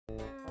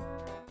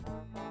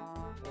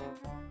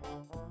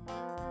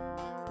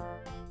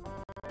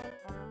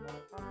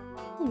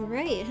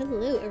Alright,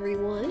 hello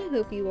everyone.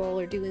 Hope you all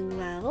are doing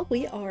well.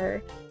 We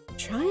are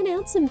trying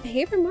out some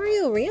Paper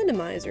Mario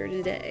Randomizer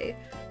today.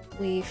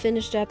 We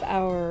finished up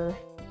our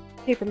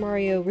Paper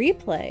Mario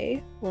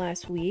replay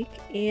last week,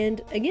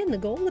 and again, the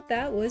goal with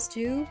that was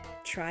to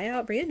try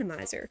out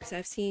Randomizer, because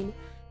I've seen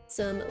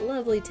some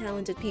lovely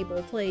talented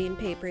people playing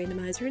Paper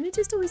Randomizer, and it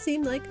just always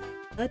seemed like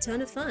a ton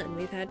of fun.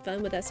 We've had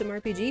fun with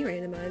SMRPG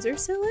Randomizer,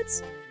 so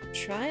let's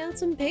try out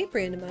some Paper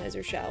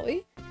Randomizer, shall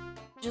we?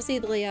 You'll see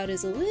the layout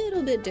is a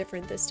little bit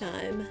different this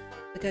time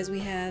because we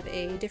have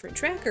a different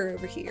tracker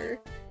over here.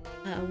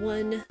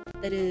 One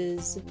that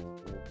is,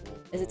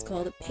 as it's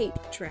called, a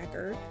PAPE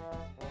tracker,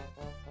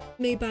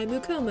 made by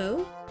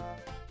Mukomo.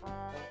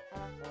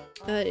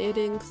 It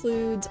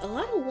includes a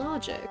lot of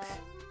logic.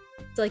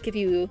 It's like if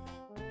you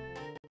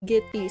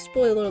get the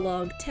spoiler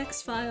log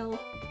text file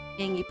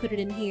and you put it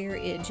in here,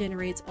 it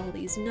generates all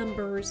these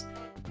numbers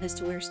as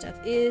to where stuff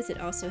is.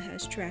 It also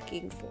has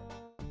tracking for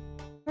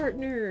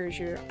partners,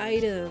 your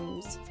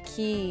items,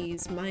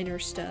 keys, minor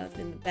stuff,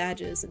 and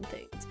badges and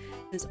things.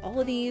 Because all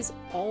of these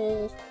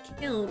all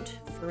count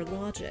for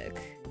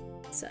logic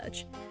and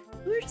such.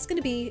 We're just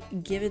gonna be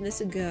giving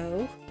this a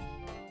go.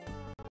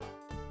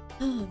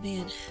 Oh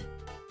man.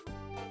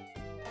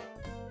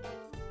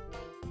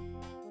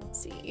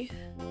 Let's see.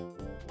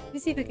 Let me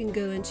see if I can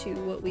go into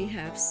what we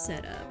have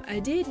set up. I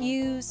did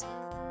use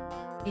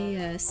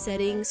a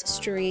settings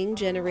string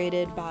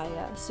generated by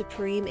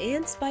Supreme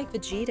and Spike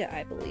Vegeta,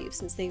 I believe,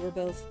 since they were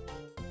both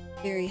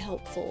very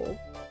helpful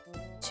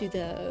to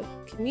the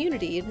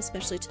community, and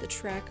especially to the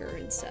tracker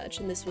and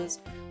such, and this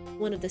was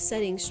one of the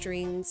setting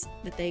strings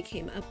that they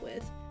came up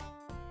with.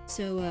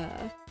 So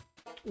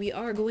we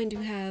are going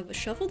to have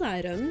shuffled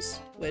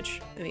items,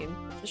 which, I mean,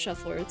 it's a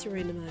shuffler, it's a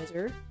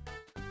randomizer.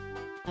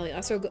 We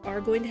also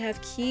are going to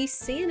have key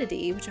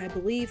sanity, which I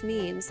believe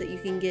means that you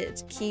can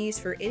get keys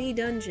for any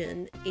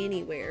dungeon,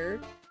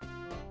 anywhere.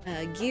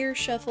 Gear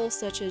shuffle,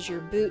 such as your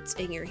boots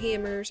and your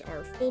hammers,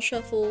 are full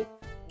shuffle,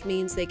 which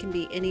means they can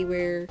be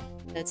anywhere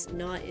that's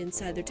not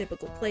inside their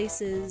typical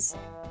places.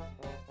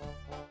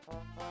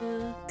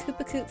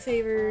 Koopa Koop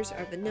favors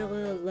are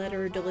vanilla,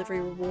 letter delivery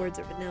rewards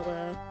are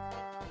vanilla.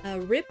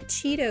 Rip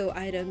Cheeto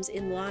items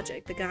in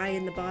logic, the guy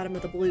in the bottom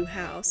of the blue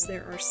house.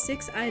 There are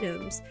 6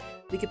 items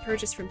we could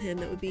purchase from him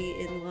that would be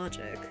in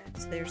logic,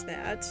 so there's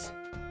that.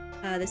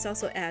 This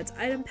also adds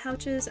item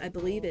pouches. I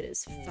believe it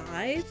is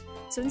 5.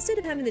 So instead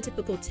of having the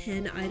typical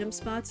 10 item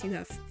spots, you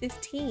have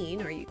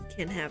 15, or you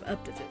can have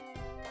up to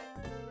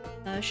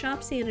 15.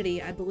 Shop sanity,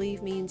 I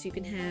believe, means you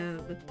can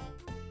have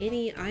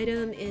any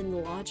item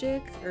in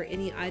logic, or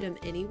any item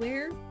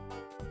anywhere.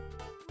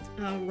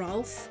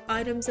 Rolf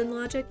items in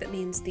logic, that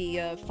means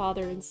the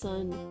father and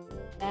son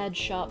badge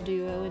shop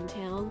duo in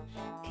town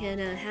can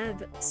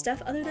have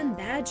stuff other than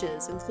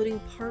badges, including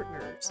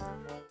partners,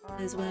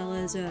 as well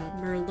as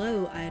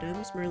Merlot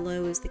items.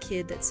 Merlot is the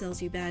kid that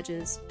sells you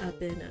badges up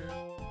in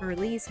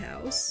Merlee's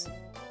house.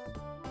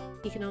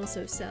 He can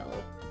also sell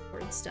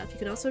important stuff. You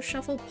can also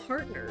shuffle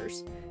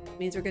partners. It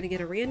means we're going to get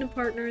a random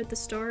partner at the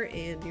start,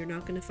 and you're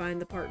not going to find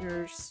the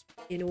partners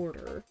in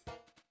order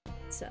and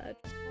such.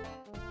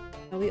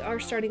 We are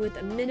starting with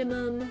a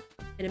minimum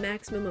and a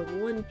maximum of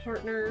 1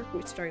 partner.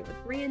 We're starting with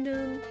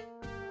random.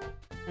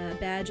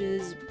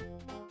 Badges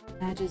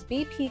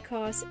BP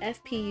costs,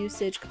 FP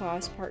usage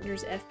costs,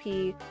 partners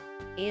FP,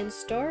 and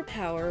star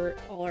power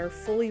are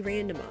fully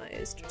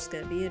randomized, which is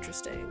going to be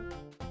interesting.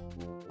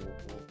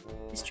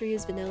 History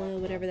is vanilla,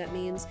 whatever that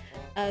means.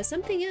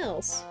 Something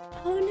else.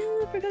 Oh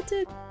no, I forgot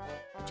to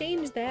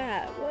change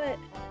that. What?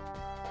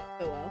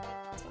 Oh well,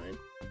 it's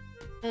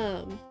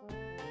fine.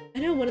 I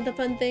know one of the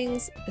fun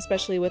things,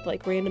 especially with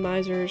like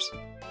randomizers,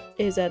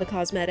 is the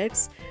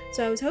cosmetics.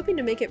 So I was hoping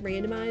to make it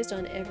randomized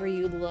on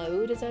every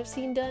load, as I've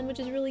seen done, which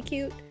is really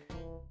cute.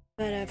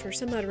 But for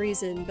some odd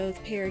reason,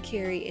 both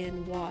Parakarry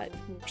and Watt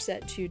were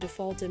set to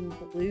default in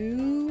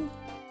blue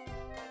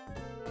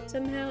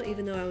somehow,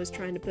 even though I was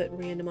trying to put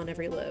random on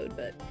every load.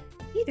 But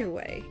either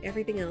way,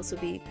 everything else will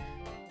be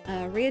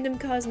random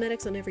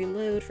cosmetics on every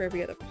load for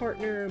every other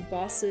partner.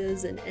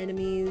 Bosses and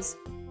enemies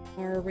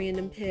are a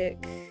random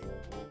pick.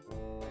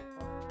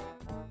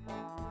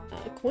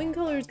 Coin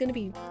color is going to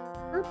be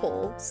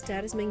purple.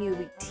 Status menu will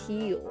be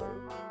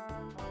teal.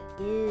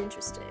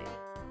 Interesting.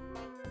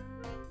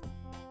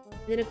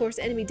 And then, of course,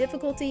 enemy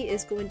difficulty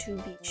is going to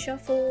be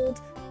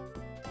shuffled.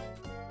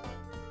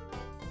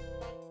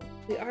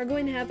 We are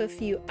going to have a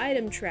few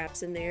item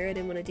traps in there. I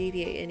didn't want to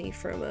deviate any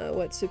from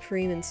what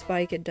Supreme and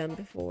Spike had done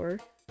before.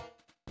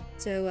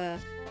 So,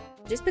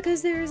 just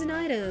because there is an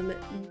item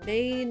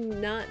may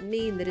not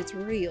mean that it's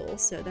real,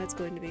 so that's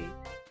going to be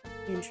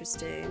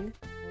interesting.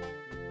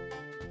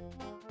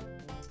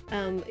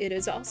 It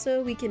is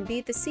also, we can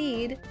beat the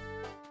seed.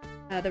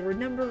 The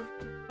number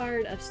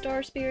required of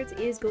star spirits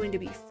is going to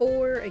be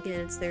 4.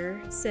 Again, it's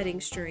their setting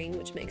string,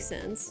 which makes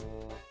sense.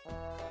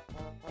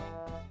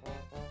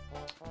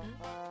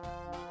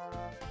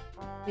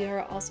 We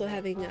are also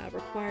having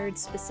required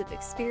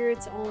specific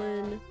spirits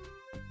on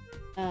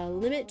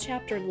limit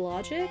chapter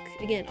logic.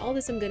 Again, all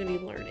this I'm going to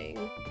be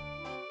learning.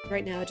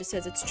 Right now it just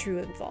says it's true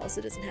and false.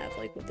 It doesn't have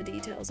like what the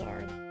details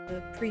are on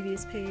the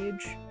previous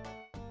page.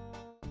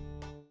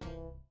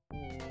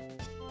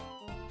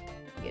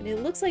 And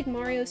it looks like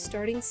Mario's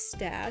starting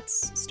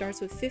stats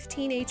starts with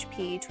 15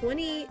 HP,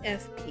 20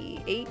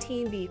 FP,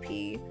 18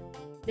 BP,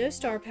 no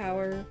star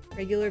power,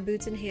 regular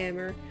boots and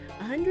hammer,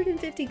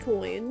 150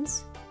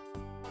 coins,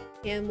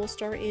 and we'll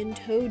start in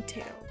Toad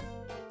Town.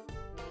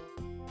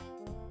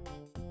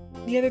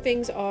 The other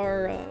things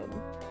are a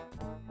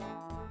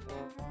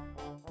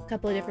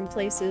couple of different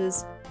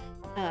places.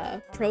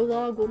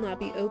 Prologue will not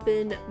be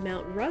open,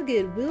 Mount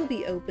Rugged will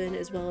be open,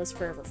 as well as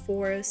Forever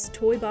Forest.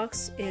 Toy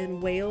Box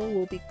and Whale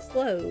will be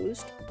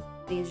closed.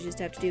 Means you just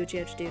have to do what you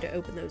have to do to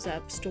open those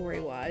up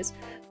story-wise.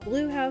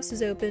 Blue House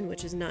is open,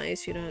 which is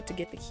nice. You don't have to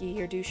get the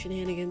key or do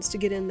shenanigans to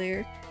get in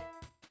there.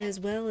 As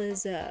well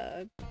as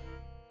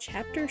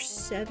Chapter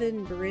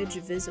 7 Bridge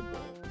Visible.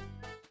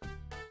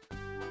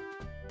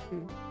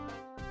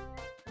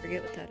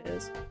 Forget what that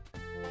is.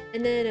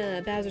 And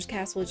then Bowser's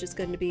Castle is just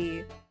going to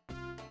be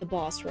the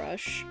boss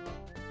rush.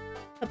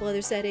 A couple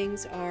other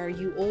settings are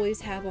you always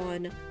have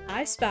on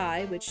I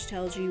Spy, which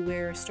tells you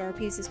where star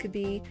pieces could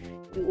be.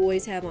 You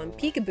always have on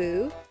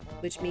Peekaboo,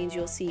 which means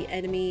you'll see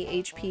enemy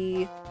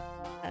HP,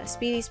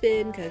 Speedy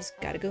Spin, because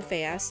gotta go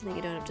fast, and then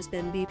you don't have to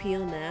spend BP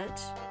on that.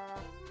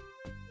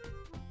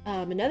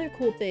 Another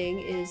cool thing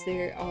is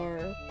there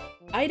are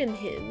item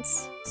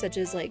hints, such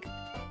as like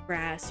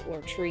grass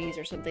or trees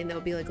or something.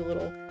 That'll be like a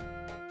little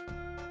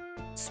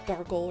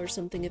sparkle or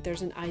something if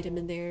there's an item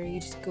in there. You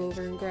just go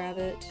over and grab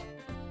it.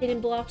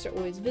 Hidden blocks are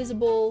always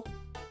visible,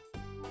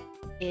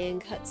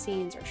 and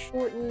cutscenes are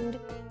shortened.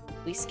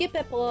 We skip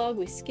epilogue,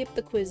 we skip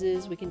the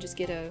quizzes, we can just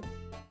get a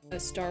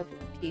star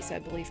piece, I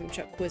believe, from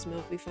Chuck Quizmo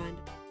if we find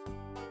it.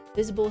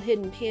 Visible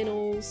hidden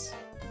panels,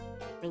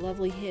 or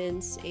lovely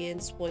hints,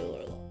 and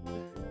spoiler alert.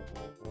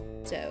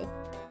 So,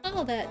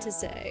 all that to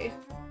say,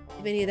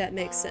 if any of that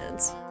makes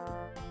sense.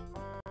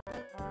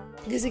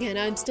 Because again,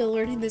 I'm still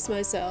learning this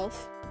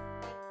myself.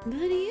 But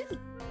yeah,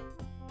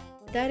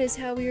 that is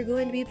how we are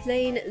going to be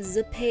playing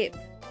the Pape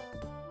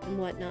and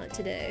whatnot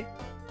today.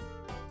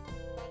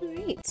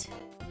 Alright.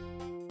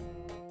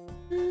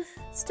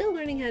 Still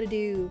learning how to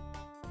do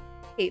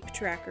Pape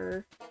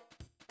tracker,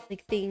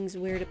 like things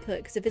where to put,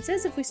 because if it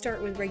says if we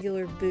start with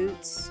regular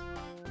boots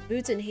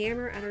and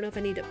hammer, I don't know if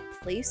I need to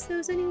place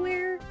those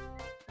anywhere.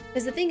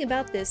 Because the thing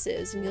about this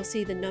is, and you'll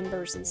see the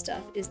numbers and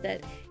stuff, is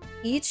that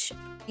each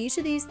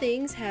of these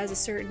things has a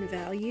certain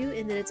value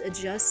and then it's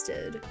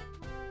adjusted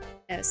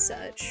as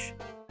such.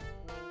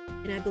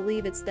 And I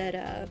believe it's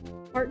that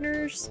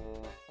partners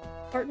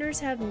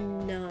have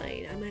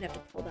 9. I might have to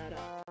pull that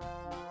up.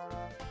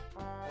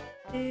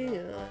 Hang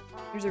on.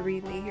 There's a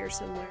readme here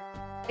somewhere.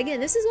 Again,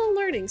 this is all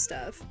learning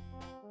stuff.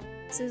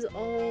 This is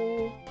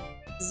all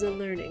the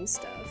learning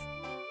stuff.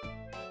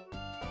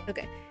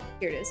 Okay,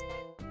 here it is.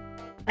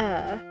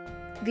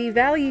 The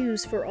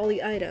values for all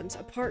the items.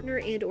 A partner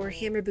and or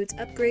hammer boots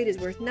upgrade is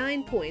worth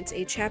 9 points.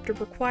 A chapter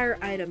require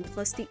item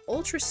plus the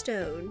Ultra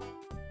Stone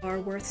are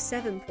worth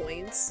 7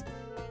 points.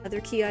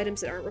 Other key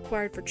items that aren't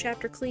required for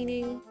chapter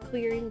clearing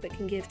but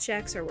can give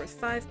checks are worth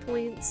 5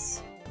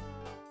 points.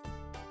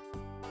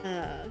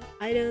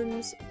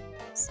 Items,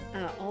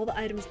 all the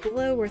items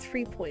below worth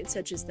 3 points,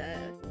 such as the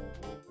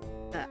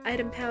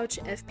item pouch,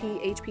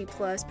 FP, HP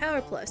plus,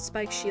 power plus,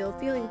 spike shield,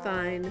 feeling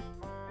fine,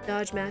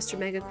 dodge master,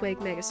 mega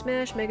quake, mega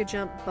smash, mega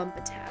jump, bump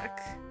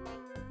attack.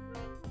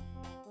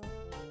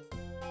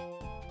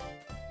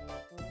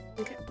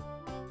 Okay.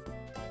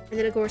 And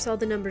then of course all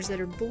the numbers that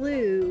are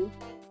blue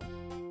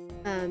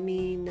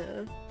mean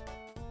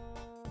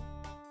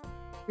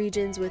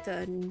regions with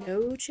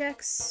no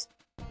checks,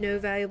 no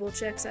valuable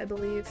checks, I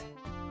believe.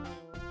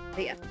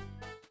 But yeah,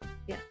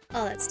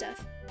 all that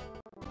stuff.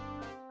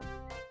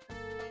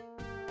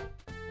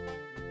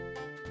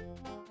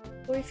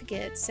 Before we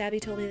forget, Sabby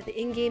told me that the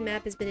in-game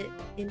map has been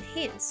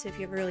enhanced, so if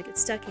you ever really get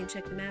stuck and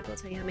check the map, it'll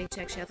tell you how many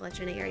checks you have left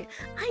in an area.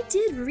 I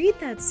did read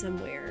that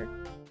somewhere.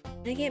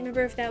 And I can't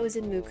remember if that was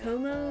in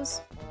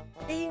Mukomo's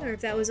thing or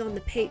if that was on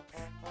the PM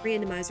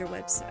Randomizer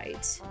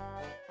website.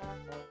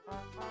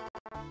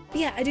 But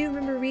yeah, I do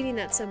remember reading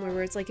that somewhere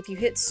where it's like if you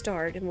hit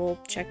start, and we'll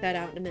check that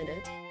out in a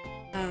minute,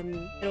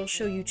 it'll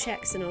show you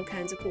checks and all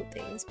kinds of cool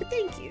things. But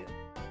thank you.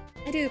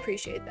 I do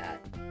appreciate that.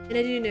 And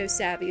I do know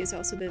Sabby has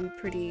also been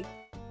pretty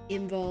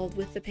involved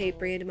with the PM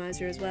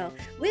Randomizer as well,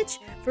 which,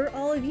 for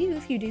all of you,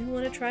 if you do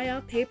want to try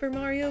out Paper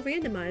Mario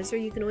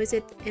Randomizer, you can always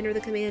enter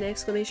the command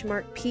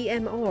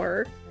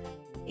 !PMR,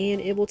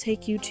 and it will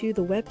take you to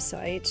the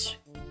website,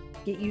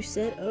 get you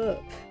set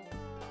up.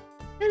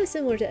 Kind of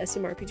similar to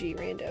SMRPG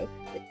Rando.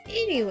 But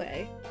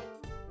anyway,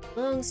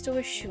 long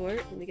story short,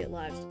 let me get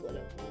live split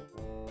up.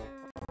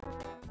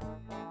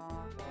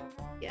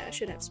 Yeah, I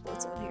should have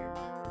splits on here.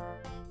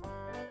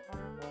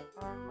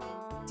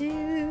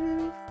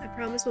 I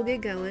promise we'll get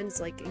going. It's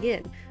like,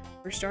 again,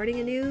 we're starting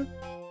a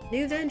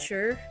new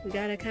venture. We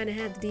gotta kind of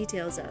have the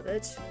details of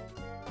it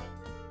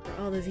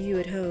for all of you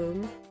at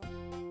home.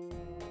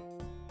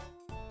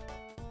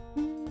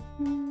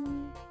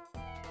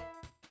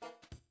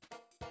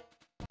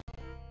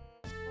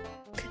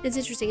 It's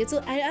interesting.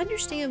 I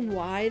understand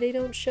why they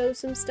don't show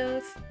some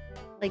stuff.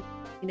 Like,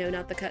 you know,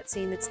 not the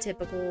cutscene that's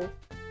typical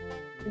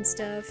and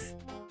stuff.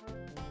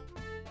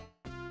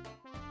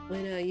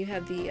 When you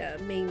have the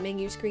main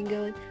menu screen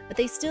going. But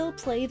they still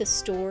play the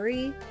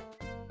story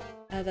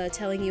of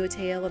telling you a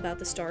tale about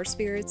the star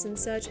spirits and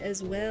such,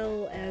 as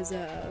well as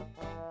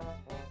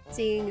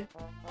seeing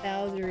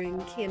Bowser and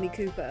Kammy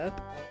Koopa.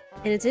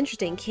 And it's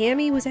interesting,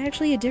 Kammy was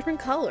actually a different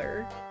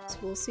color. So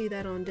we'll see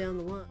that on down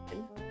the line.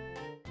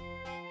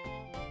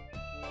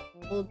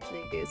 Hold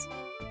please.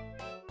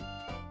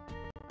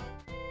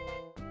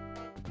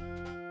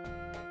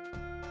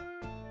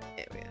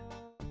 There we go.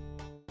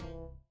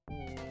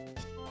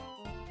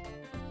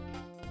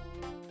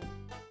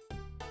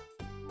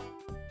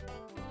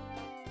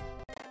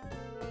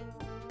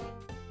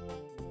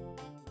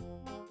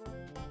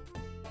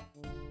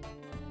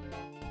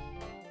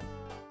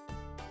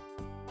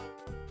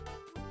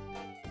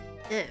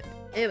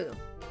 There we go.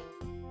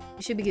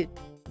 You should be good.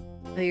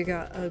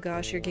 Oh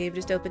gosh, your game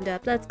just opened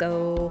up. Let's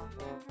go.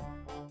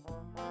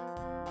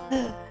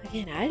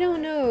 Again, I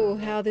don't know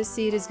how this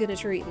seed is gonna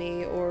treat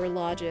me, or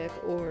logic,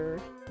 or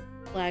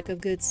lack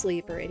of good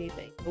sleep, or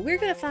anything. But we're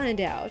gonna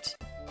find out.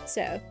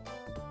 So,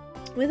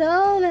 with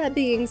all that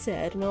being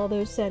said, and all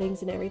those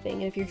settings and everything,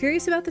 and if you're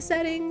curious about the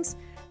settings,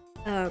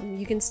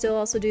 you can still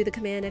also do the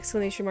command !!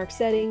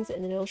 settings,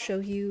 and then it'll show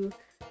you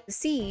the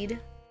seed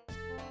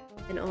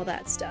and all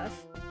that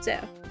stuff. So,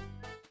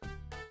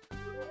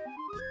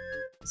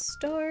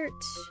 start.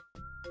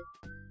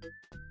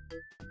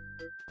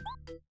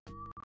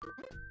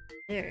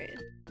 Alright.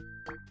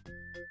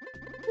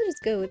 We'll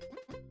just go with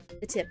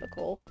the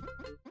typical.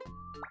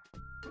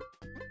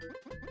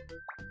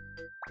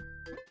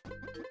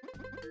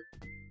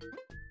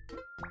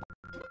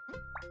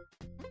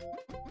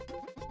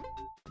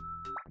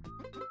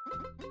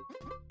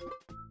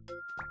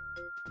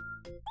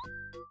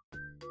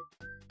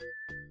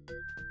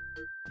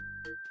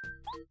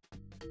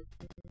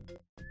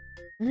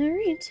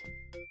 Alright.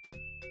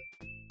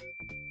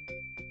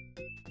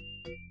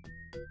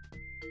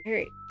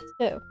 Alright,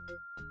 so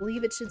I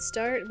believe it should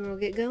start and we'll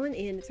get going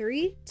in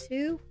 3,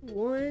 2,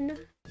 1,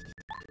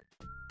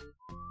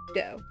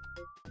 go.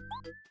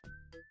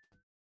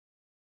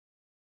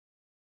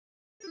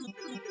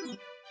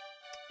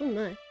 Oh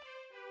my.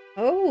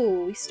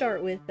 Oh, we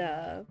start with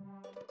oh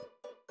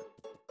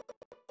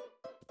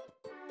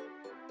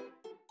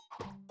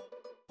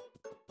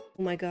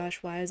my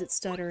gosh, why is it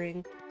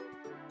stuttering?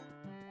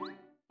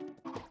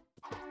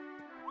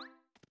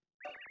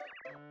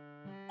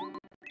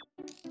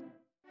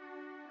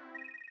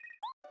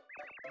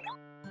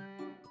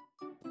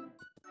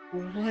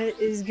 What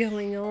is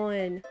going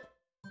on?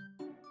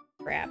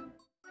 Crap.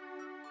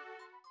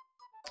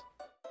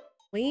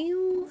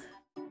 Well...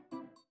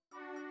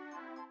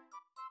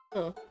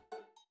 Oh.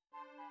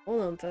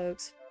 Hold on,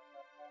 folks.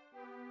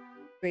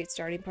 Great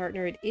starting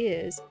partner it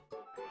is.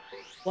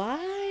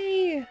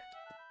 Why?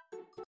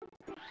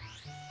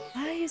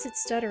 Why is it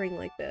stuttering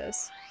like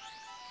this?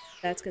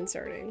 That's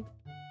concerning.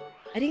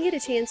 I didn't get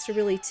a chance to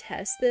really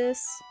test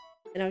this,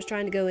 and I was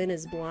trying to go in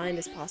as blind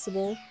as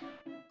possible.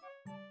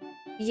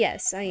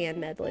 Yes, I am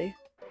Medley.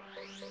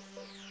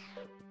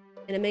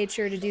 And I made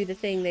sure to do the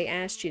thing they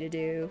asked you to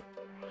do.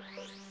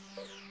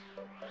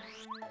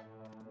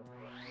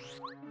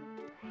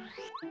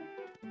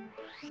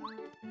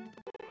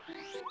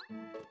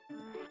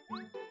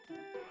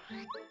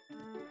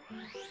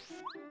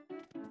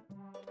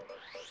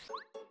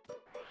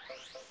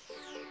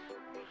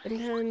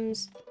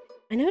 Sometimes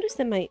I notice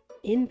that my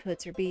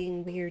inputs are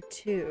being weird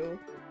too.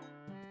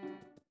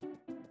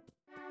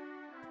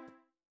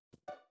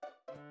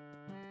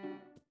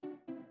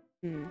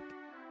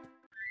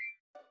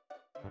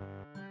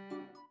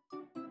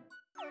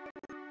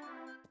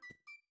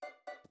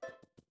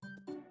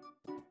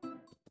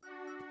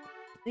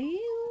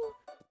 Well,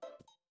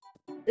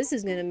 this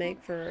is gonna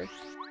make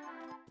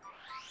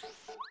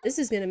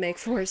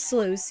for a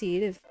slow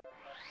seed if I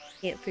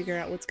can't figure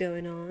out what's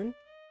going on.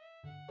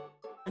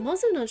 I'm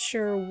also not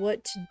sure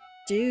what to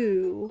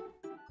do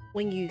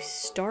when you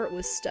start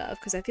with stuff,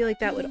 because I feel like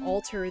that would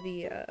alter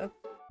the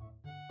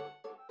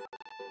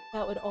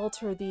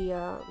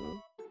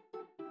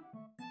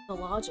the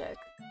logic.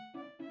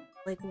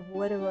 Like,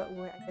 what do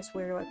I guess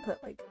where do I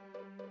put, like,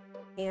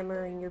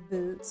 hammer and your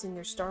boots and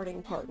your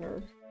starting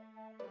partner?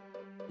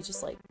 You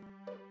just, like,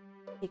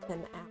 take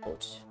them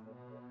out.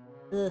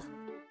 Ugh.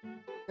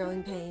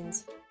 Growing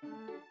pains.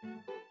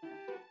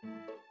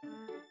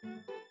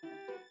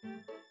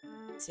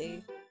 Let's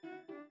see.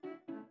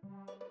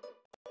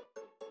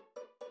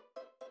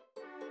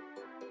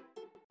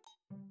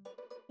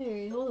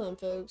 Hey, hold on,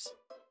 folks.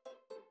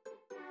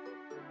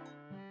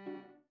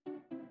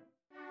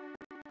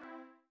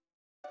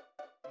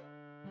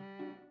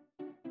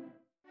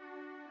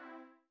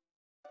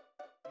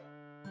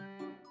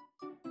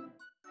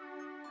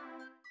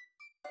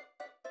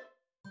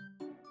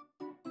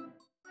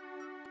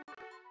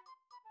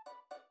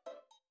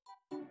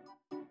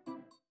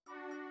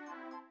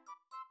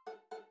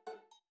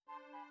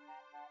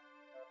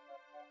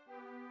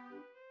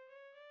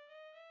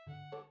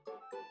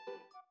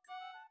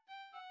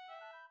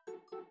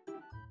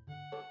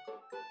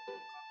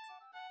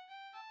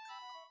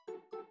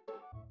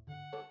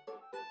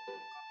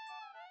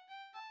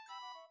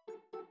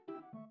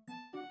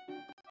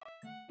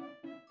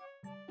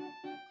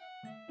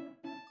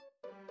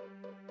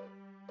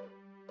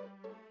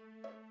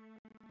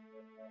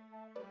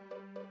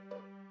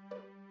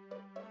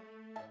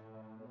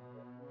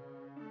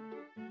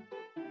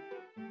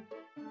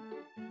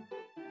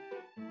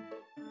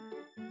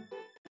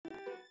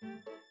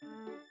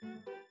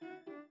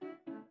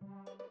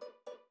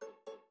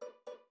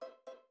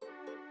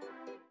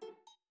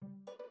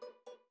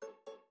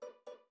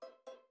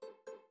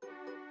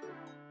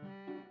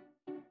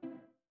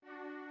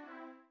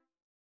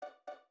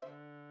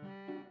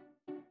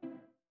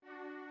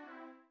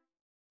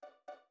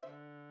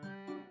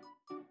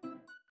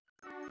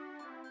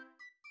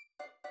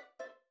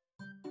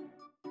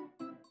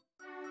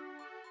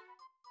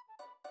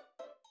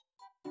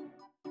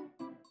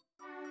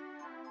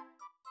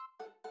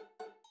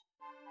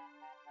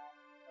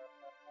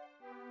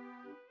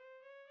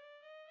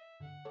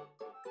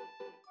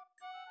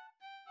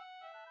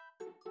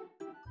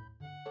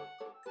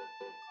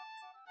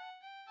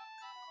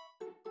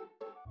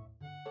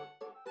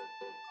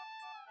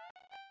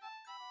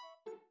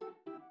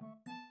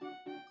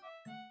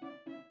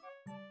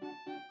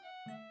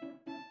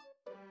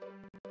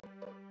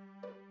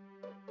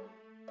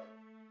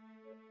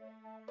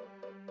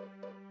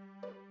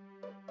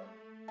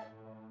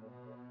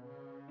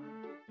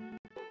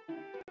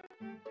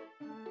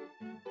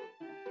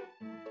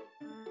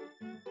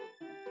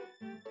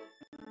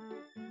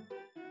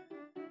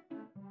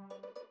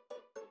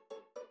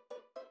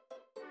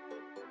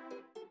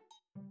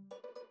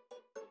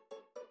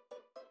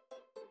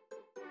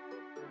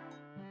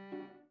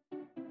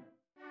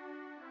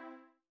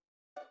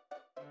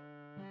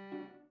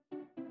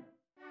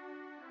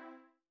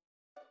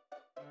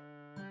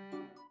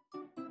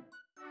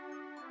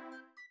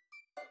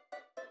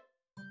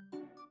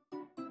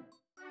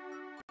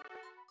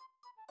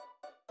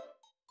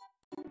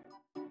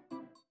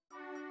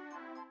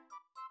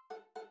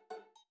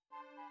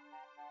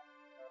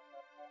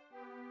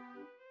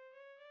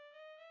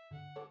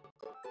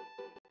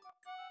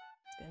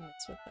 Gonna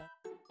mess with that.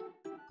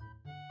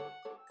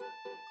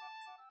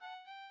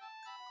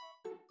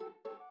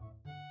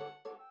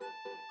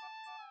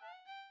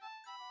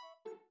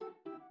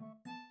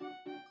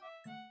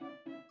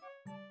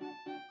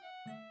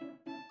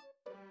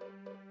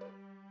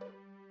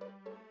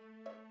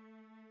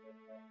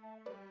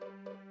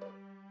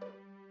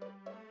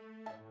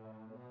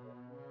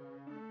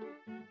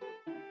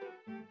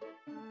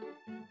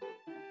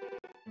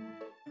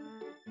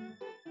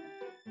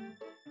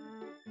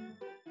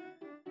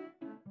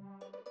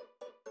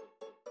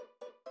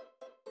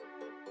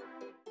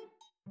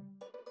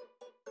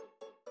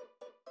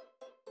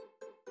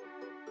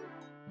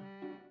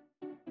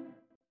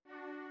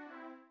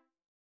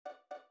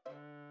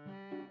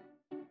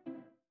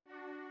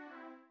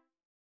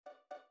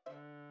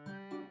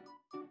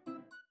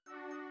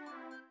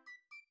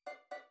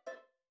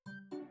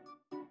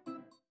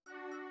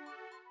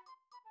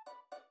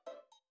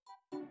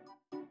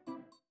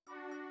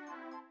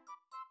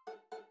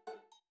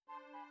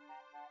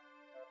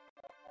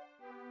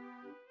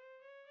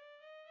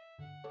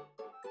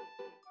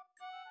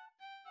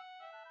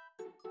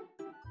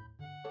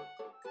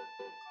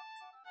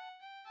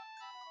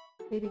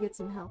 Maybe get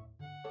some help.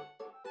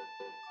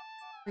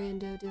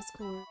 Rando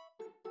Discord.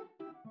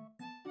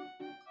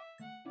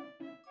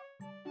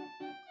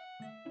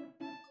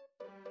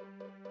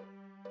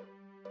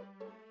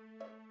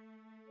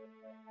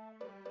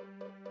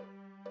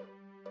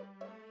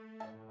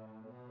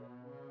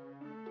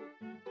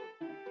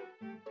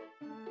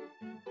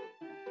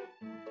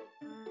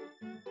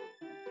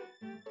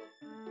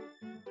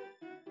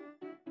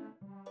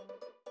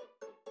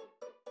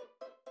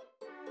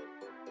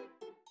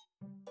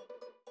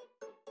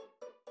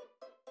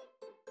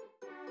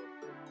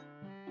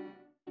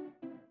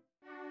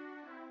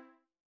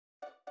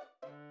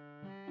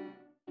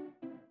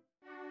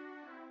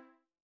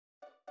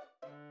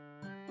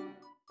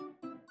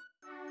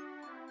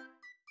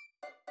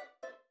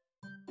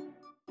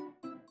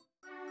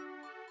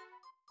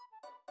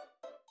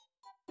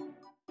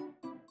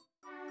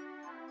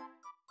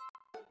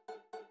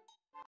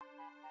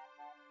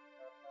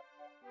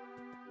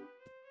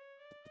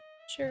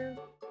 Sure.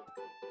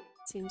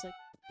 Seems like.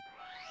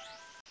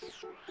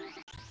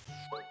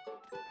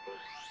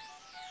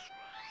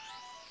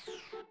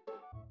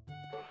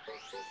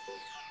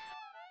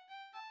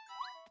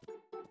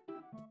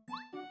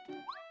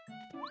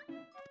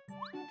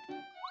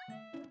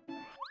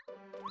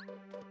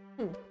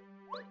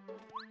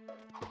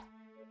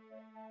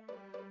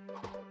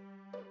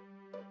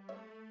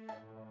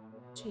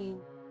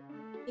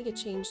 I think it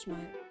changed my.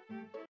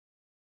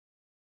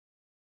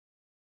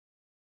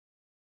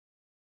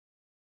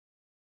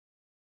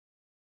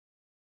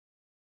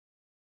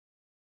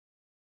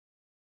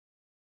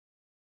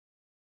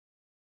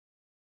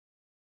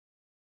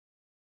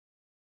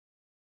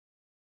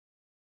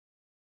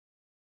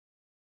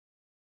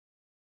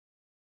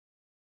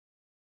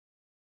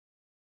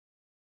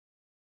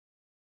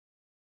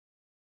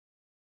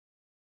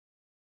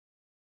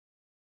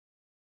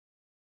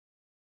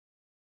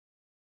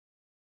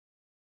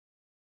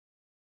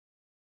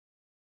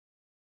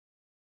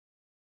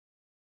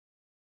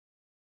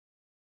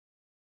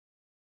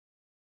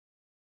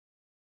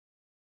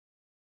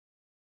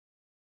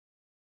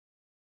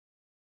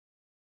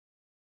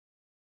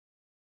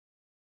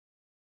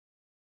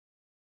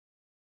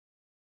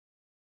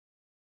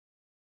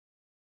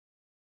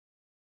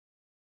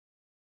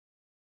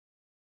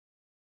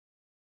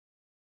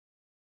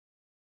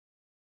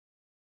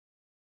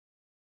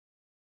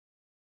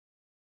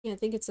 Yeah, I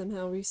think it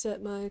somehow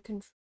reset my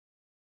control.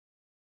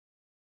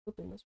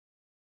 Open this.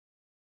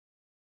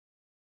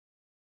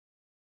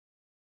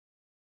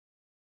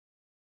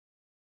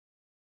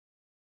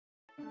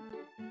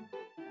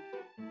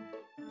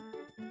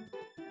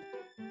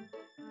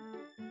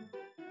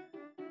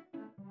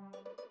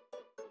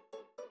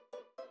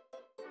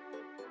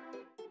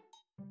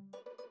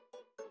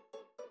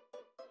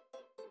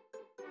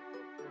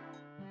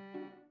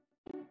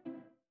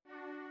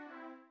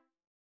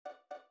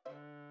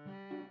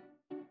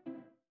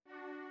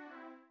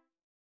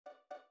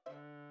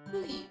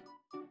 Okay,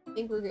 I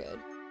think we're good.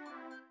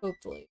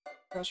 Hopefully.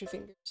 Cross your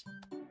fingers.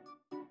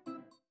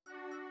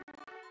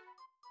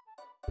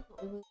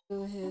 Let's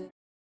go ahead.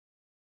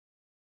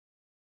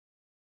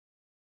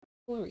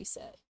 We'll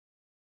reset.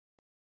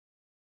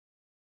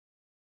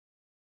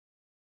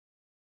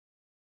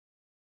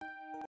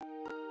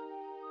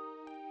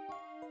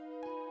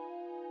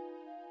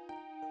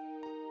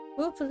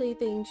 Hopefully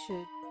things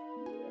should.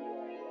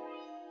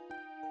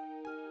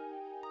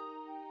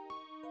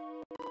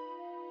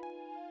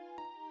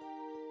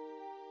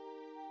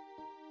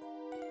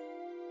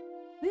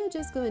 We're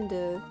just going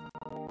to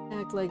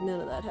act like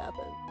none of that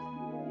happened.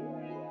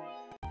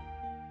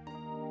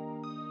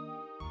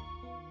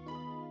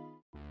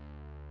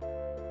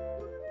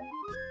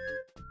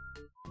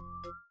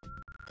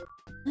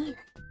 Alright.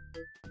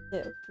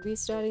 So,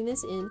 restarting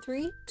this in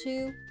 3,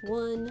 2,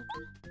 1.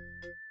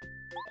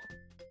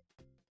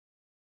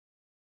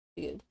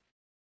 Good.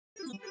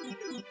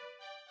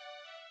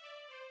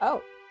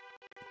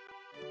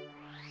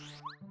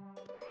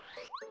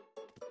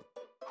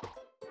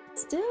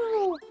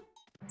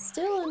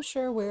 Still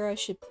unsure where I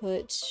should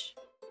put,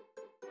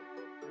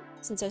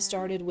 since I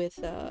started with,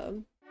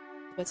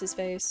 what's his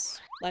face?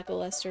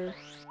 Lackluster.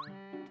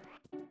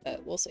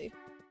 But we'll see.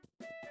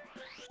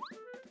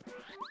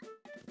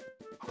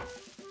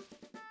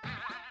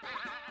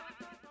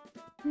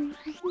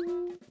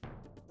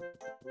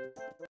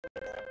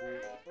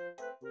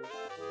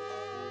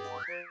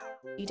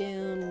 E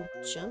down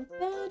jump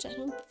badge? I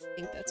don't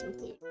think that's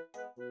included.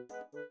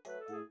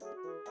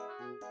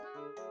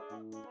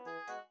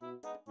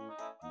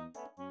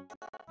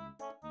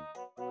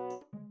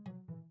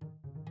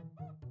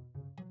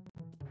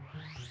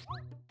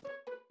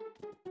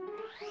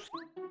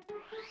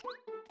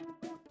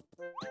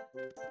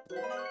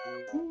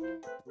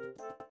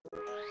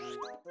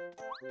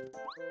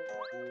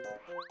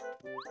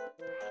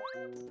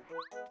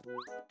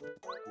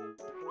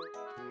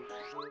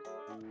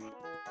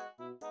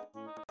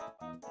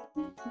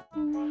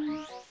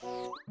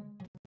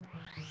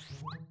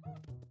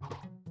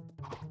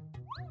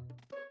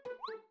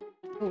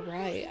 Oh,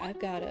 right, I've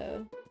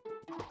gotta...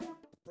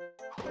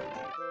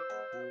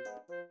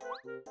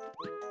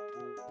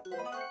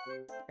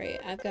 Right,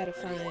 I've gotta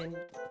find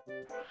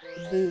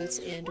the boots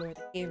and or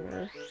the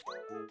hammer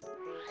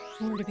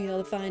in order to be able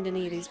to find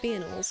any of these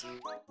panels.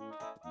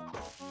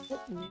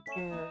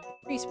 Oh,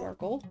 tree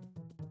sparkle.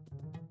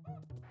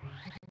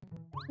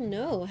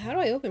 No, how do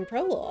I open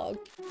prologue?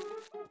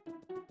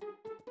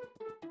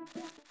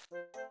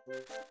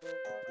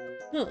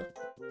 Huh.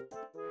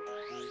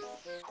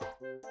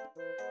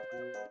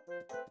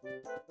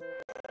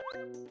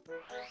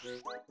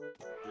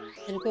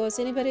 And of course,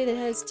 anybody that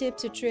has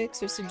tips or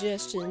tricks or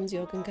suggestions,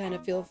 y'all can kind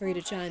of feel free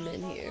to chime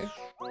in here.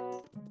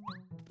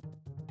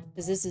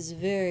 Because this is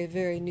very,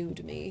 very new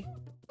to me.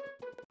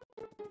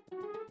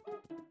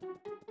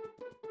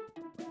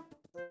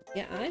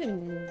 Yeah, I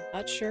am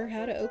not sure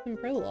how to open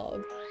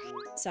prologue.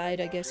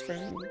 Aside, I guess,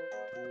 from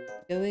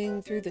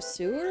going through the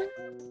sewer?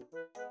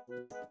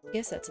 I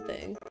guess that's a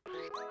thing.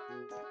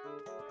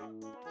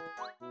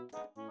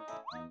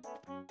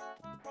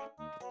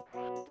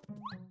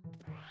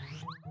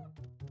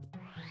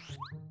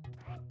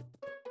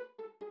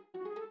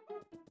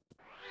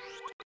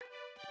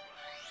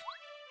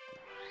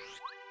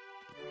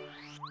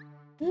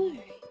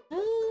 Alright,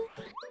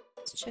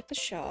 let's check the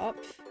shop.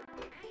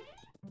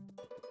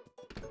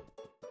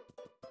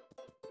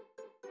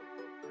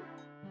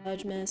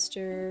 Lodge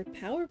Master,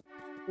 Power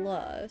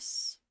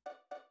Plus.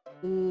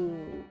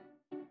 Ooh.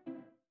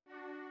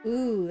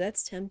 Ooh,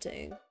 that's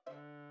tempting.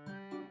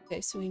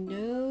 Okay, so we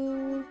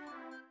know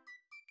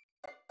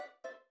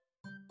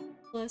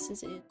Plus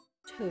is in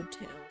Toad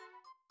Town.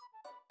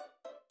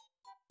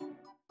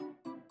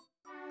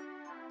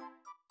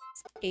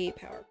 It's a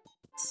Power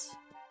Plus.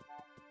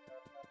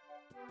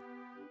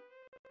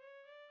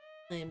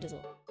 Lamb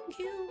doesn't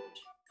count.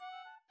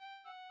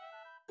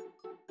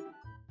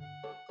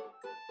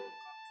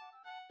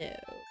 No.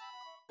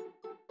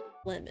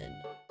 Lemon.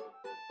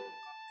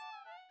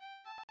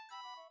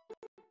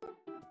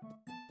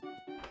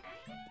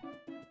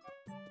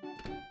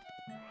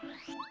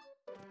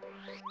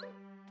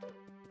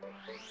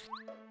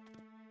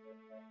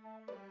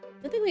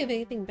 I don't think we have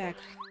anything back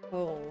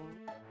home.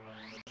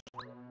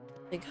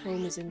 I think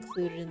home is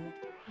included in the...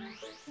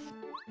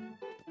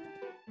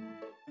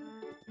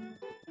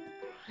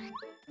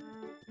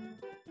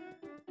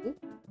 Ooh.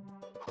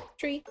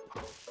 Tree.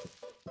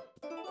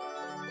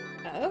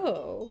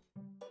 Oh.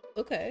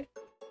 Okay.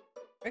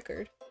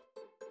 Record.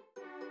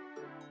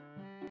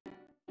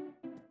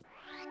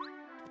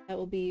 That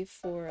will be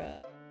for,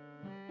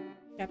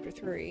 Chapter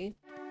 3.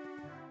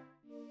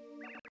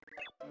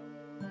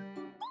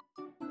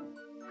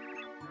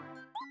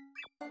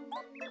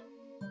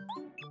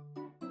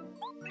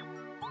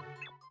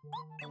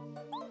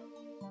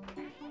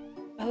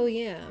 Oh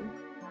yeah.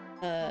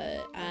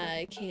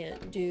 I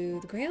can't do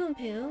the ground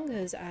pound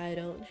because I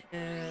don't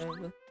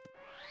have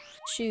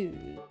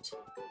shoes.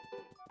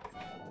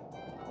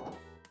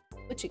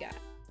 What you got?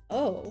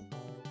 Oh.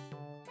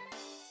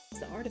 It's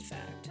the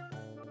artifact.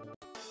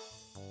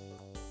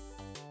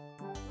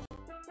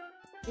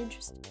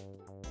 Interesting.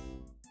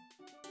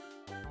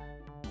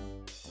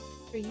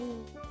 Are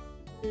you...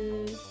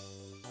 no.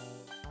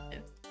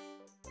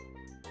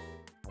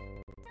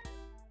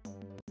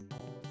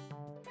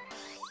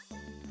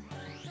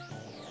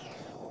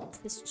 What's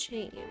this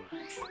change?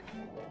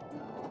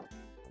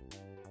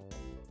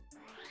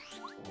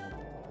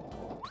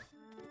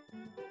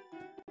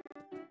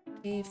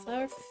 Okay,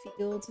 Flower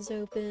Fields is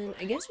open.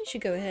 I guess we should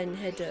go ahead and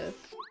head to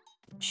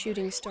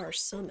Shooting Star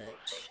Summit.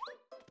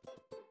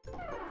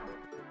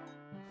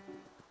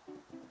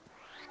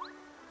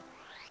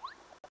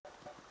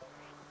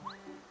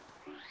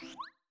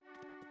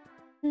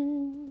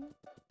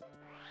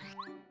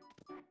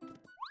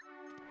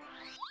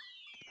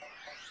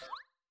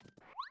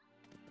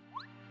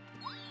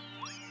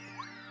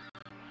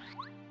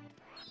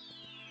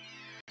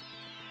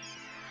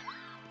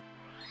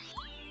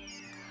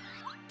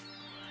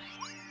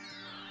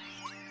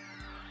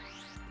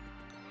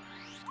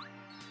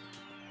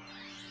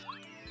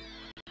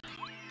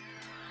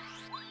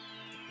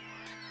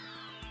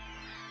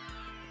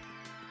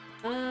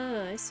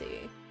 I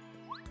see.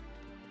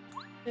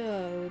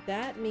 So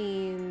that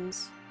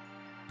means...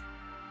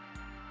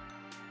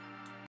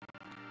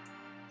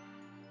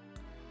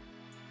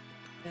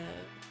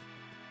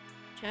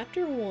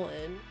 Chapter 1.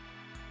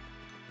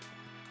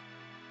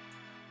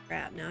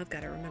 Crap, now I've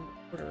got to remember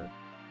order.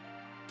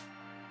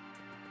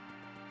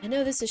 I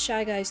know this is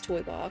Shy Guy's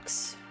toy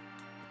box.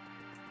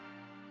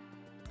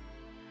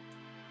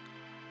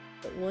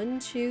 But 1,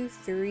 2,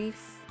 3,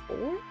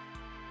 4?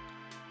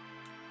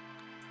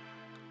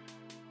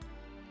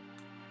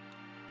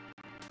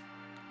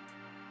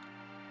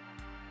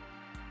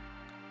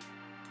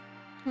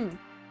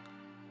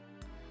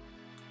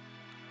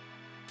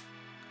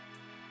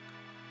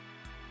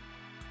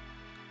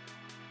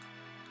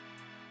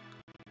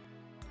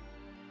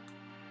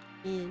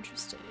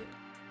 Interesting.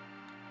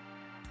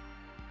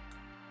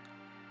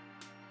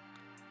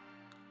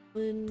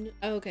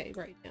 Okay,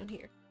 right down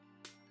here.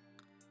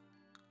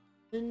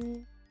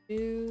 1,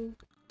 2,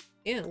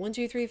 yeah, 1,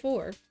 2, 3,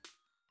 4.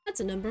 That's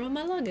a number on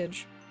my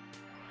luggage.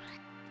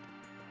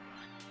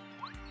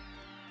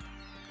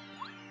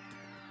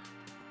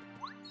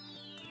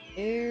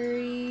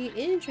 Very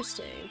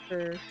interesting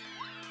for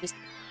just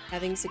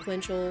having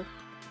sequential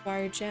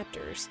required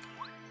chapters.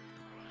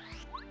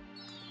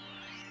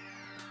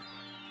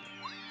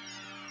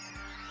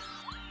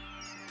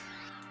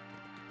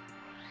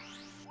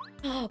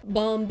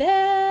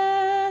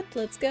 Bombette!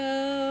 Let's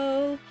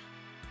go!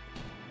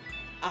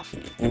 Ah.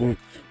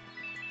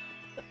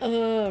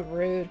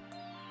 Rude.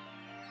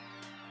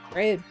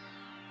 Rude.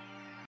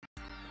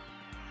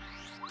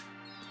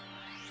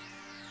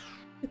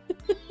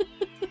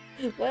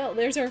 Well,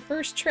 there's our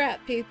first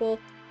trap, people.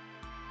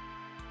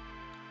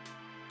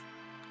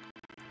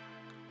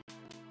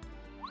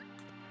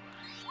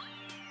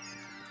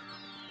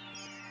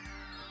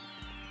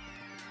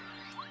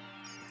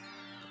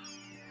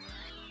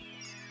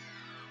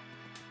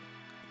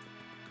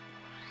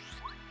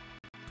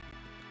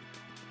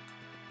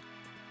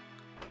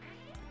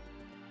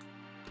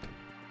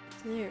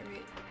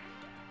 Alright.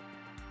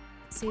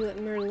 See what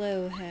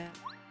Merlot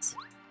has.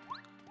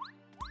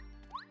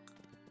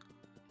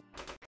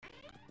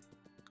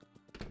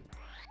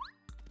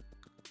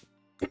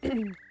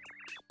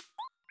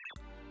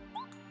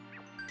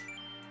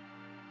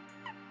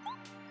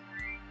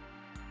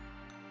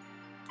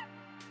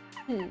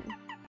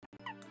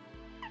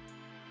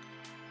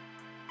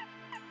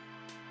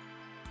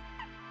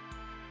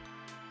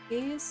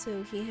 Okay,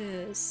 so he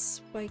has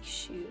spike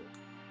shoe.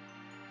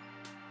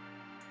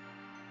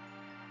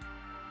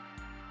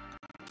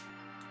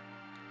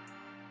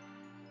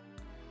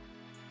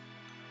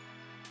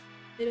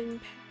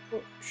 Hidden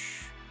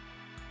pouch.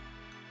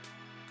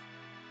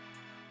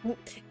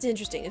 It's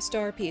interesting, a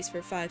star piece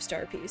for 5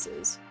 star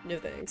pieces. No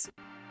thanks.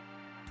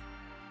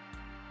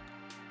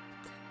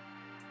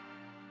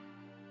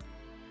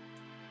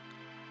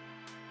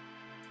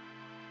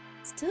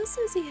 Still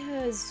says he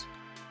has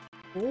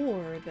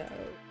more, though.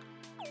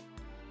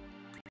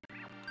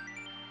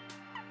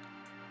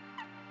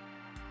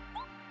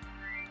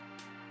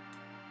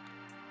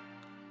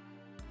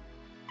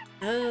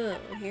 Oh,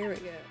 here we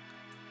go.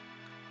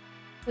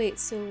 Wait,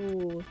 so...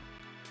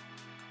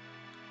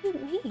 what does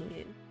it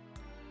mean?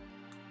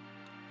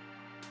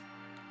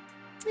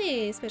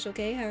 Hey, Special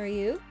K, how are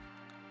you?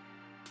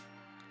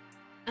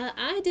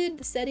 I did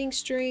the setting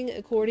string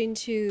according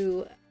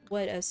to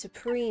what a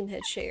Supreme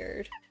had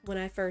shared when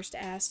I first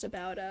asked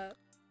about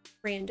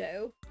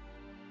Rando.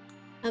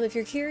 If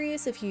you're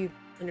curious, if you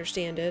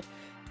understand it,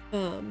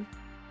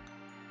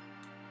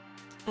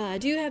 I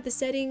do have the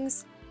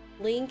settings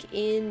link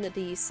in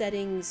the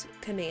settings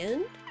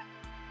command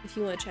if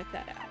you want to check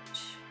that out.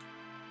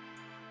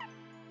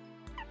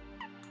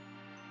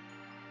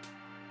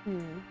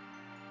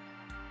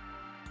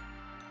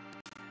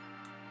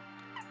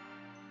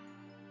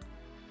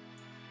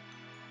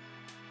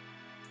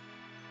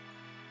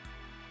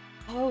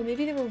 Oh,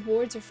 maybe the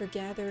rewards are for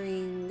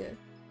gathering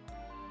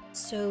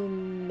so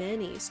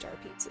many star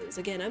pieces.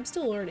 Again, I'm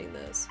still learning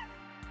this.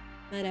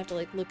 Might have to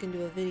like look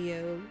into a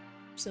video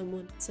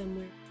somewhere in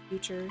the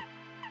future.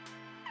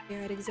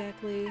 Figure out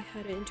exactly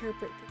how to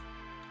interpret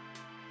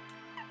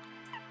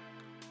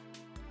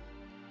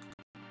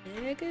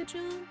the mega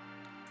jump.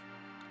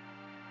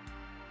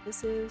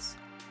 This is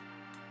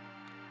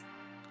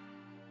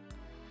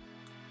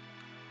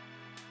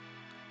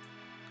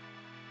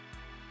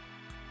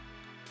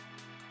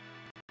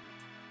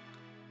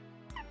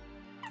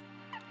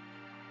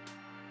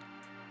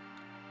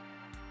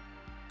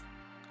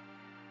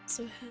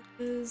so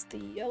has the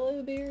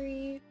yellow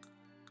berry.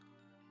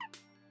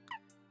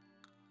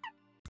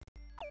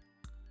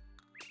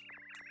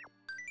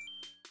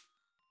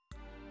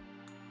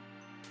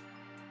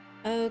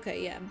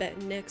 Okay, yeah, bet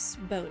next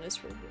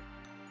bonus reward.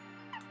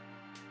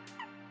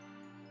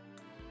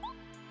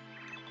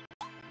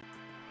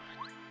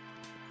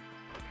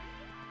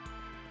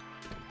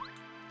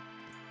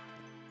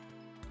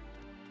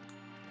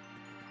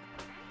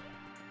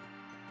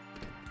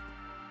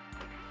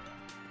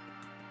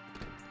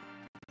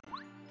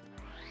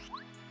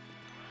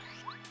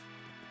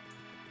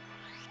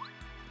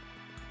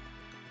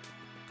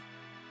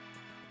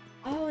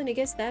 and I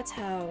guess that's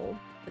how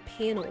the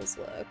panels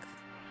look.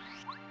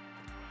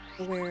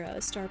 Where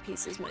star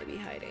pieces might be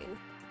hiding.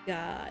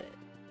 Got it.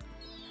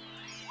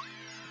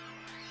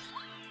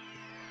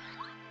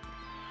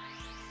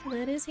 Well,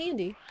 that is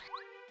handy.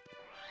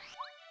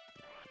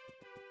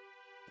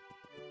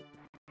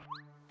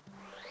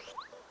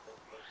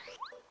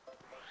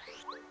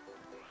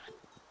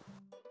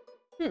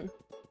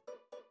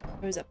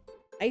 There's a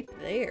pipe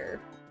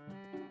there.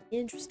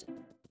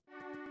 Interesting.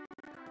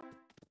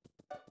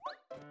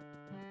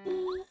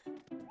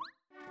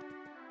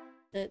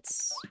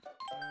 Let's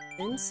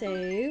then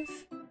save.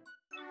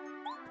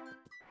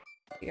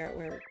 Figure out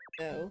where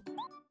we go.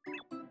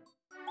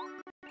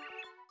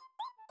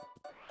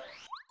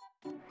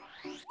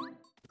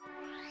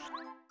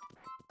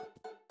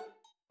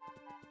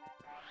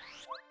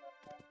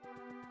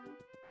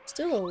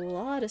 Still a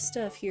lot of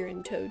stuff here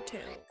in Toad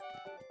Town.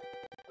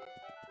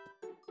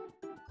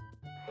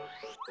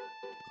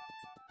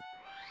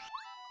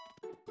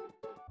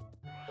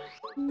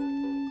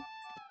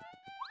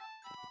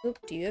 Oop,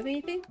 do you have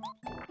anything?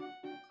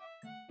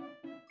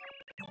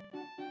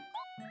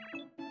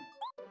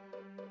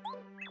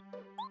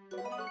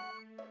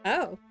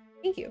 Oh,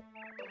 thank you.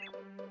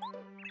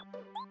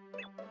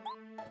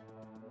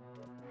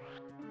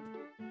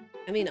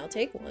 I mean, I'll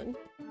take one.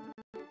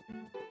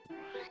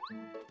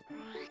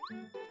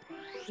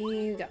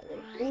 You got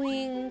little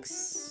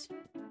blinks,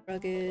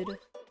 rugged.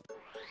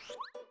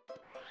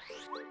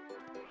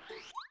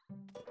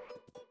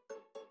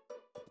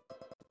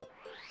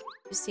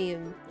 Just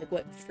seeing like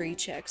what free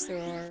checks there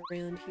are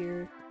around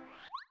here.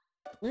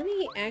 Let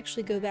me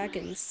actually go back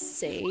and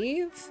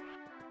save,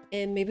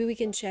 and maybe we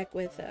can check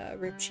with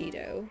Rip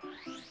Cheeto.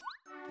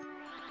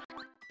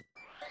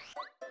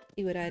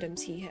 See what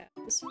items he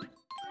has.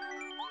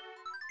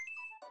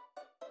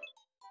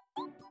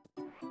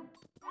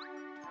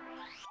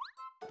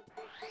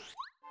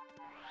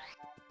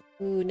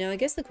 Ooh, now I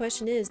guess the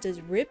question is,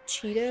 does Rip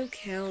Cheeto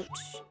count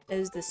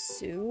as the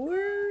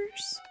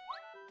sewers?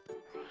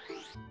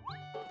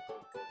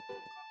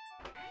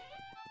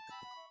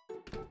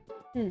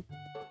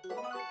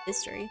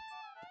 History.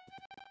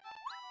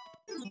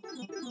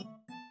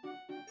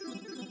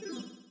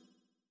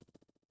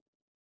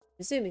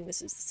 Assuming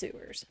this is the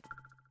sewers.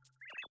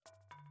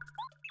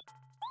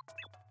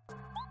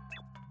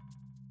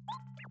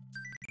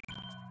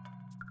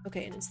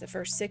 Okay, and it's the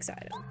first 6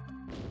 item.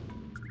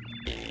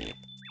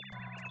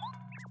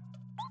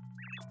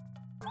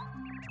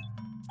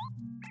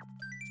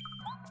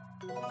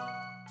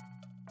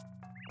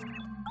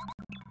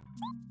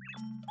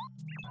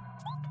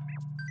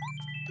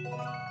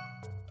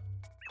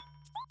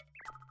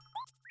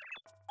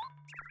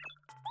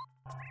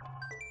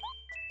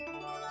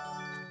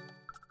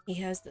 He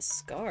has the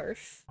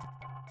scarf.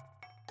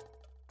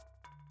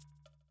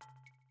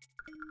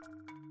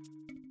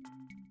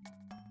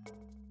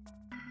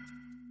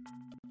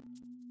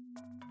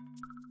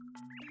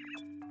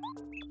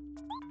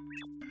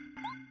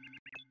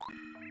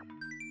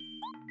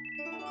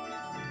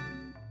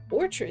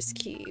 Fortress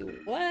key,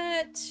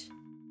 what?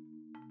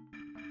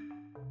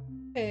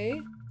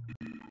 Okay.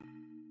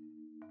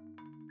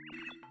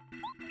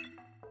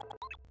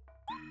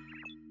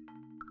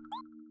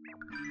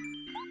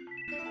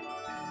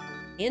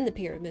 And the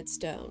pyramid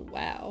stone,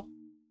 wow.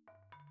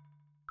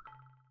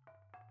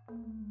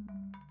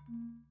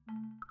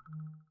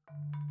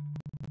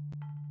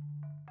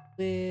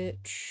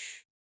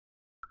 Which,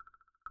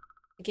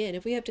 again,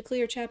 if we have to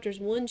clear chapters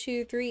 1,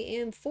 2, 3,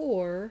 and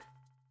 4,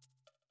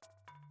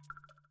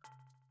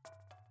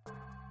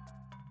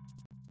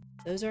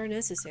 those are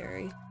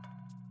necessary.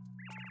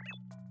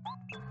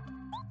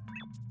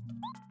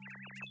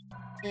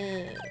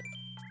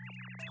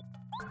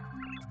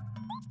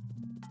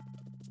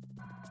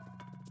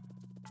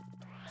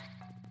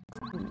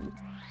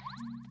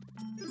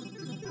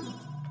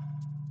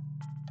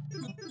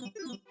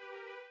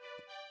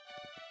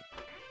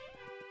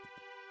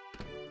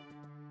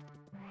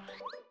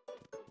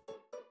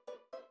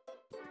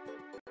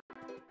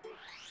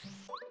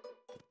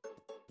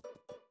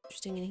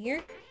 Interesting in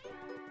here.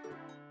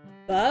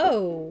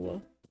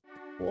 Bow.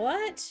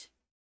 What?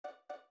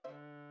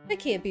 That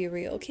can't be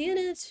real, can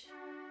it?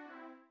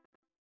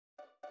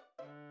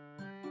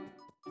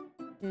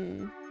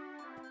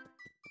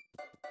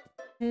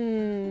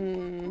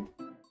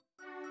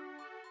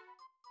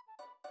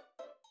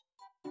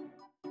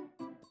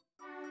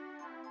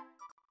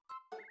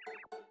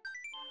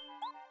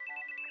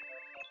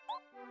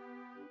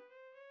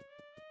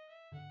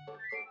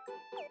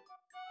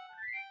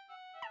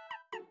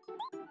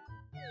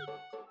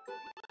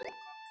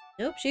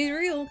 Nope, she's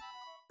real.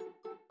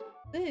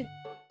 Hey.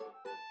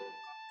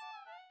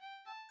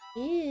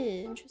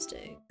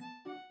 Interesting.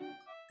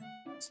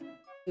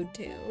 Good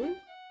town.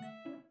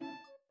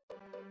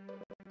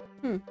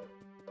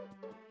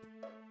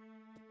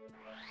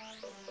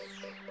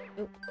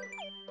 Oh.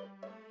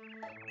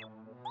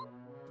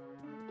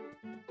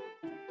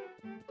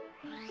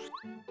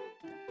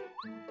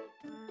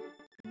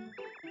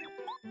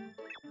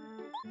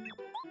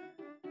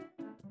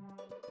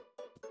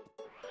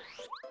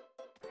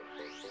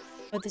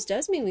 But this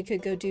does mean we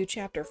could go do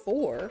chapter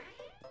 4.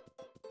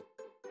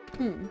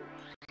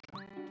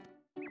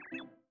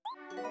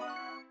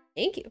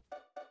 Thank you.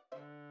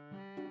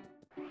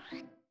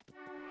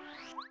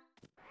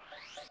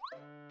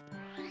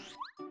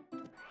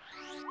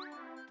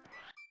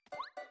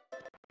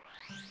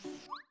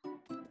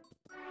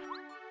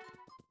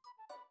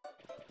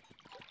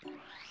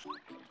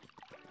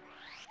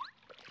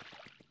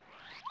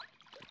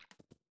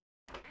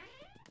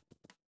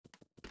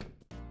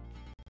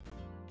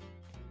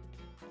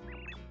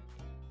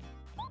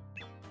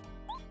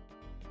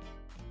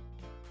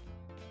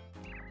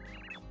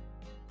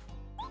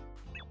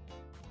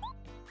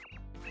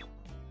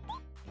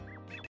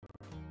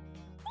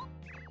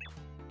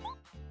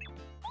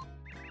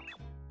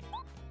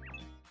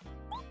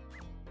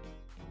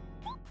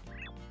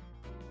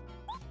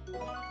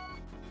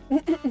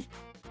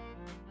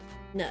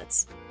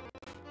 Nuts. Is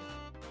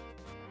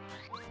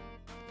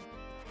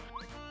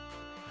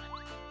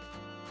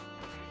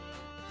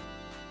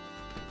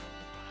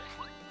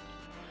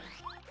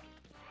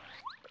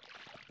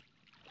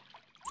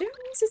there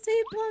always a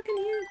save block in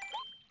here?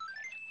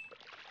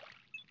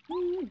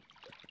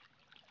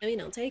 I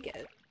mean, I'll take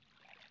it.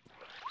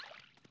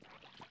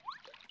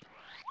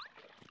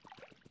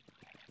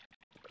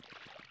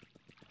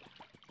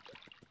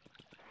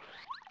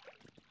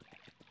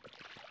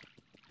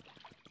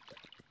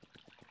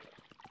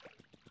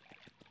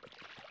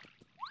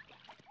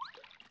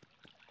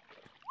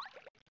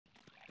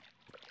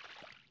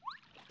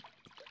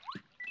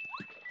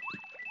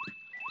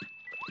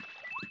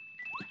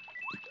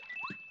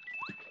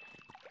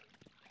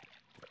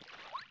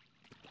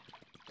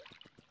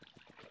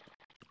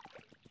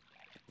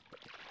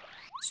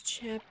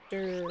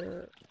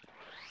 Chapter...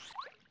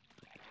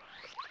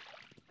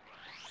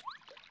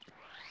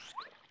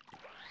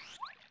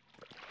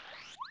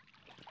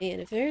 Man,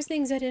 if there's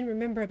things I didn't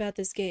remember about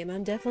this game,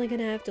 I'm definitely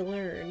gonna have to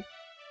learn.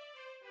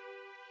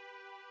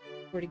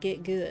 Or to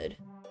get good.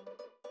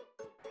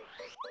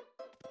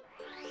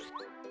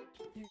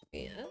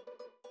 Yeah.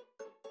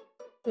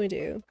 What do we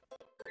do?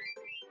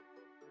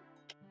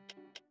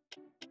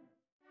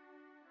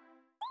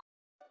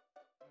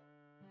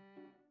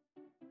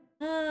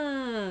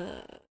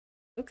 Ah,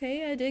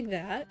 okay, I dig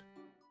that.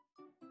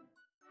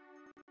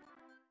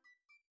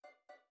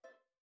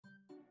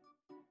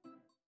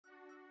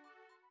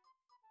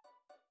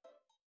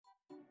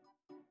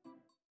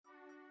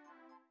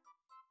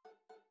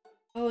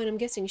 Oh, and I'm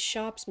guessing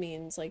shops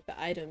means like the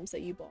items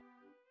that you bought.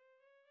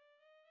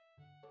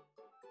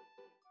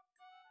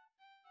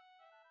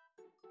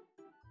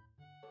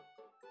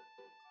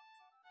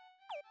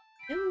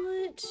 You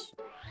know what?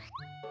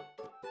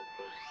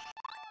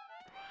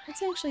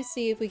 Let's actually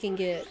see if we can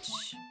get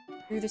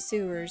through the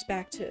sewers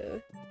back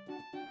to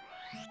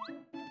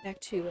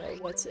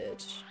what's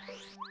it?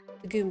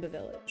 The Goomba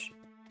Village.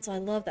 So I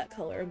love that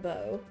color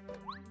bow.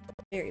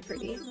 Very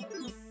pretty.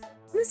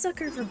 I'm a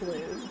sucker for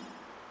blue.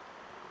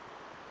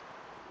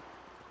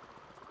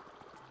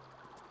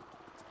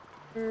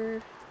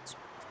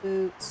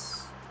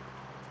 Boots.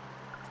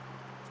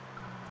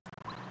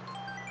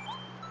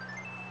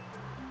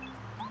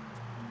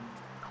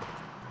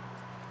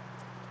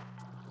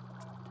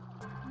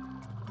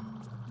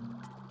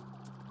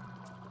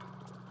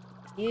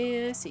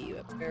 Yeah, I see you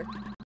up there.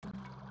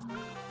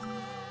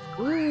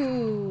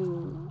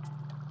 Ooh!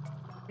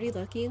 Pretty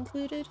lucky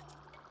included?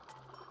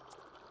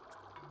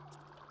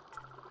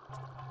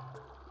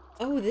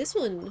 Oh, this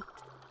one!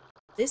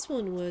 This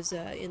one was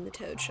in the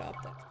Toad shop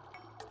though.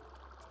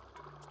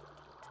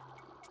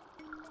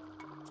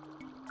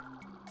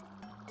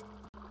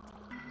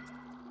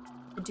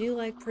 I do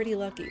like Pretty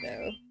Lucky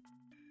though.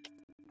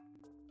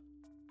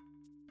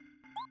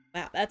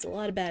 Wow, that's a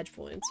lot of badge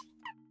points.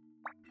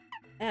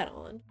 Add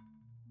on.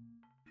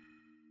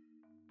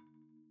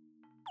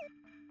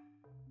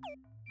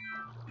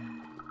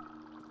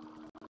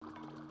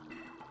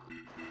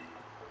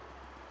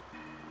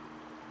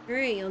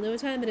 Alright, y'all know what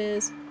time it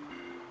is.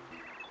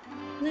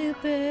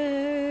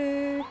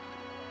 Looper!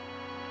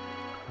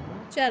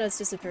 Shadows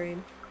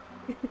disappearing.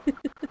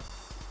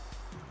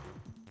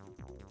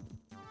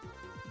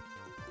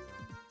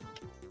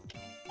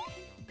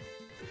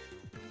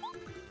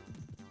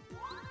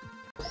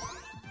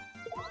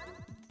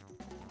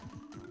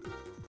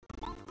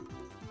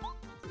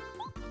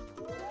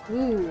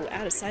 Ooh,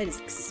 out of sight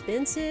is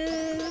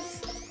expensive.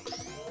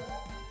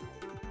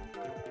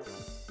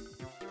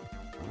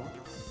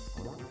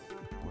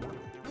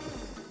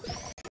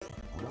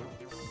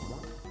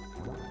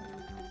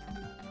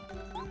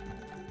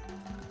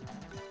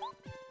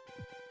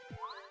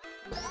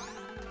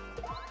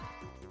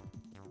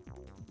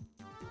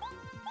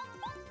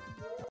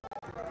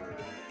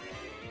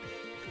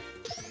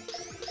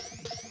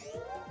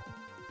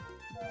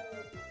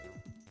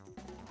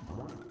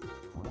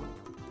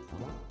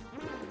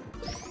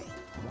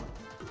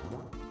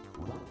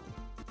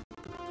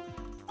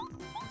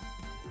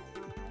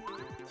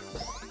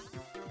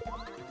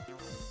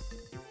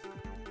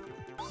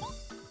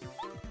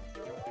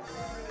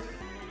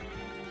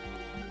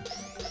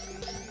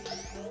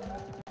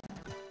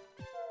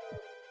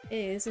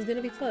 Hey, this is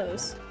gonna be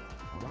close.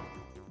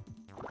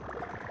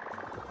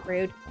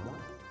 Rude.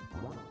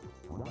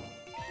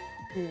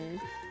 Hmm.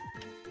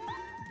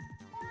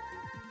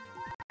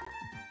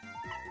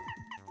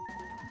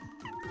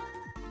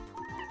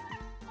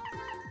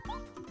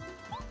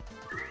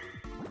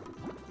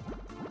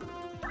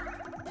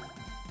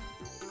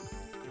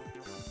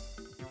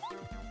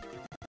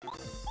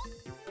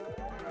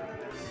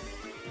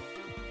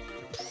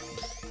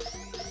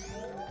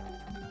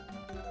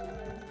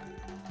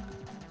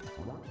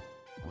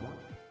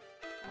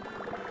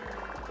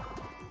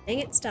 Dang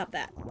it, stop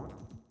that.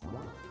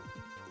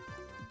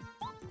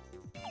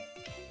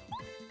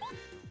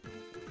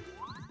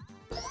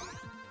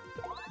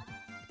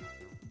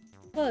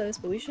 Close,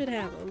 but we should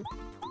have them.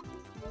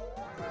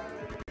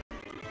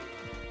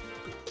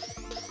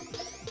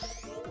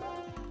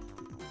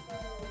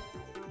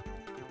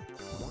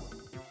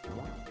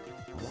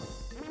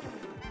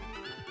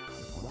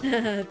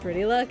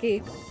 Pretty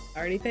lucky.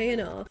 Already paying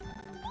off.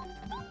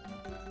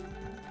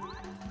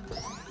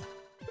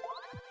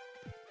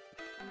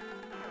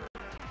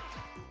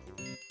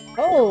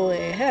 Holy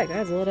heck,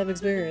 that's a lot of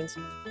experience.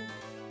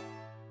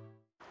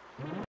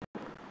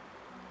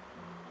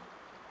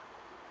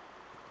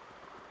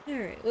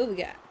 Alright, what we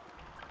got?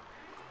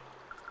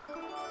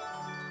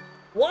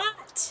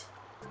 What?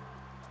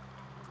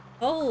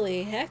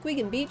 Holy heck, we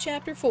can beat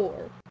chapter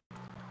 4.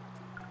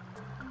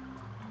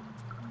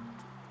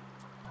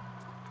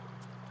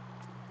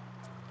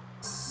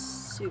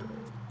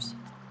 Sewers.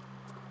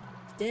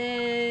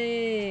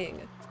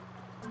 Dang.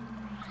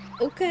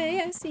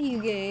 Okay, I see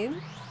you,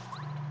 game.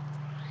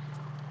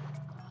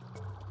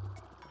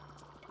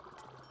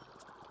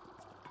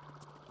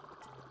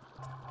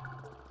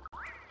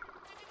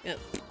 Yep.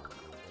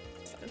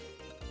 It's fine.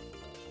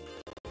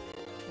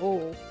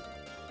 Oh.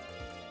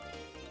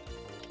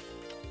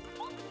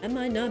 That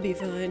might not be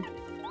fine.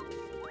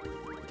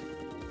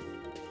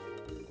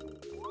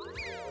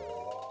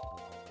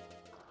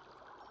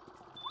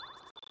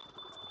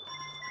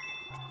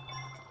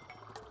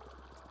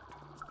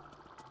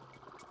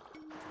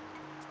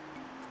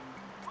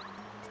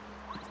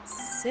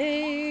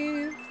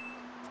 Save.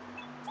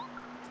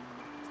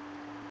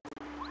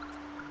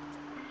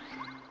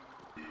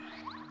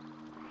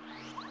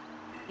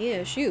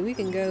 Yeah, shoot, we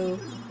can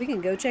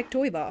go check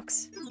Toy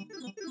Box.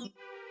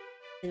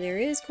 And there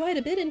is quite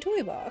a bit in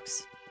Toy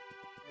Box,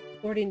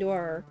 according to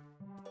our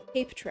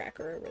tape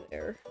tracker over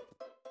there.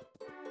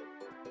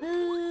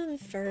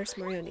 First,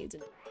 Mario needs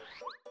an...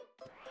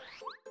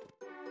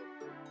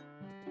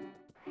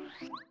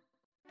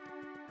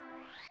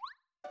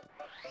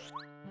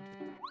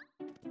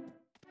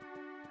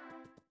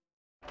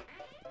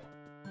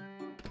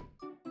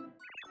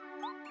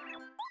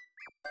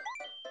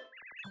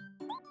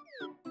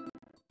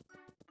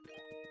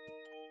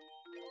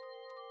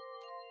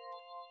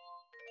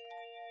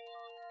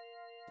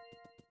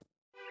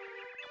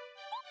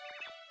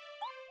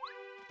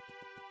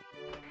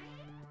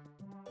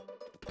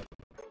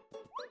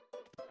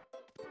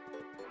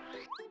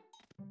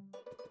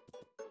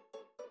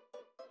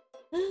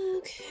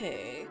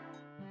 Okay.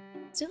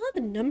 Still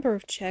have a number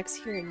of checks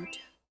here in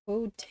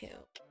Toad Town.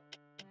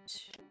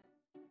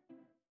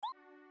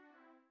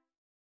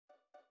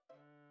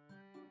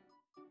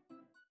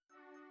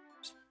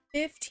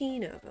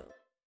 15 of them.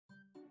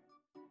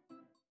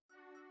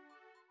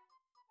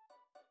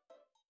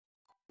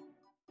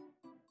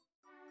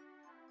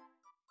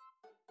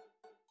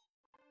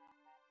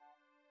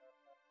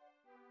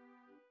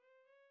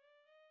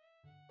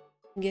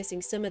 I'm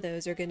guessing some of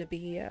those are going to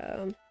be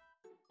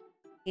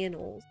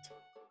panels,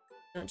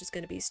 not just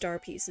going to be star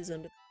pieces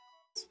under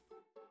the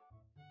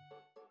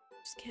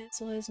This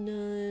castle has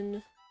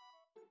none.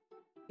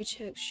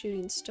 Recheck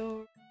shooting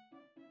star.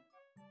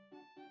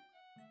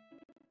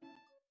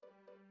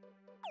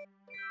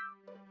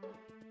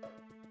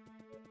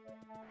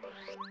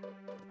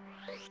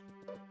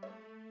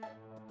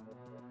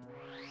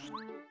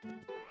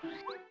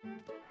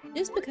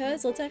 Just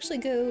because, let's actually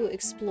go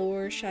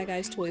explore Shy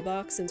Guy's Toy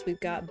Box since we've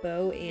got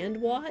Bo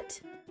and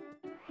Watt.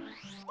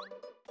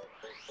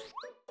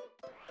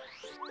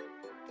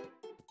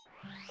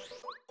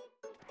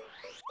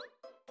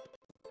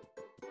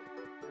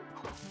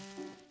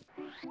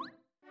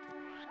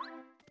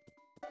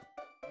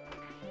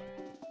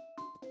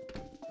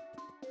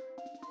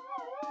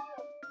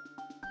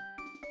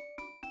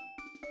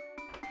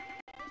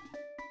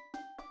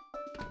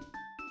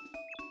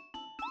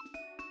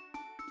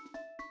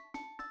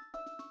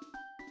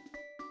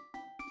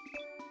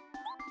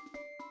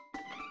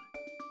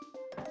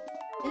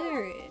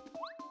 Alright.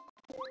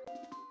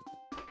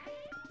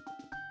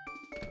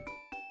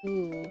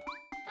 Ooh.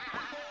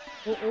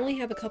 We'll only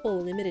have a couple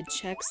of limited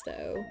checks,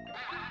 though.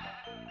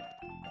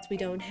 Since we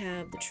don't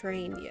have the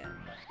train yet.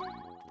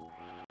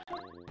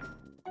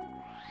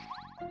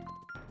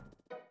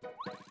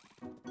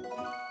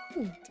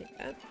 Take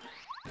that.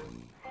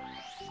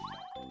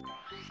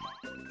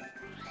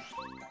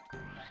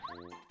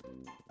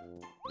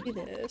 Do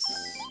this.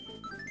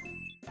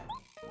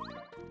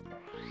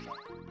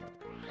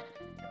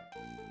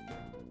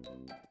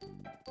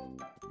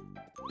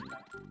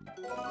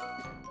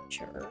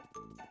 Sure.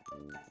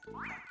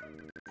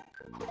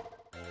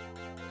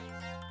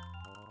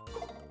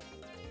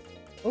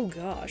 Oh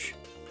gosh.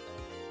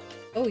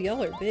 Oh,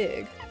 y'all are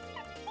big.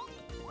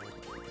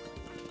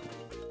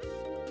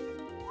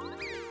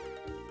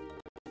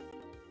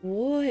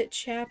 What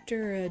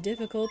chapter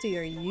difficulty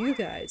are you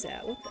guys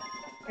at? What the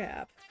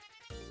crap?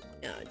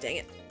 Oh, dang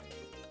it.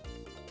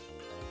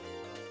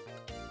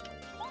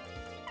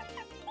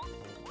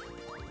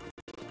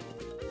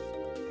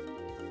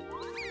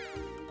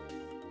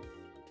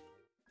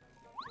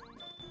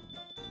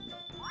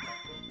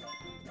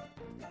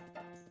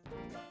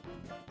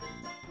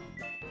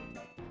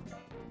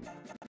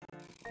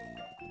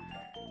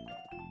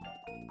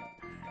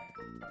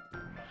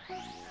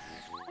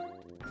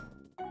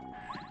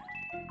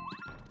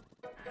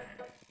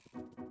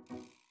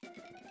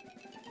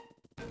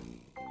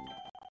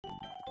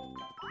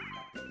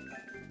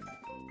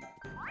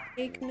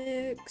 Cake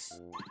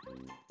mix.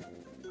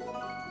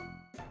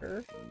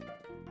 Sure.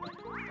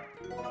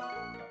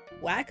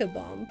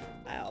 Whack-a-bum.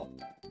 Wow.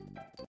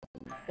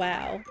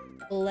 Wow.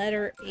 A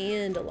letter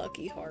and a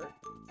lucky heart.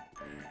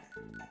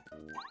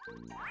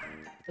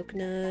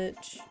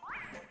 Coconut.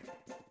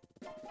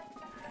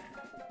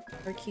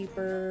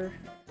 Barkeeper.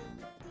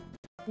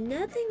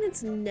 Nothing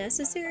that's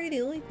necessary.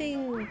 The only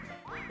thing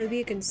that would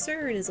be a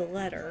concern is a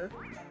letter.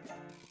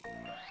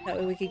 That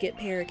way we could get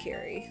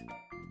Paracarry.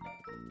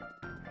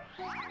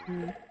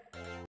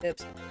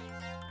 Oops.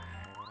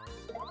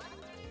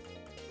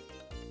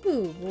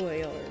 Ooh,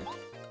 boy, y'all are...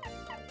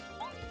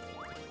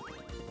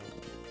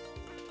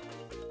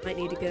 Might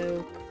need to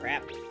go.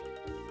 Crap.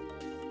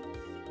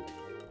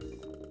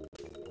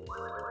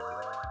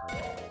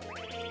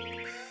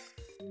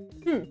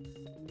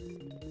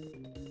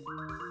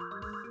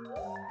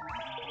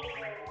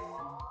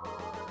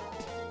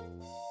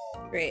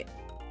 Great.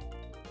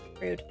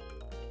 Rude.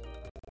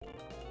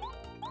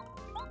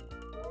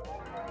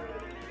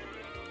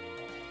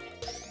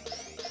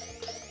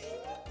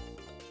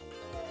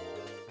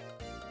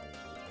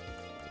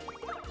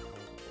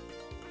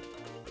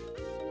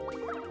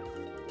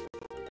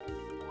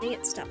 Dang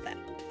it, stop that.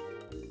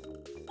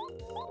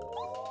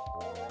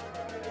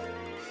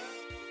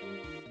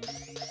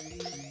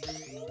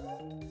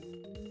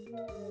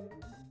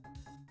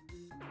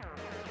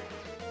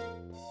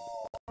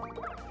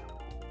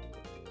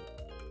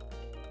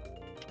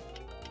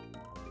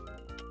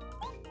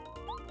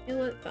 You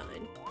know what?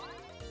 Fine.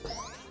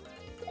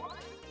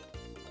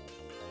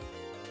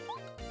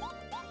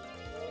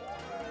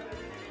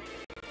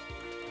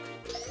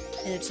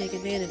 And take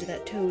advantage of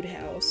that toad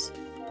house.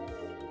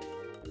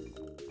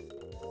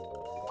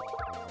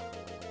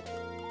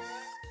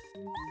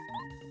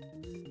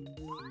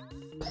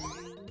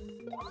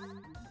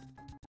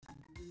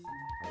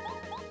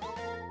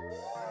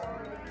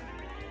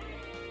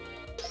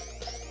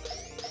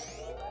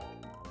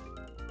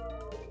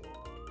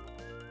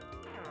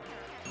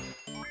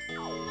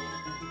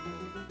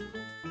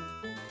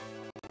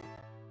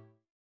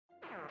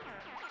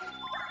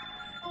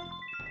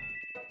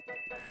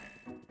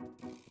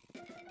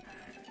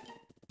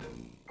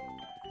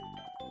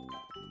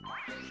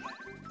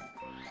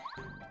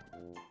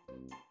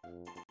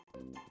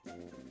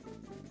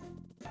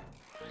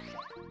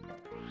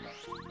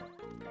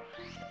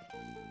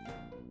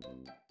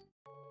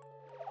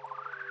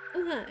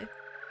 Oh, hi.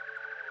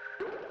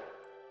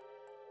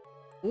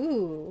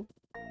 Ooh.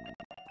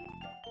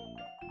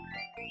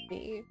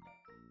 Me.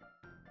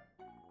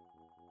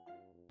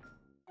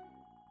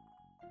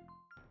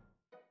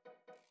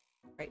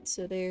 Right,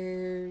 so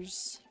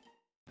there's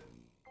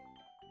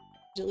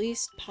at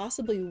least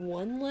possibly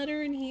one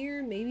letter in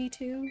here, maybe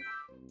two.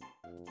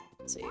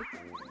 Let's see.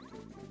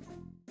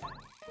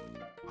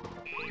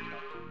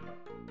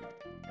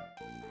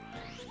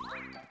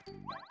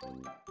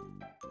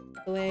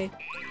 Away.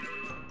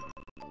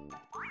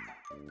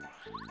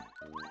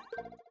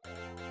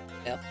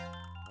 Yep.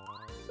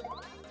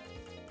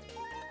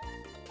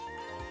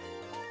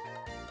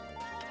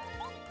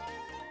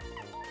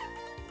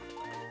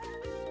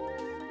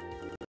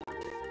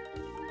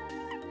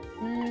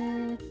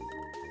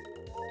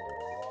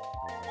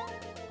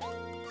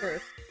 Sure.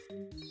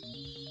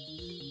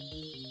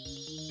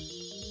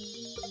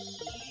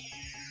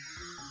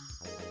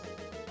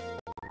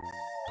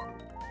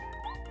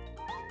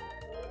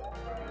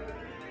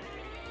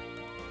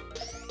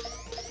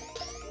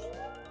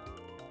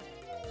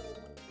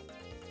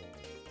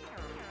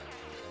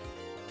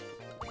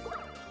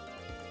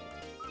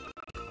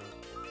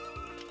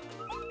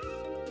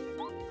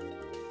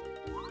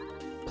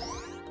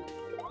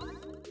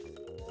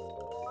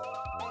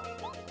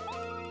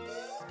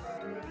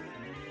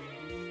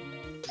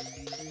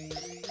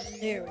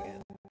 There we go.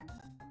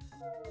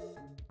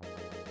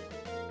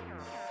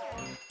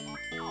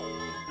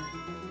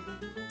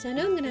 So I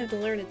know I'm gonna have to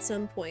learn at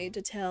some point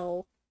to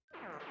tell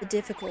the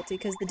difficulty,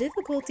 because the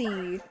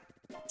difficulty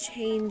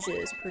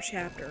changes per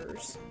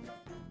chapters.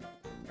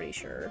 Pretty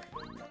sure.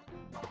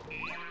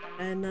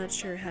 I'm not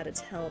sure how to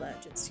tell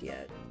that just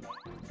yet.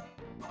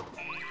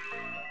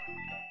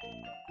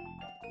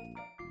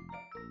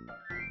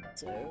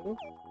 So...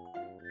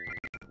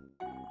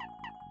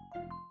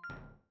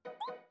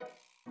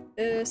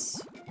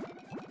 this...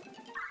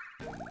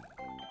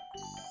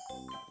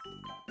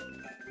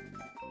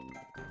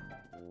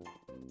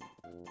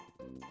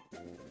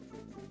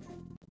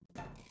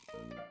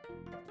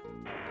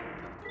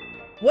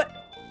 What?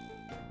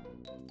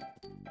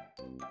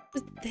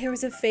 There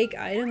was a fake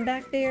item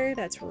back there?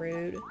 That's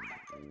rude.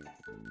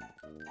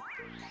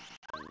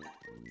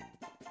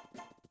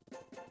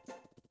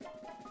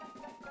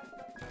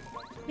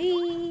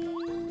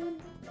 Man.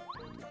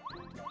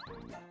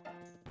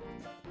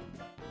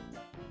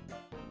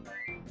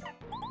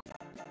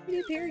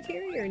 New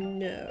paracarry or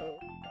no?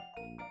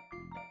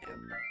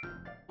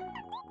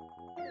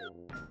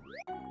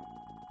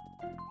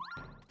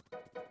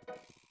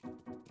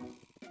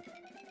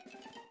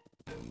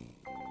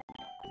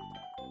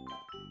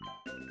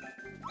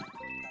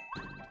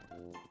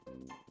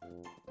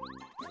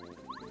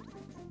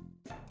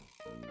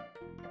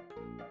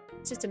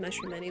 It's just a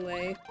mushroom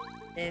anyway.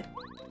 Eh.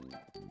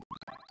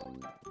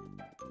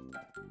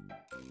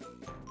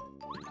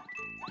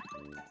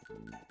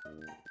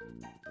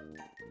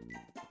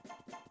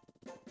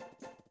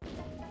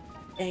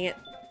 Dang it.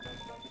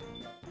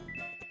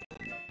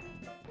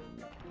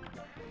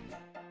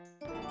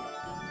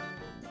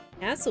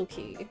 Castle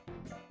key.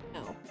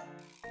 Oh.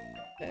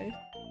 Okay.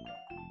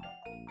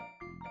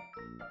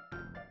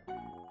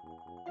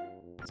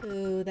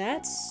 So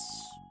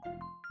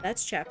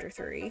that's chapter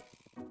 3.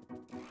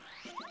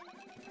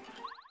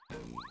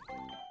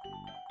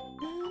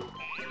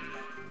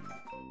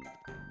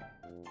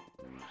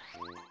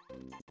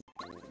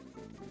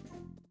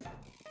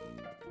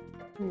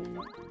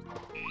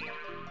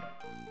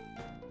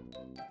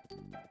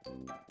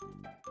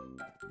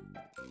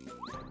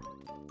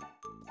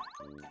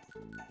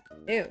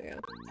 There we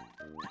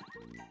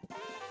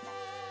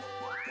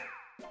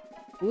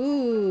go.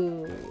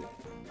 Ooh.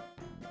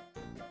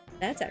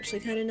 That's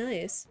actually kind of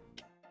nice.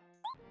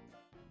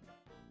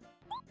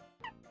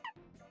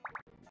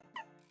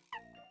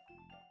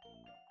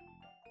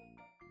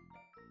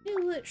 You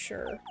know what?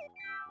 Sure.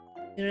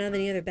 We don't have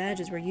any other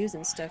badges we're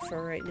using stuff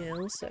for right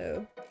now,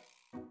 so...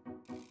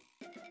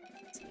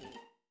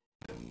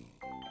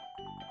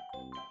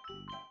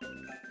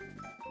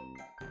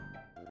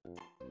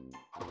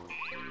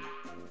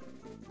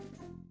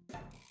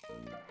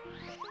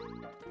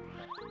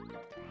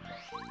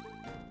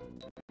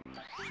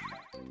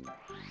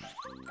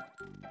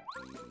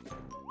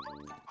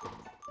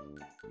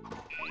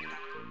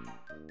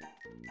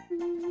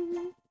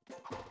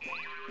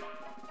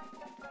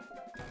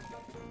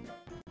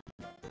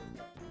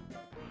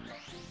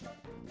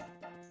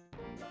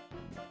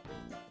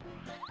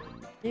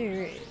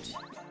 Alright.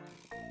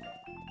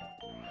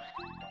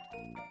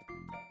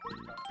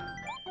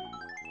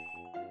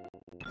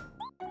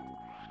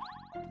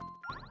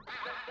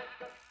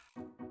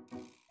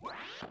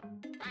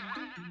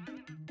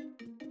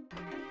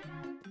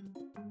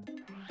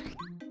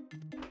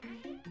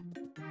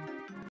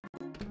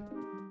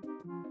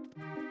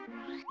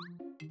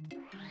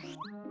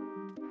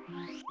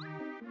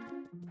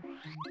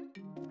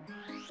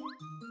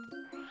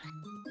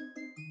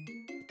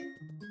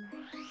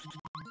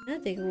 I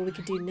think what we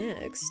could do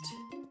next.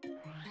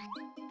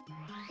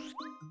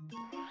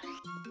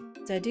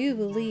 I do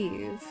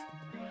believe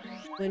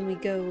when we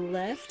go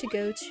left to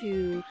go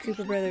to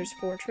Koopa Brothers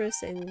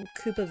Fortress and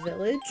Koopa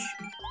Village,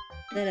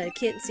 that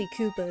Can't See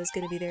Koopa is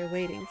going to be there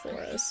waiting for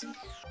us.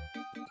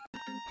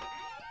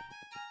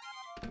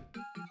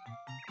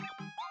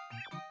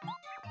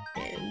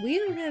 And we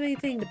don't have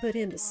anything to put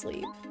him to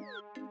sleep.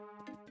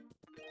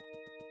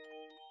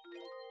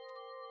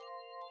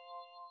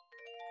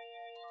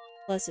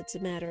 Plus, it's a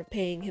matter of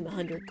paying him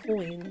 100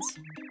 coins,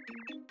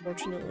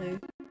 fortunately.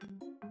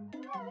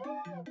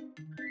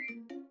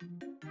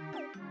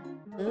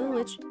 Oh,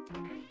 which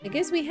I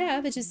guess we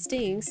have, it just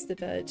stinks, but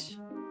have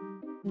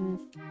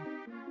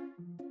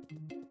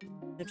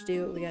to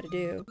do what we gotta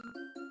do.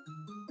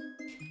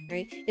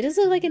 Alright, it does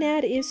look like an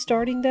ad is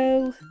starting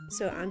though,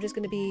 so I'm just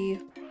gonna be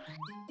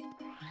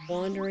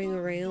wandering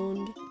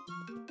around.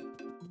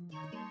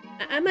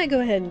 I might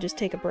go ahead and just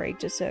take a break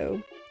just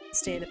so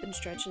stand up and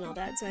stretch and all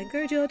that, so I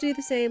encourage you all to do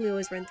the same. We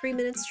always run 3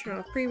 minutes to turn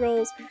off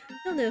pre-rolls.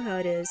 You'll know how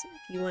it is.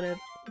 If you want to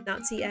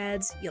not see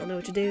ads, you'll know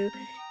what to do.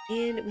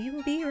 And we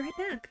will be right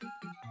back.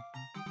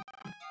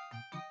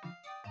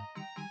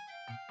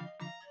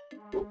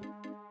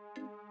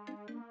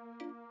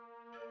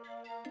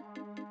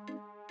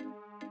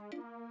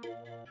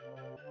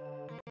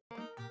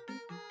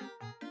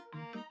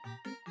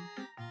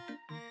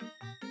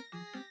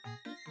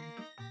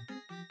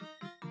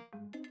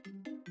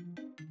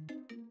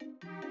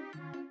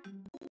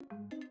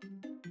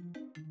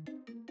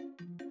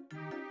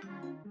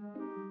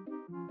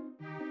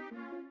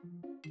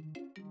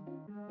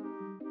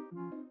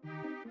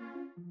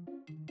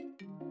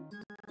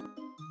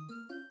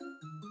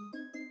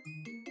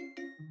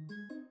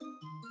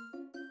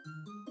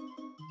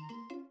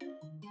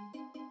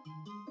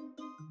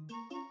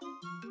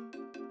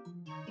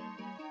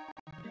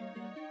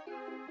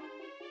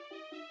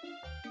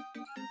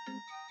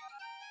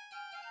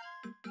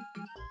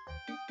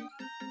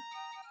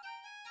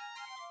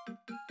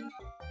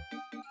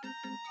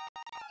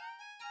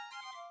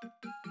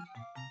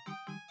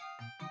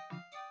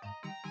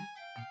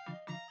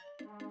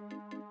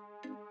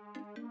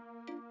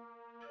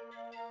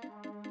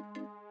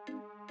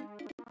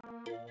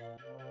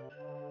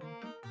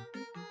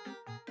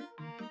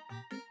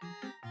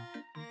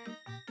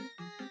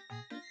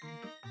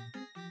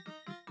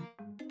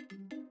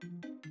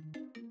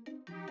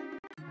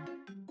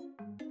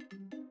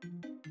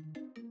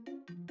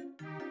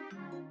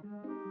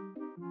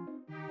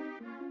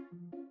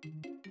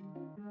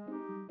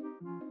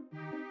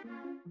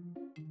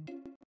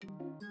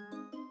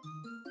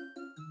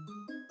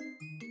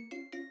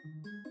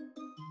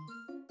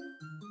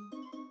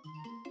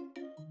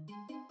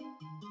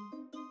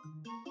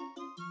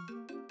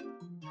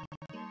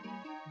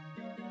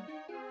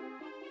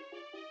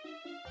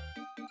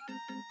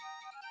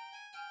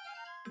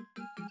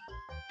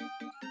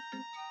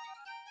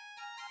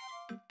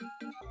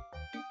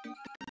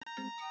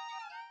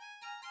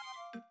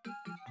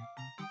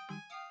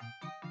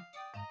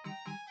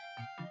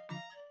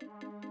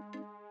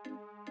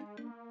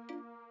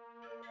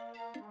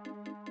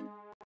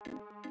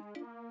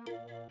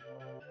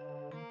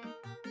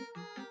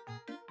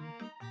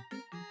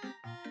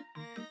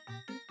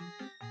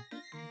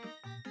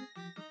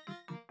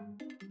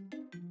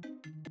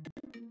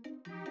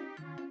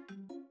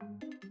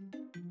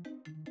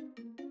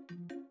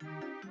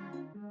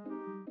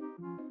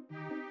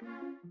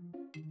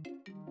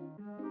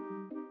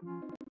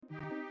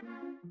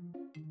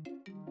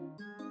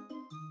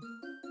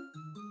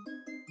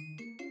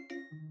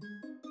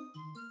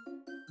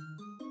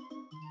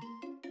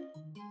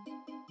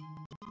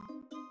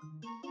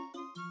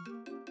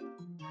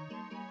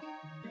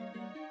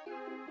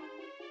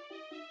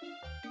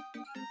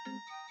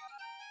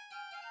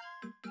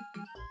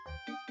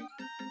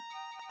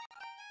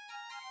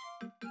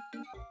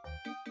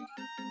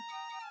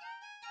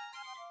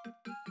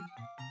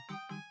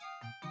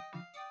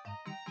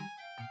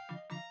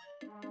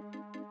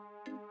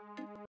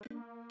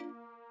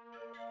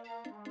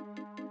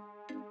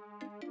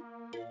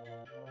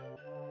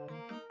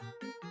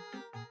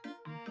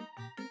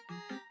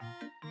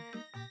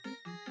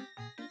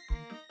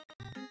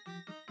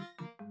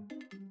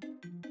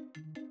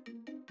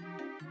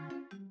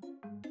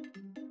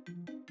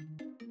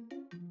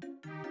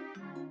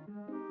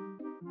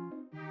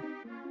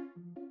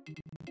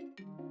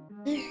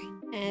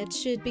 Alright, that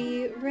should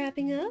be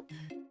wrapping up.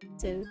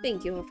 So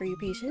thank you all for your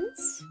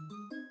patience.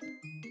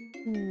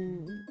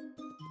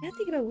 Gotta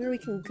think about where we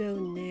can go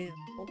now.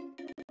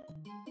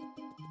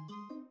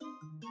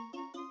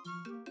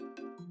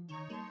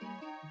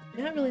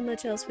 Not really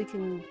much else we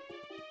can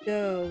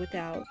go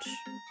without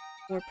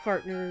more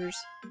partners,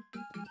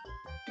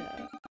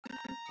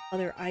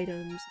 other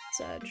items and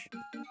such.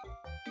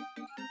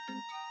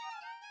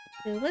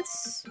 So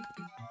let's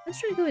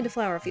try to go into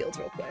Flower Fields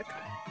real quick.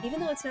 Even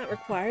though it's not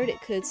required,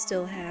 it could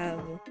still have...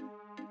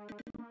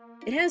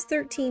 It has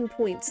 13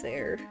 points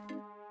there.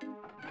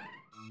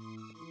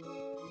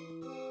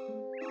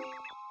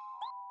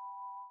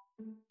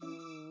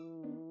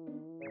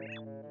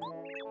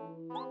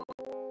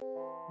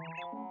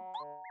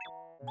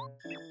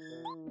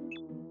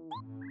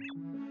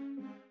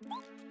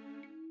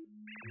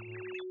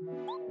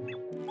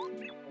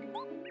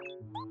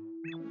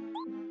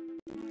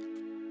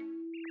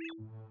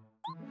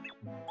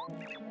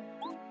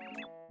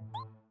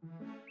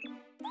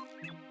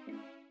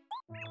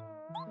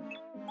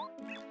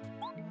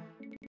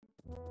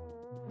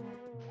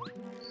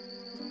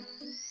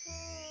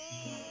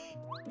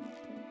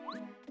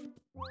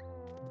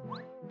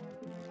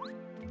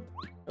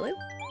 Hello?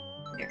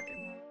 There.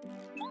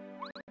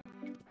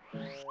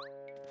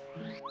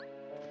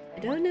 I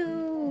don't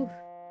know.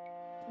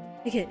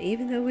 Again,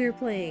 even though we were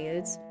playing,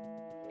 it's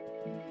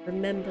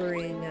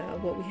remembering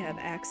what we have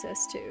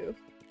access to.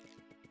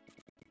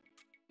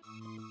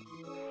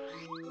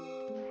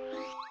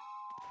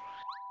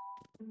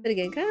 But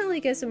again, kind of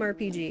like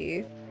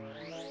SMRPG.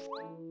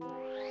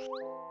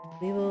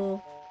 We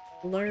will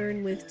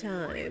learn with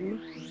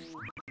time.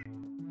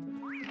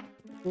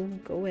 Oh,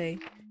 go away.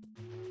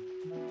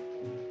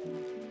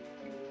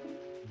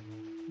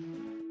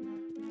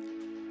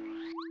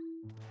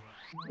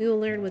 We will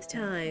learn with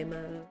time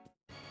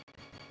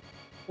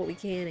what we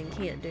can and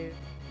can't do.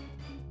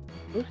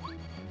 Oop.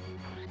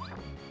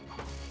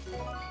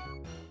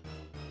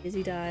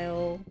 Busy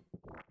dial.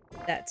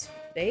 That's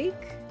fake?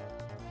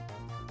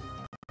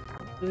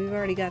 We've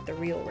already got the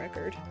real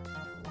record.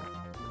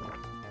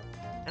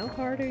 How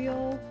hard are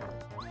y'all?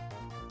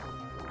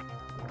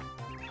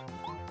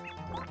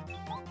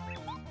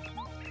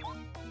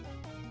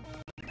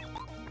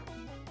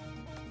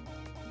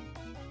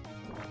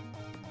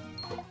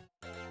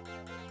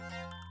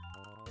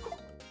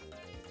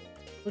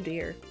 Oh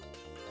dear.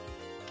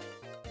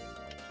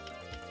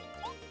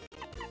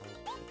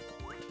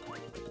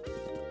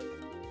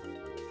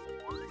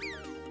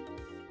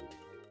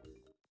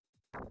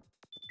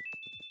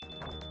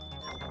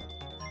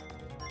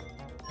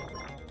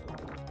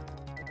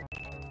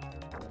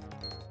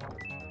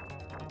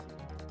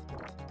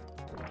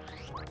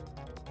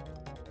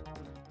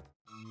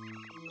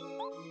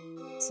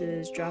 This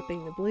is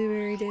dropping the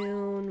blueberry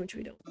down, which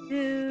we don't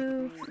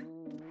have.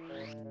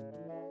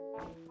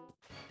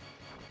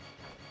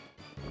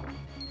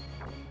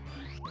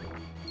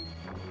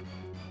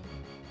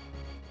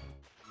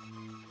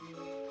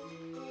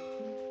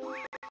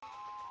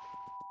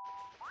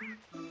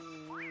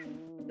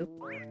 Nope.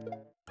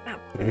 Ow.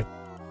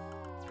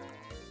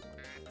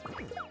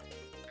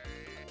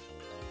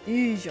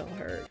 These y'all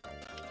hurt.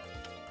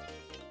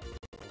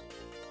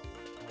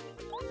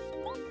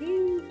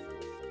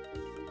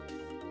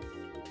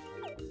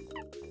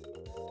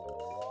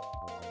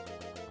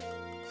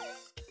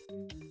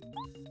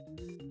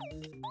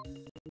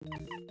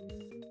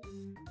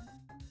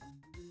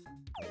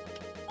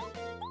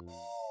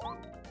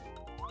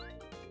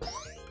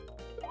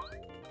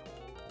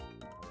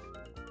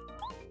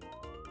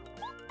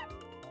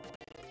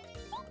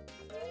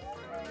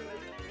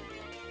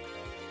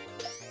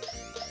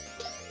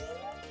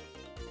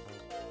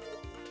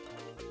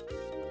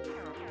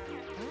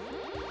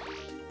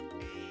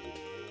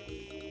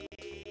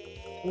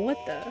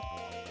 What the?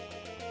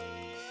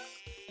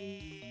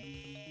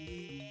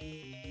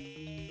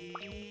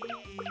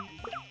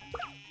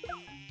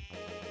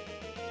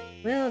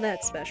 Well,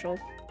 that's special.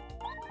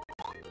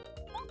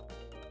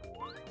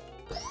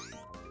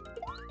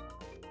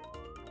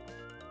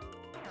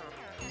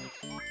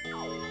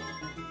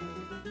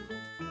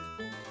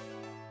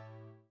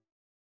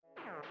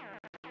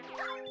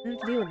 I have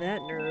to deal with that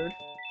nerd.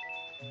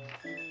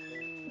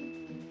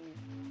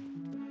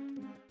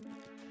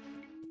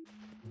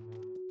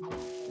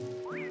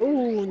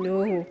 Oh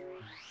no.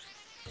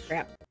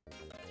 Crap.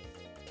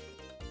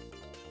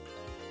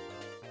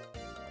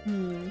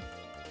 You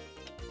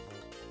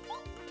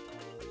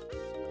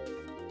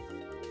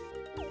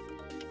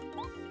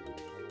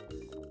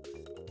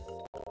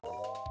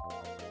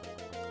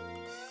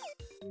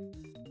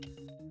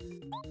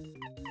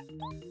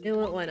know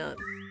what? Why not?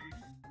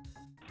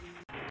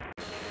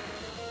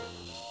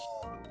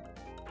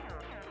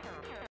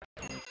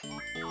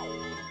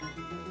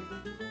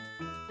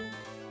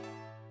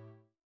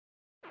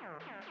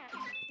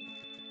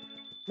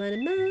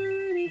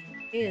 Money,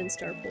 and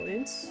star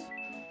points.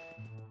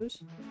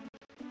 Oops.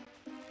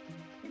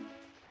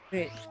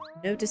 Wait,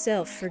 note to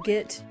self,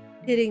 forget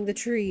hitting the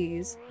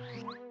trees.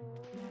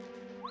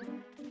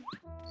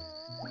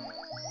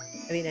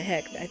 I mean,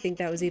 heck, I think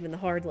that was even the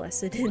hard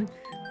lesson in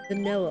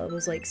vanilla,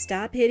 was like,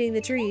 stop hitting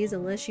the trees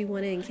unless you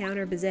want to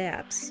encounter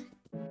Bazaps.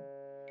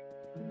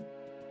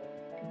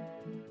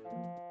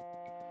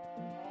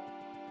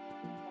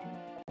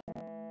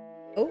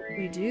 Oh,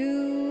 we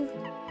do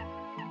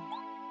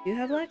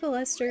have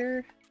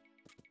lackluster.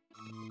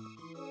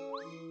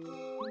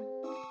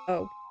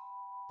 Oh.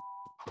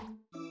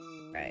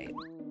 Right.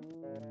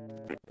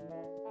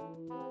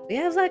 We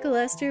have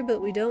lackluster,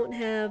 but we don't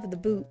have the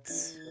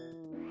boots.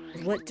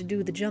 What to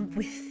do the jump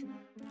with.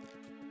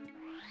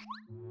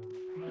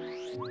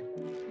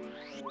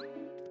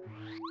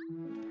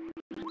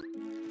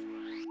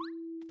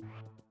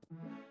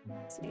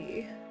 Let's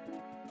see.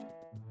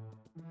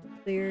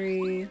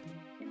 Theory.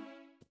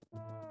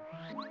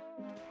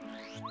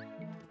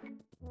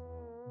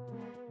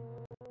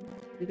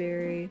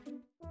 Blueberry.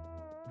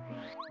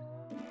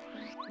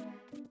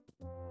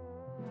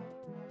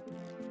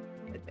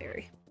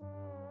 Woodberry.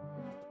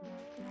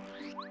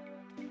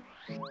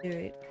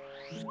 Alright.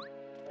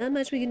 Not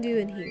much we can do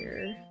in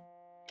here.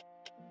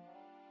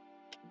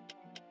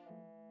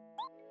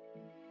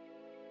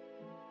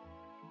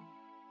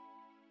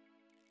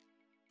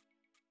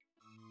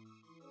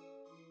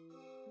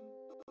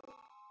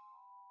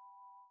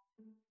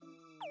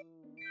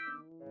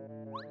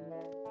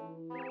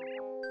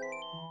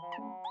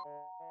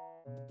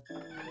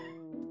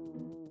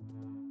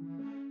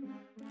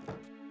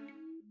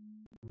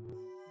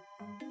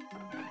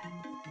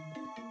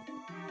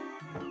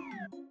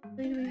 What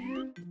do we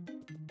have?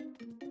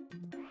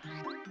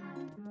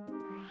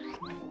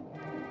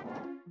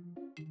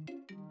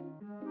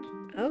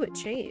 Oh, it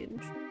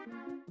changed.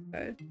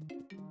 Okay.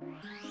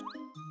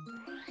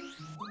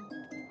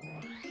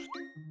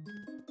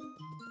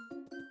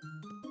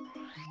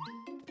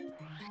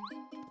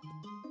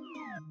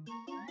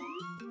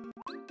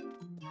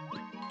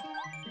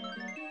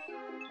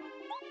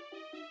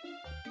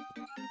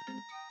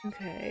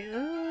 Okay,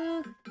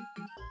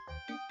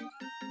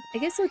 I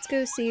guess let's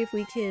go see if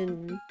we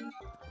can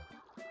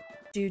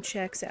do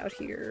checks out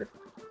here.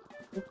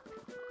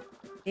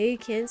 Hey,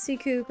 Kenzie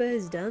Koopa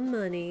has done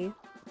money.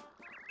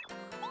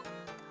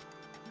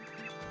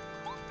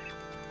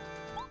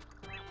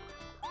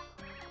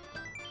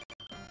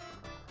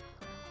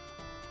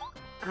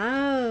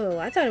 Oh,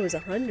 I thought it was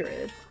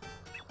 100.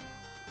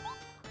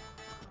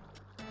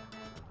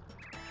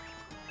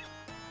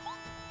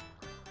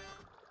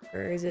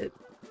 Or is it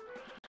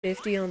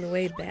 50 on the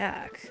way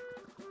back?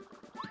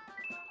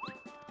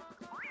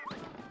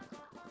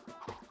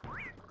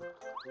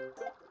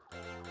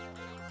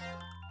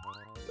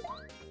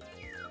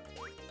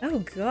 Oh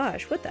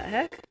gosh, what the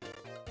heck?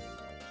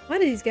 Why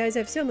do these guys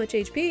have so much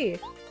HP?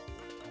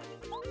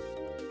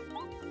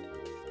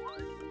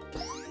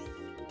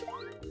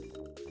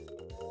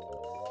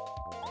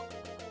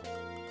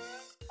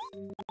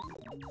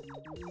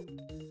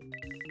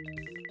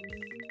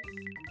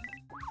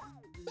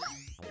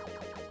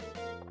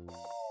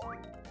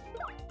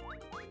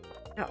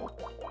 Ow.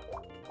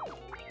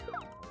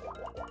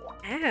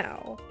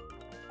 Ow.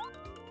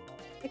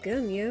 Heck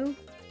 'em, yo.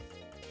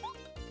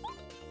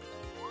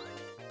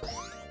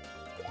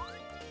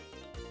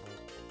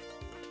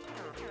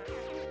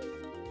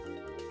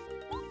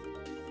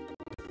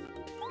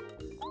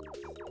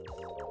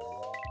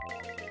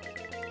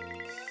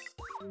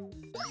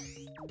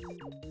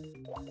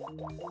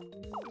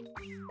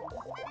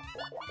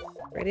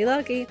 Pretty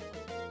lucky.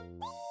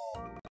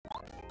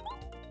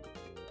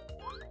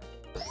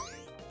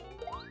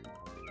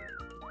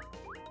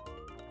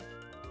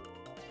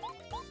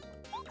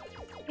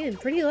 Again,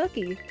 pretty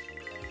lucky.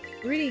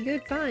 Pretty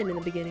good find in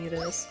the beginning of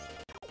this.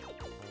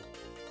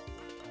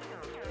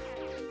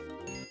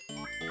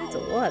 That's a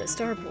lot of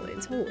star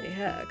points, holy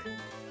heck.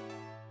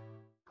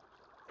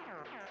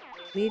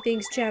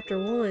 Methinks Chapter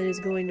 1 is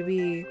going to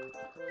be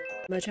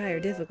much higher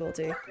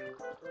difficulty.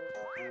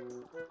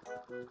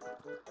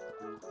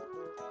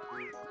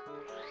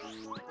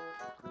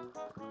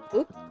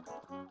 Oop.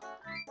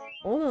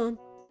 Hold on.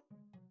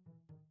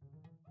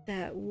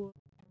 That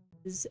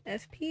was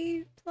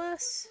FP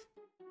plus?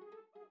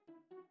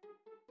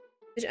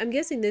 Which I'm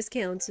guessing this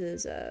counts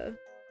as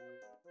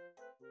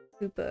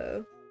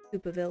Koopa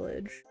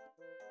Village.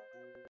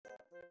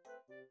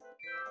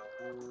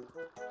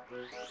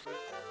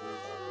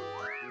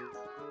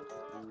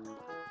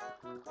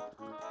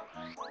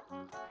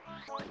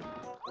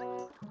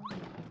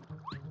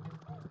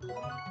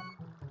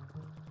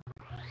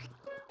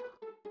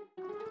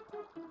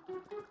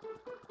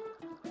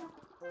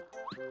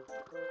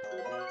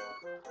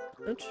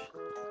 Ouch.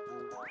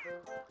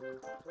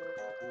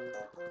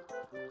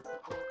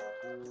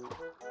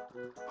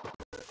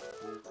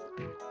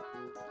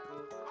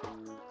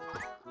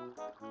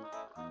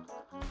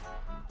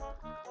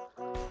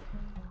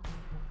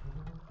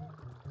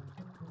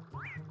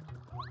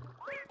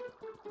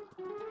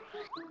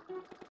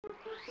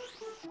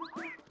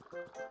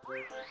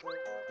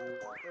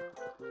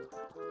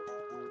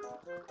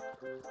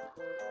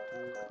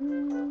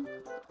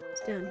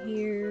 It's down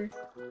here.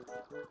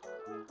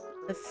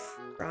 The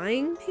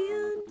frying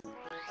pan?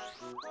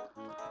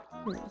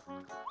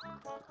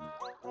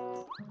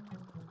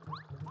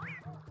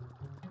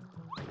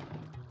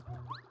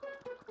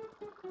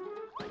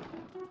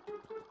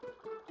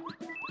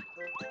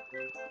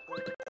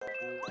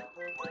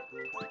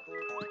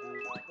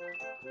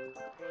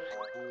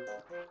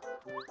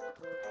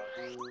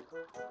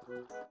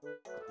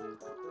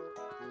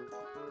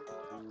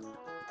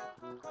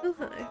 Oh,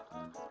 hi.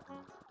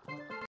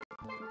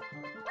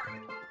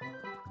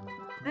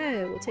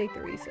 I will take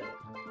the refill.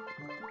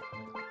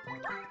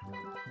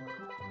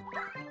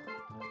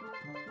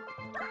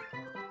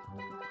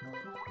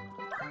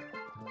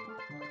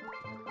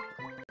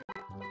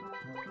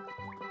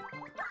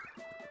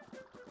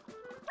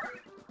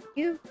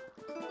 You.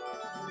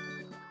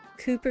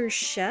 Cooper's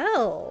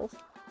shell.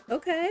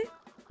 Okay.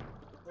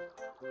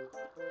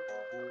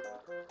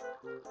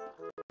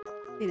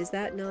 Wait, is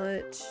that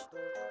not...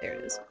 There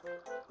it is.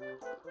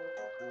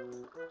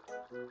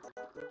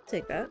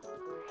 Take that.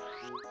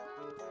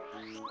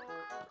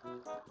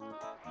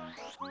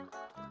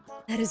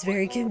 That is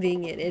very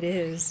convenient, it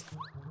is.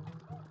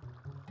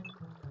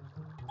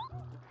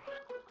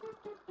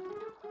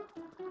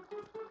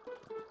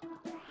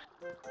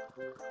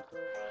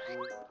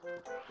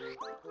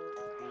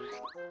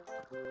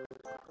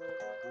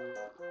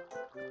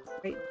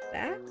 Right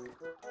back?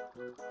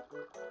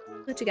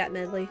 What you got,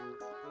 Medley?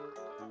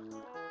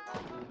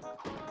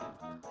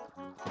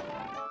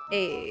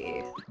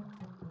 Hey.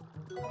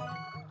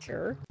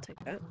 Sure, take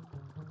that.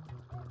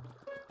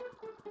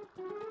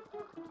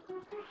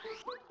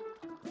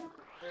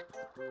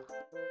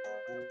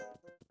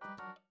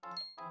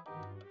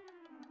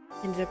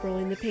 Ended up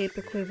rolling the pape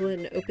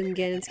equivalent and opened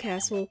Ganon's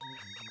castle.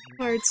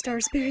 Hard star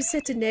spirit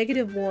set to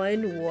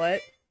 -1.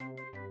 What?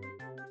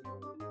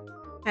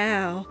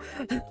 How?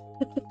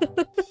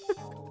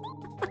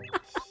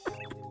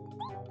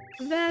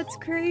 That's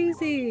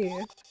crazy.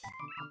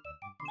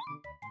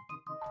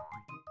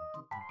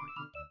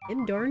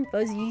 Them darn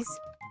fuzzies.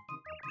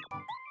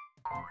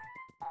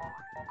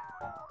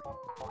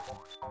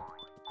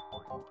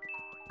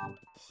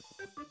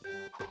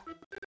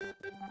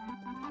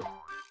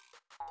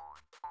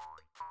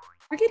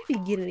 Forget if you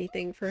get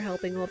anything for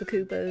helping all the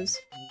Koopas.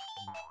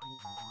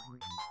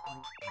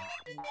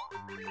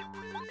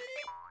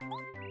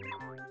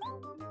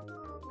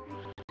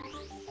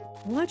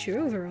 Watch your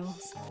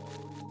overalls.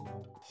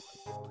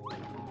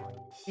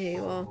 Yeah,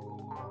 you are.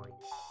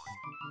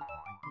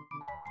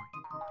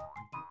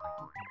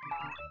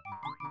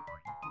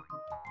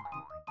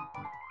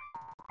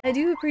 I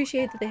do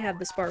appreciate that they have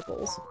the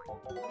sparkles.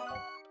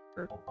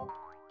 Oh,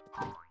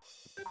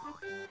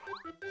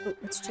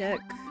 let's check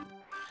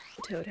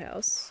the Toad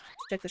House.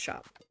 Let's check the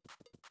shop.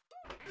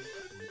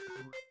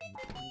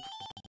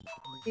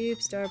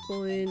 Cube, Star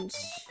Point.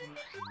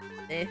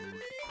 Eh.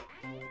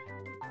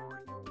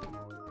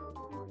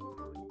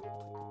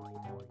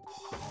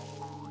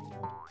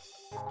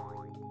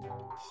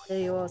 There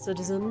you are,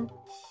 citizen.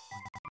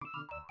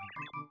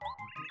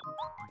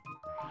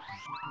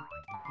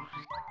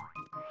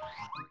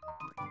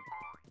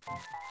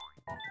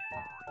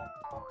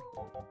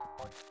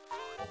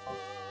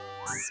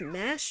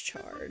 Smash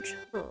charge,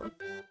 huh?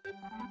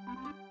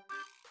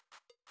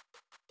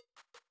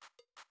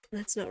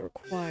 That's not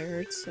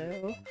required,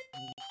 so...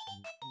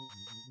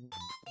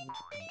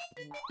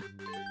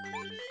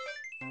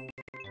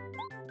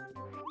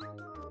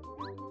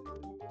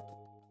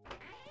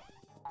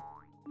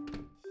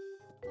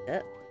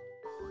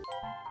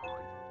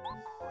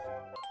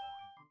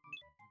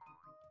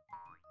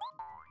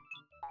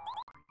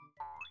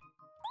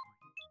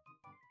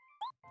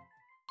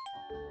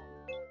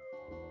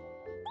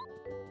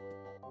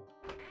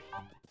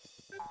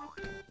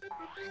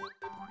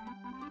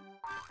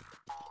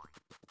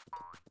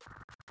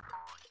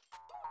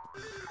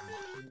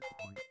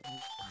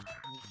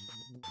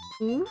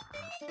 Ooh.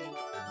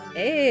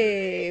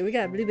 Hey, we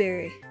got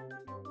blueberry.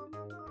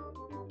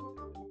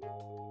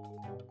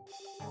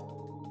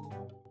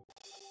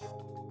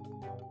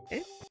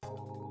 Okay.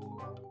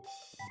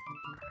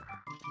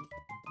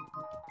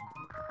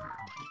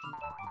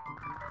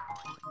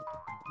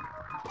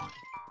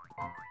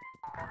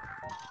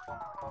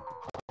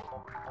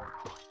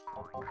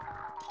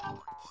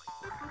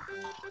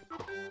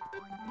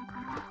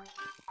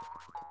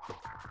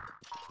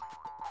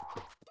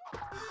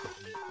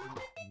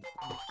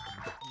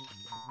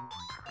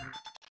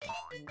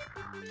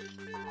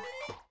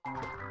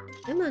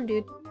 Come on,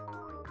 dude.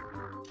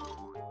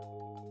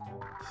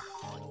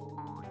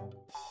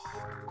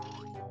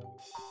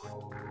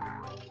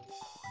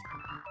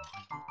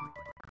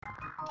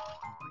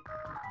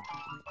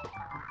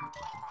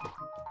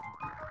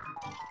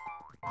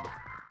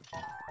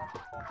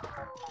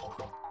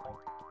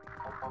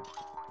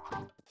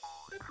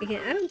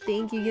 Again, I don't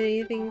think you get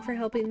anything for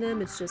helping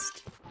them, it's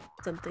just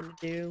something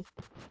to do.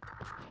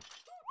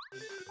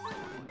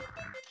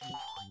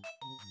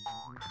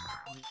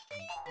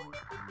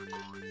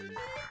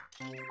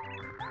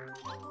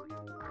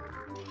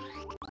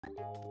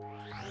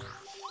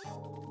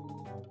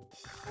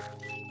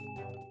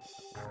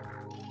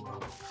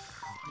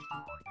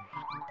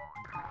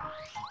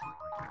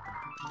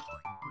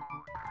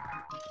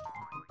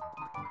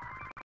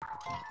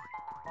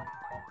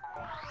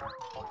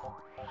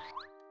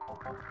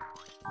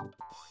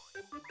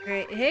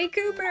 Alright, hey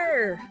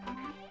Cooper!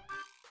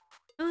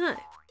 Oh,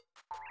 hi.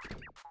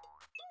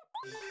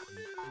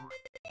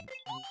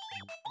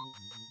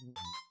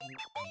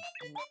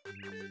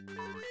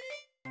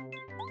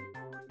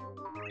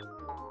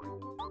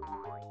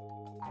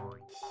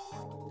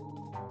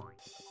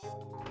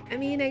 I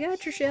mean, I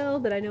got your shell,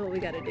 but I know what we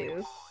gotta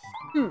do.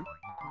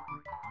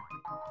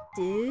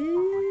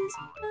 Dispo?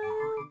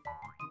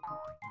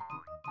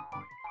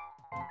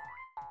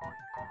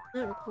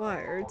 Not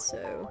required,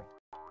 so...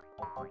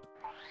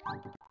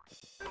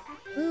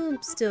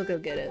 We'll still go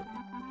get it.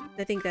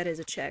 I think that is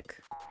a check.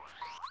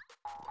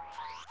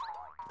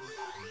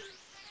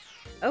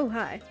 Oh,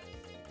 hi.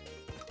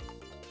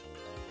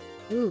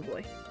 Ooh,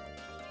 boy.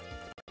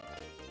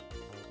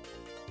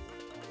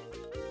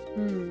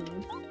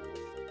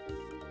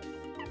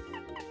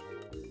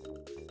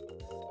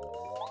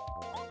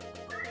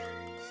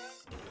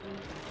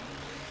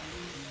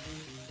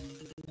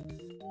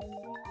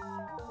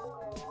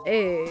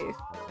 Hey.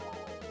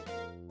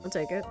 I'll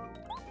take it.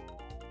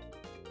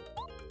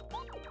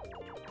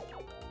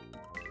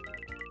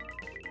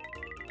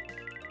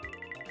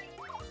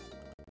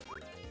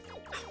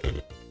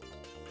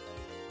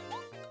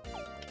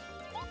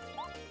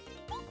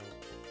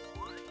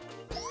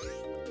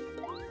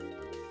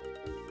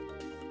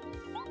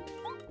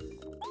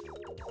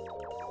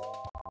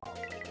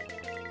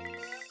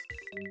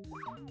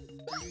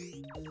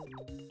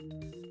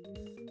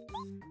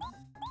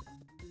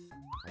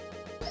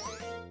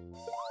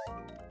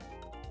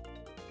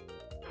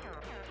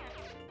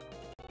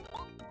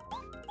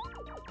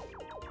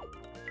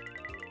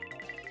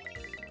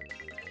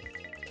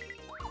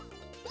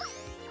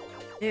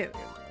 There we go.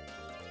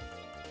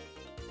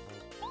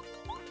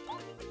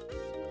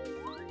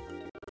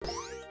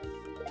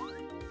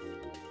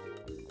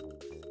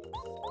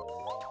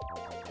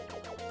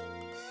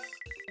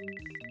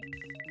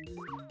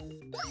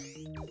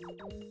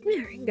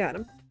 There, we got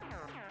him.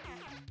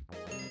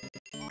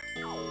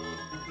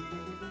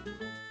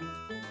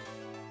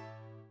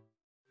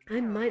 I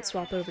might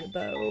swap over to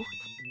bow.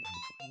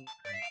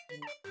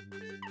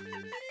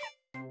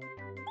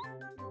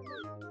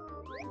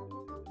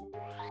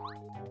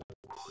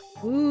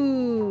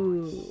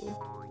 Ooh.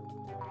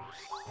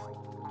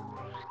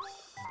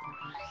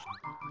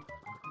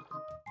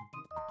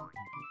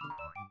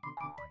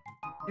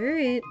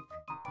 Alright.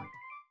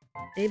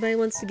 Anybody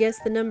wants to guess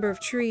the number of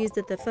trees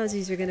that the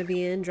fuzzies are gonna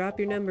be in, drop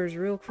your numbers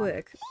real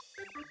quick.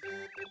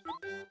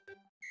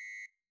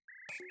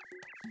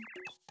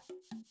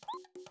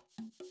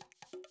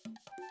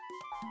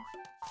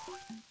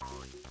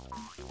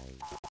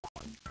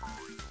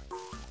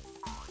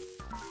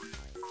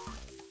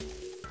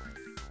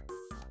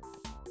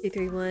 Two,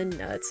 3, 1,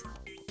 nuts.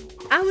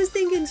 I was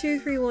thinking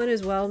 2, 3, 1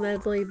 as well,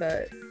 Medley,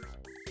 but...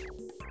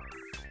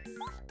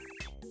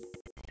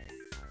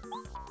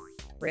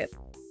 Rip.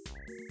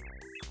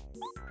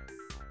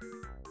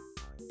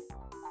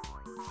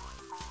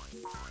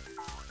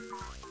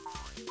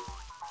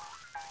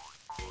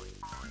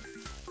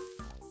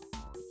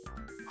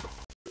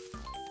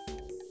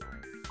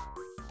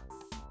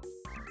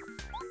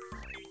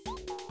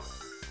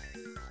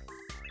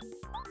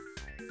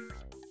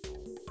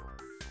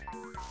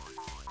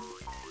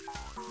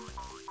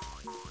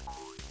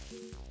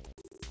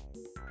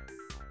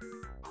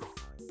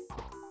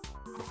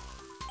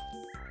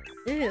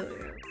 There we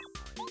go.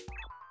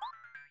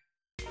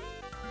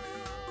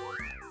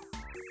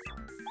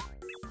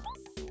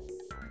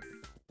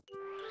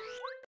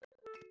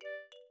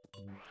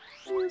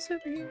 What's over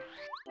here?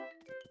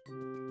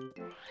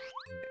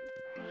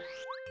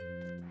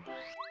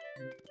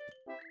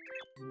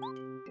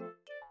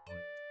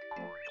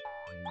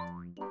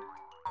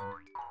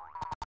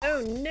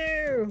 Oh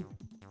no!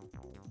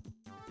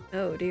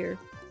 Oh dear.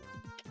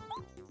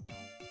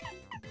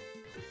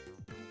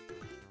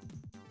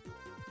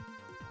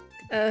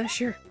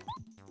 Sure.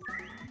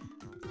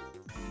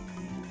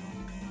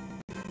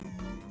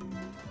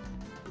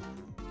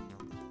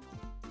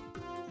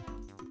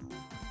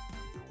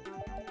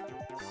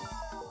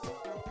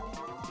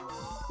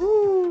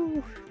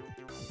 Woo!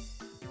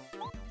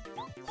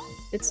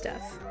 Good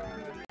stuff.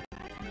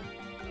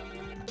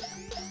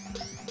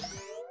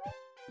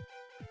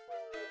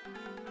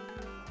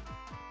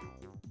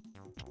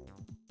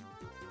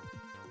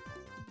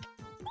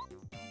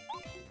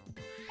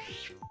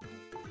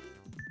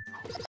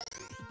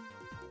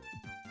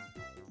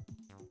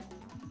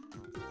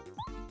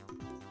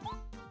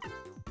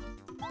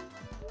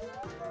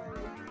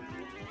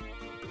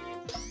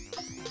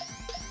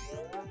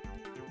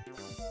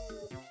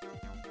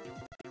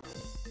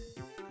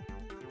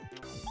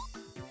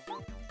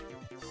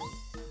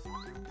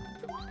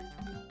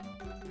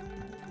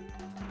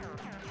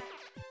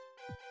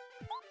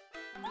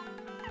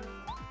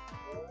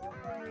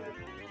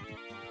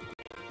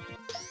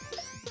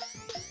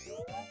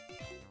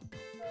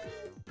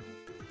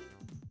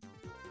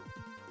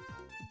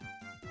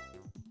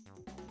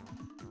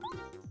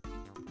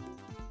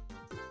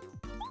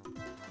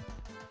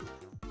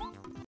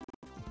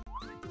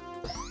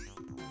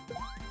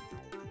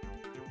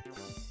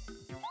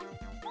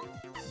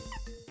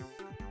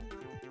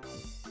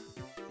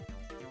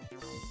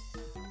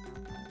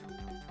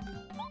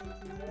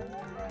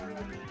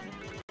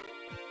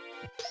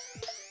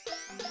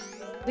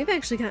 We've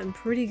actually gotten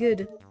pretty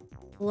good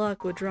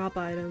luck with drop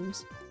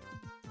items,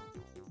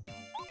 I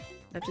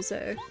have to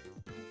say.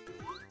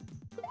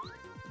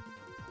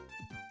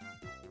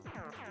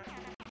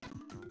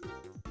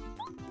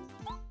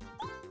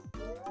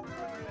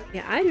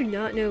 Yeah, I do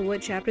not know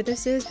what chapter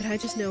this is, but I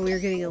just know we're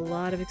getting a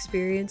lot of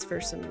experience for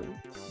some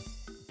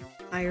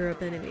higher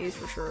up enemies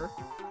for sure.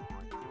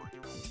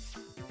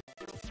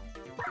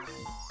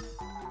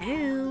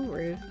 Ow,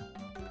 rude.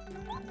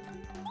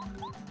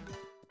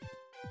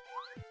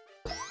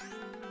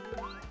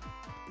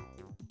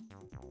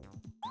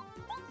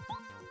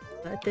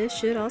 But this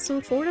should also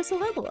afford us a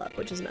level up,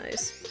 which is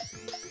nice.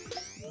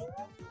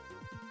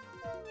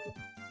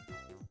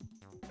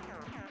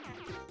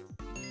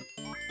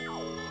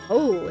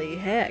 Holy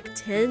heck,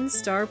 10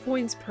 star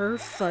points per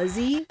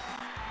fuzzy?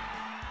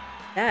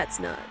 That's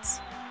nuts.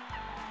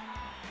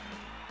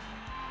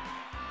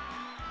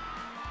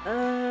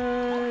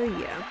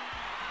 Yeah.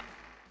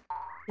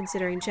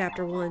 Considering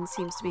chapter 1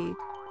 seems to be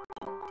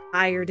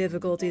higher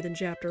difficulty than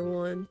chapter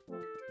 1.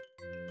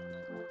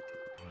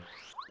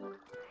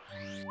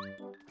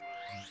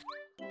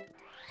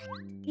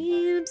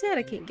 And I'm sad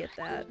I can't get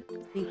that.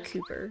 I need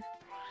Cooper.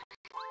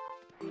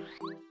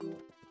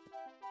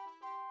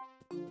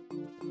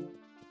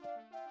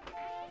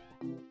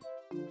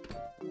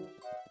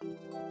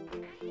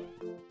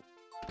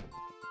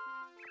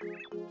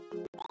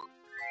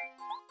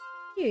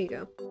 Here you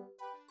go.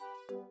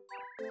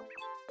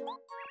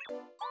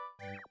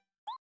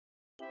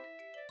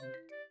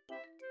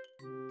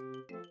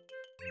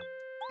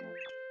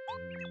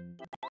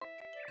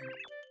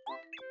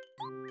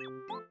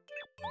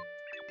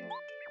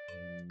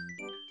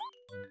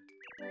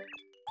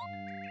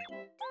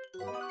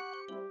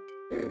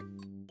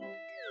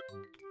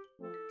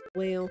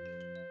 Well.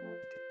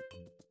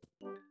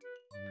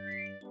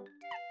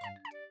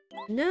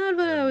 Not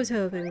what I was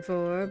hoping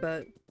for,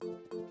 but...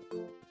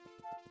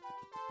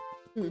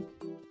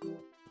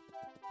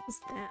 What's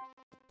that?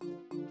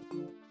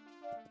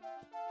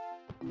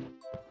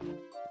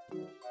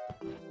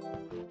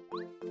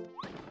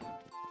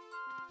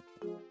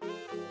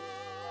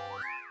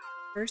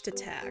 First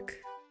attack.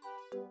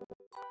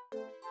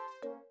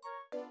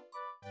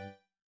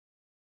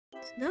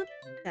 It's not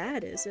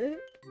that, is it?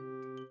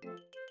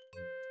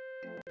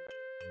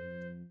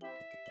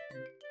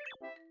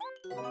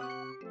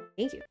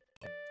 Thank you.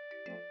 How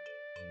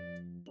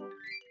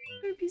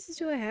many pieces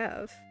do I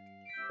have?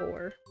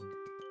 4.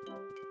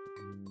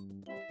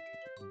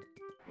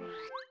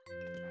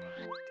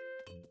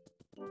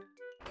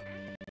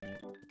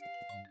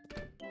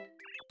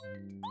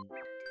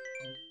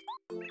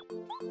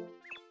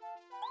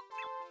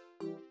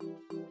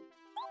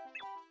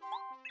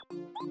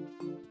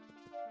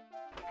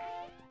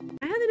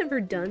 I haven't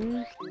ever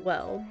done,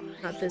 well,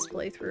 not this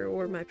playthrough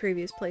or my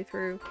previous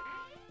playthrough,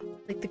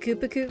 like the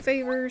Koopa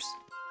favors.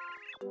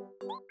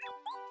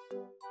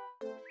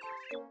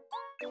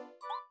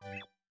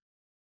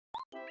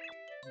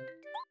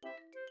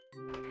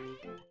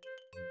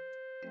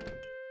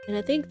 And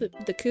I think the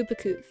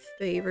Koopa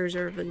favors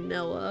are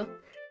vanilla.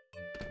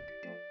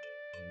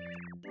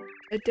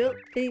 I don't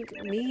think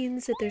it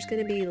means that there's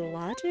gonna be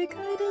logic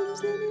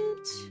items in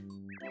it.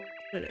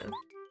 I don't know.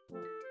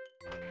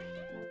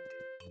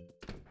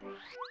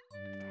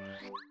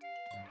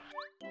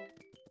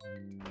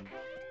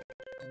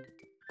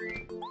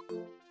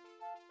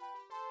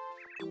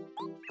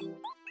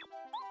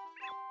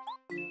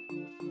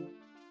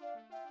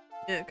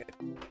 Okay.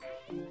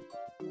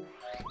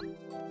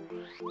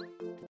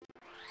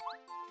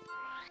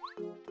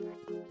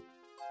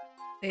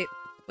 Wait.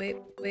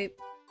 Wait.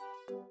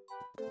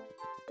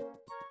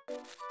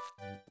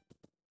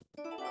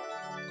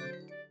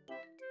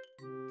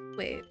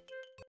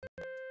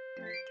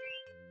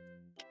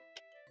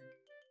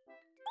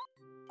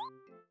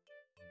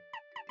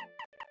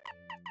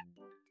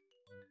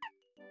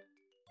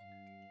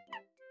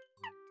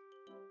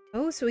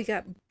 Oh, so we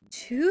got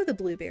 2 of the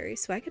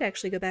blueberries, so I could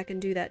actually go back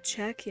and do that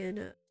check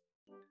in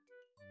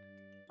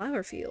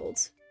flower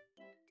fields.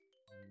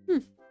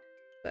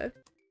 Okay.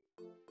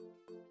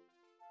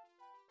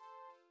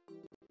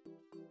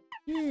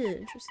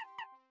 Interesting.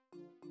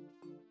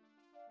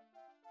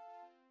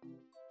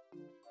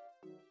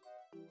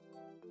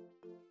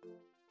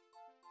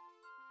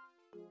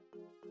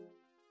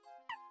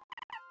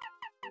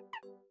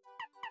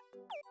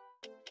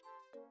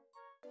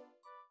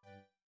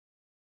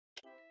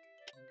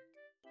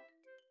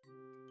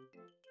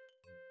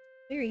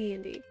 Very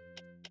handy.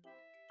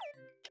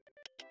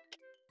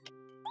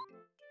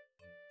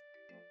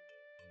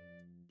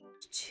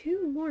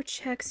 Two more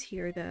checks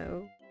here,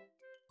 though.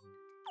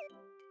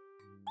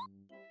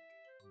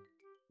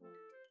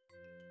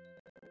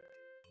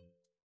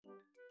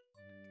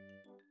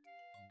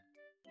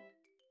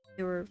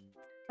 There were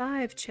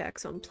 5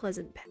 checks on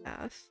Pleasant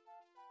Path.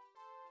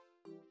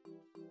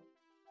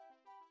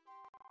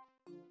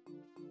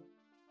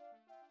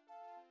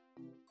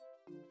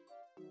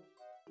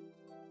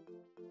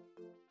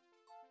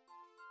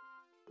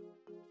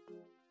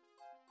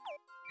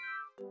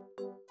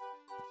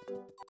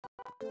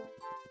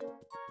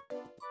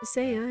 To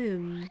say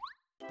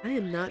I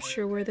am not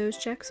sure where those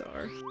checks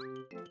are.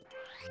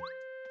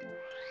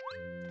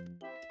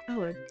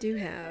 Oh, I do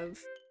have,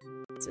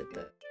 is it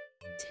the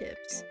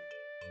tips?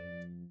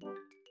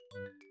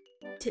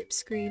 Tip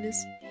screen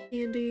is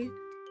handy.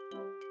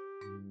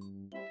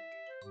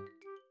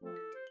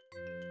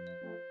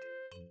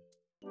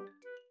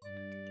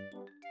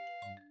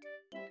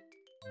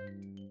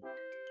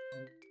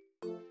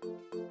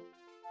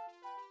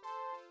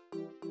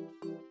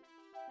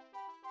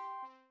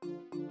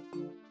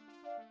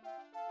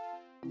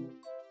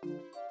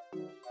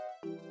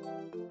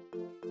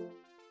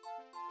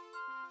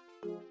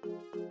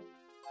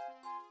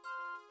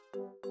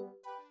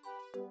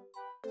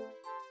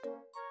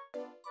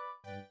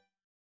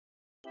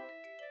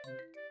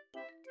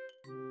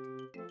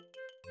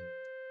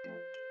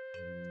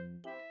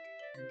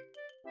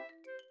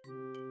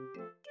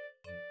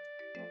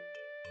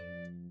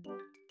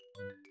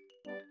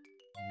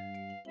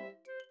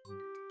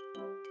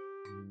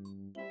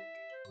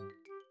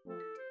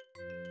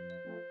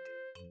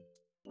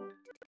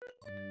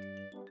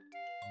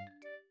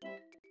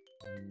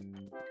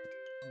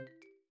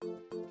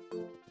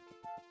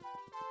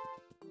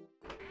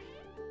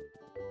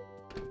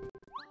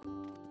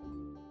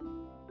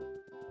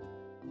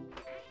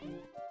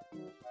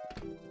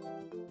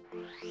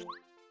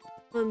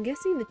 Well, I'm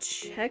guessing the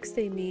checks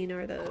they mean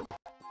are the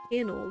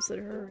panels that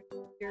are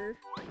here.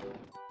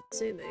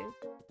 Assuming.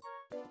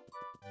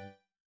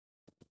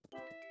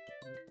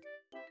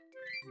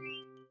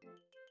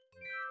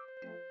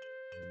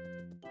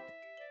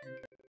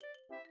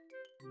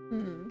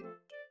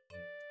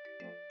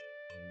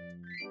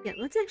 Yeah,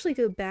 let's actually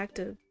go back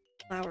to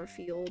flower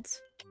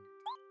fields.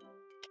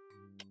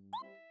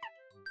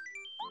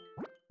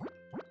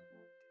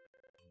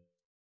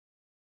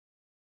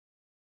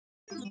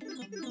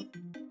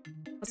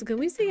 Also, can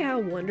we see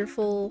how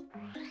wonderful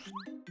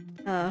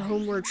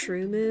Homeward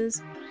Shroom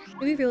is?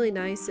 It'd be really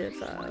nice if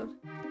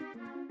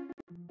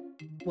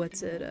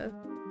what's it?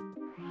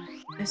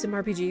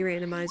 SMRPG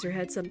Randomizer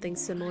had something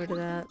similar to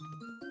that.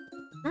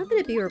 Not that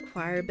it'd be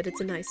required, but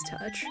it's a nice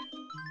touch.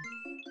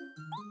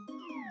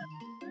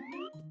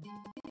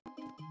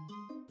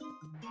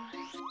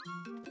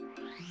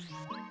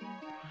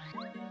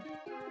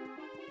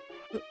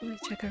 Let me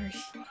check over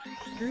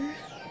here.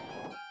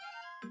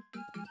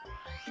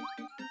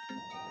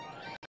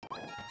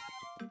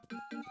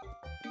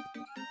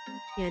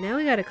 Yeah, now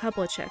we got a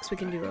couple of checks we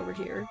can do over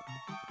here.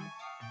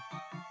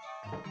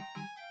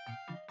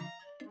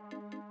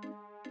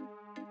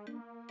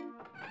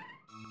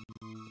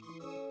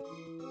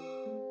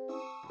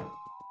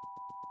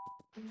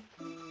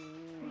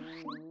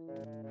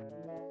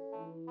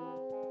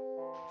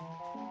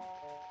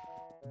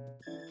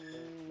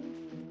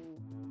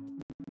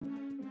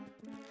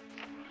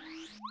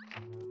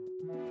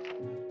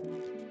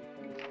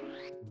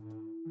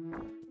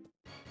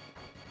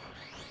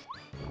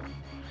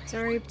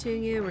 Sorry,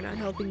 Petunia, we're not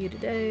helping you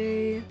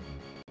today.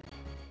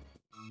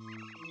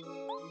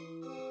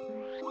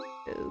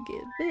 Go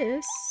give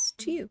this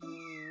to you.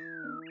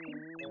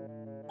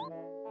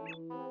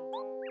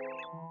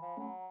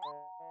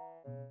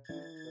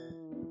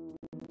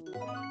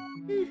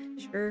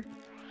 Sure.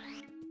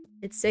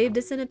 It saved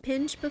us in a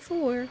pinch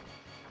before.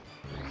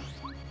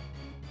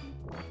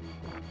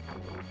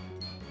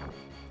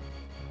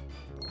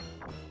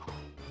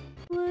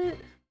 What?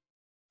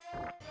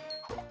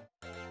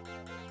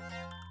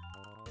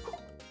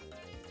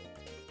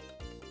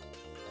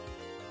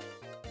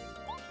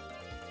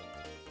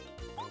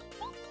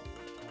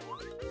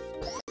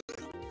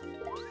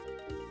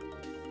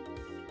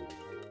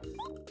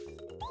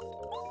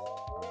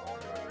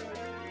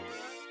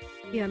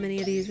 See how many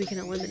of these we can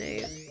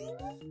eliminate.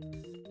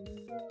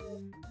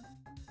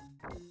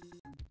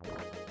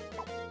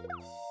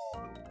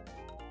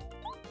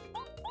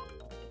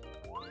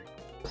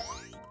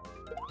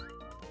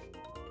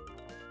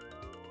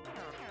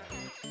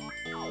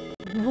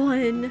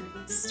 One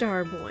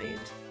star point.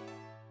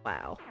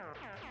 Wow.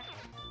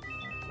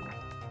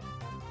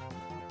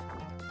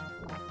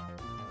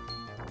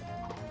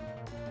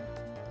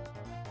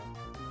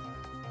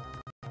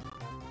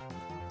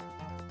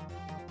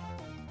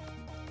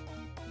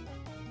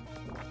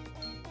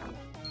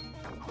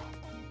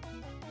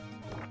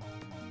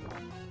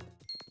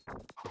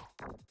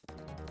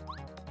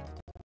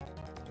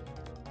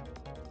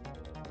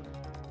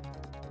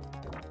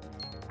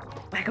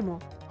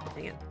 Whack-a-mole.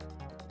 Dang it.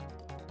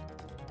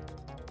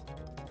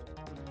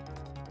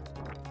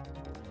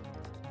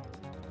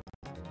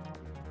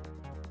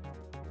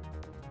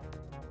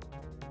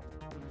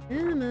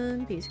 Come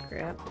on, piece of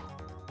crap.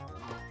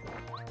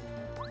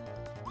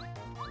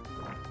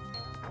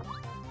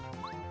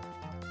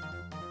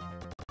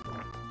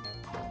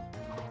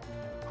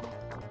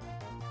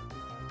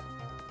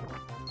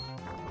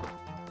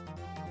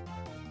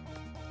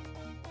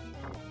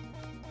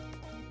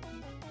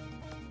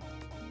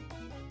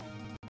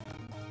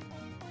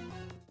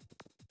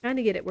 Trying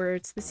to get it where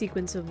it's the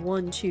sequence of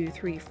 1, 2,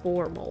 3,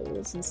 4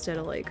 moles instead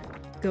of like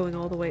going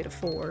all the way to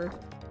 4.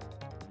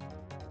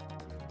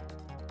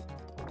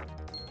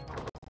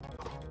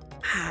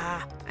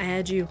 I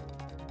had you.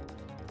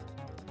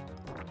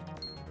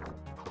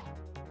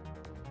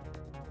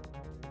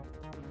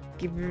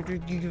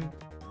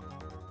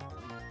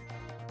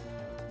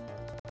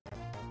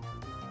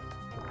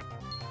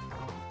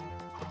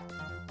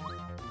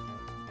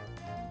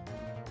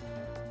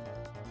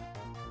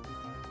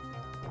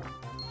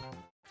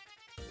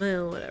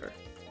 Well, whatever.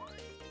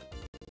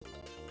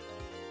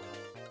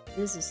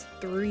 This is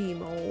 3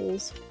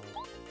 moles.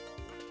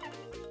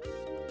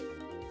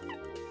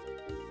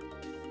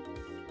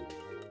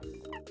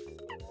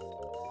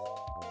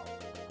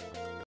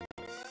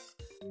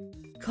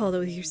 Called it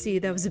with your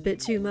seed, that was a bit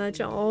too much.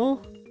 Aw.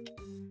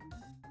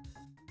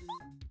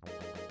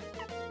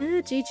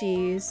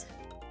 GG's.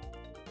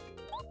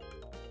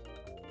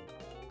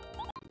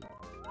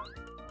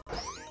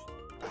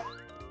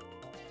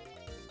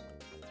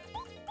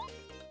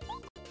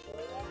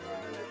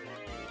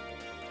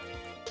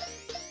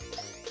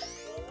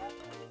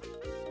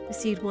 The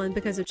seed won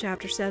because of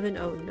chapter 7?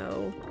 Oh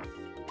no.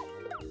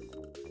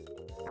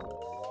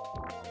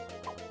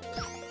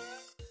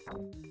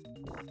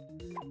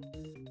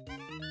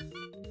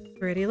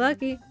 Pretty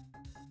lucky.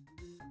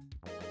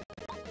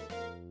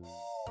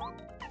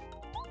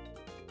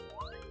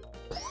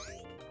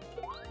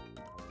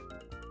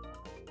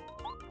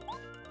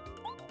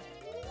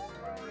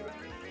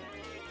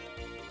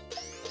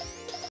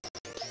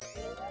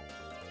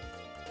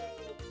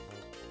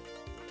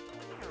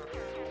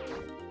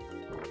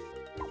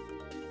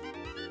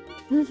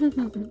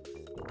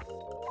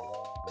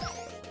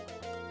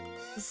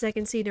 The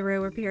second seed in a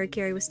row where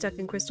Carrie was stuck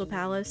in Crystal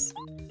Palace.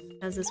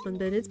 How's this one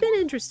been? It's been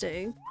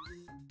interesting.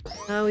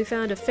 We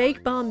found a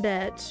fake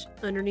bombette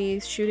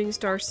underneath Shooting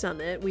Star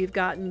Summit. We've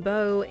gotten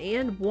Bo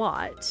and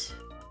Watt.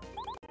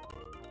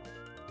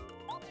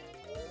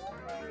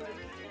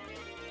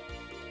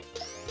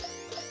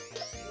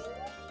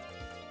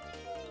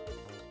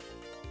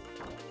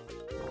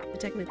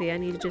 Technically, I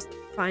need to just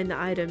find the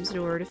items in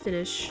order to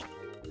finish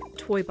the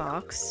toy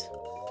box.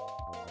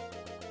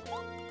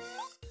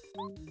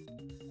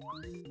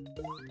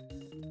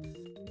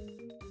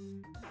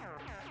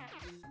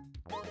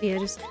 Yeah,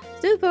 just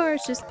so far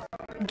it's just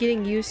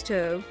getting used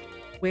to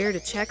where to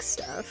check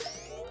stuff.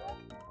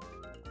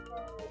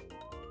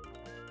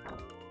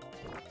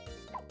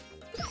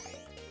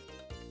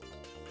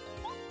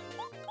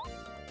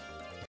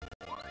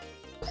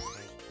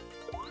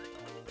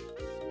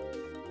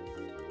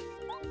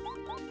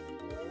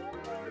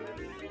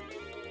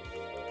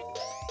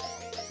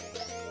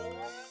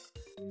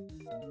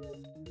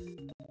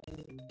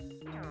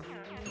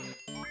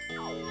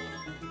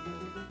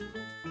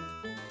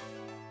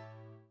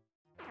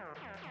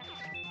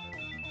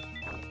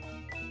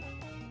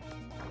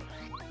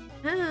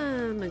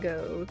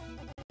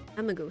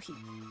 I'ma go heat.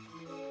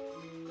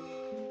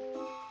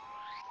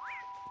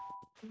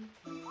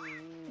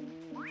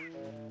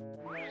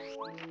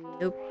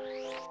 Nope.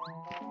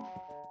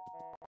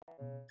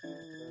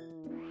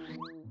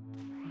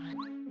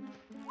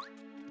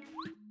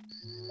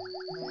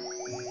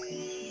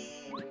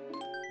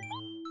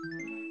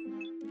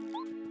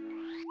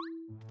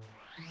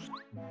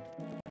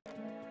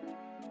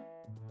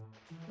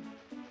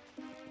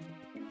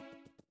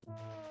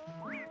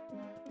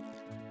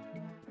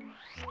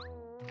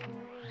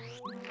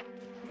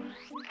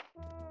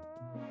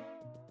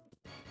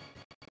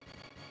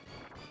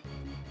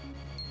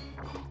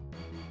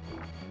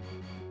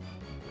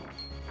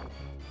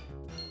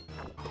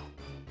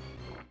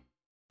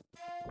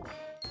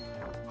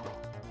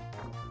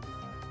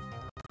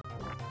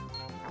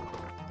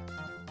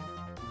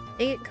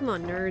 Dang it, come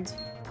on, nerds.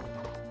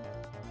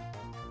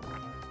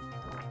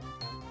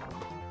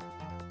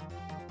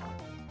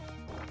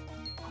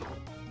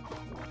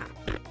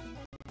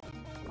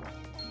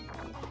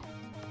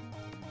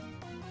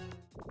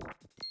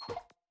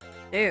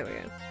 There we go.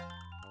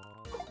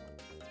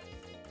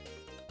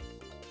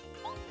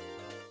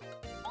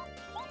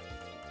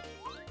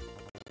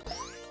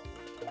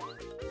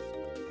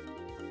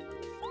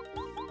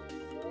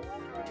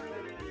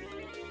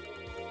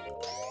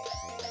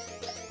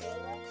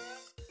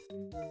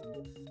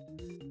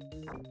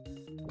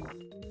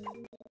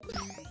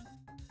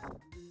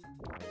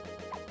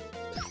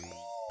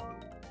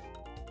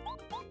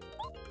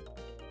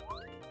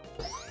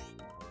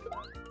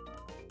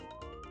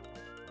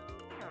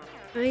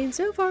 I mean,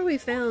 so far we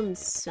found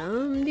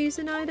some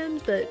decent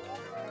items, but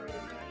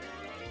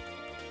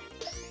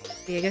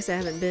yeah, I guess I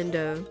haven't been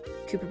to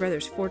Cooper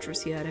Brothers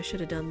Fortress yet. I should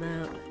have done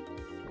that.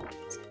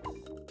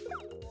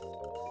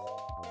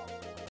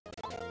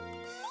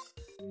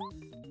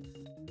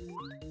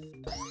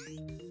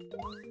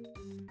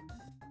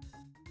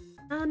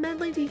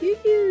 Medley, do you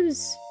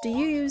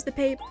use the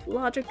PAPE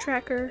logic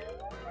tracker,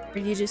 or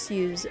do you just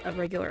use a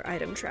regular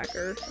item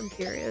tracker? I'm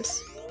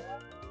curious.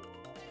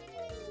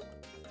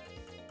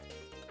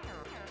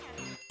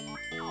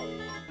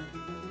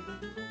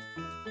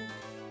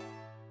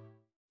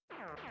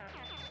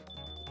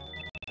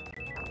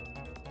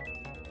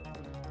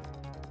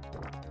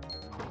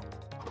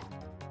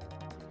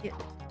 Yeah.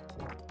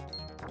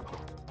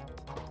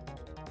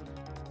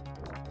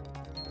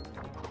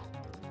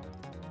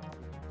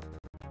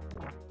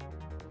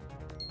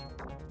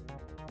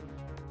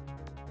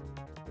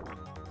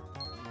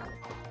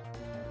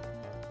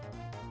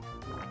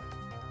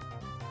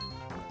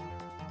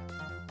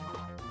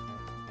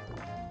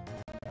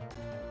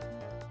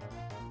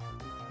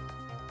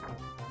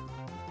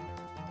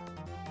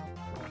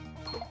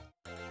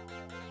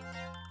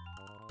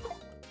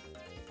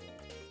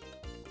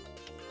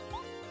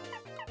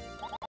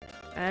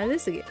 Try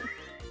this again.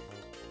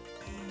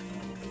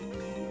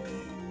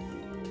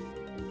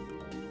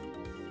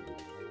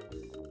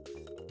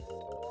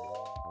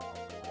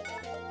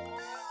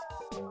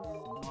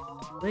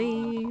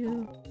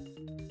 Well.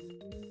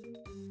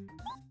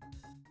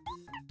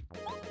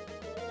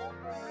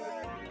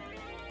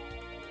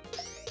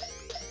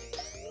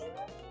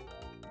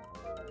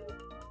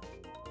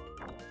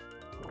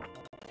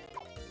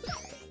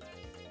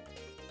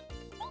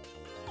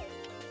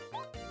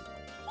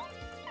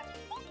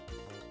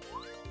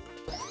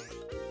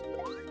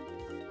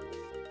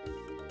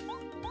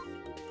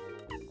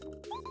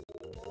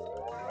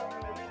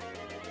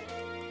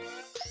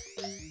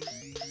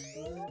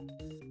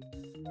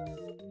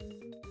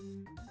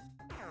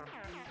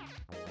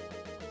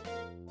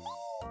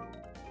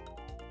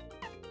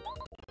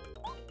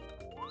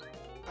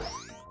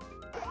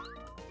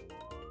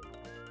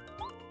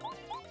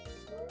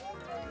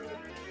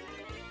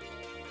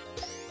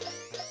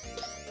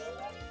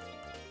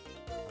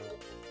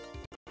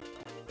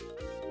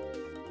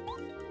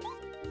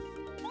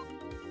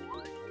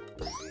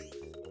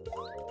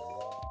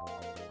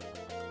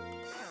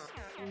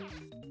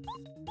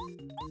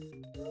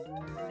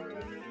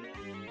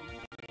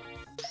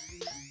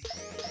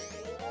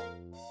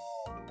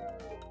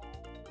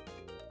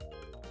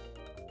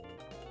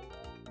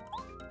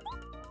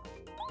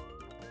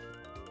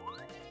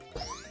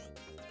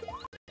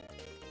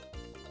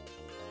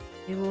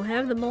 Okay, we'll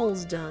have the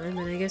moles done,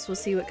 and I guess we'll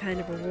see what kind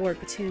of reward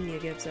Petunia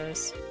gives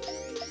us.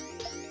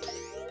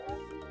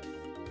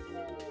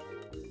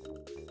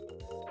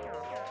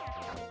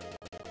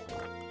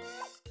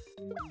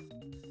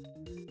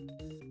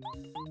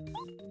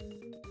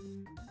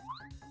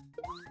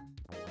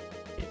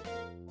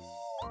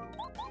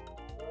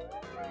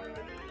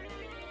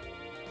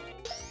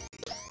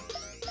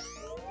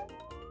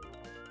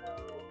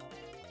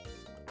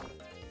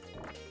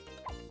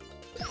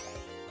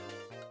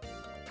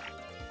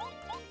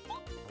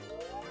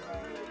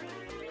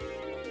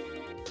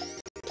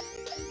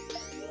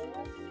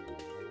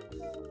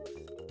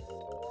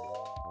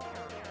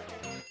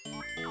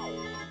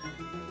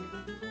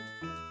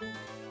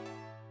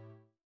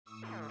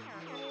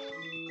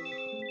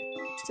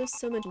 Still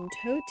so much in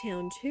Toad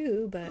Town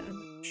too, but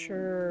I'm not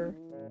sure.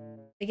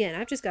 Again,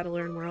 I've just got to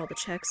learn where all the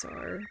checks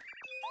are.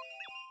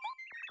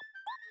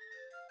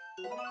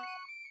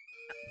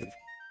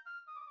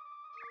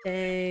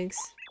 Thanks.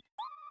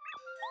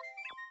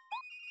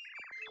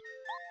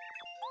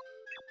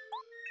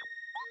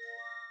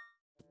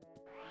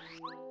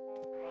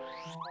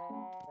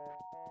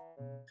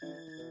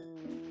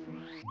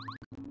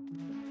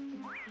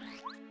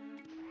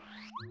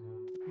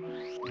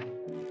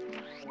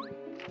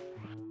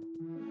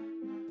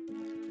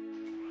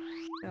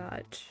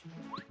 Gotcha.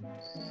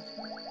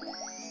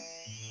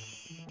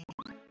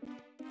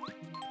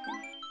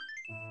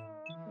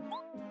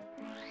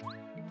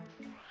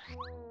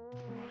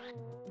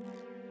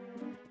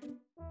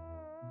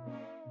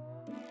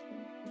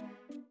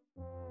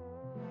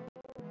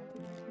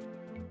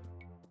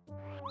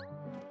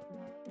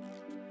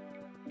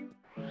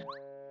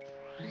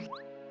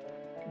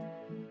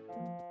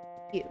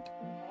 You.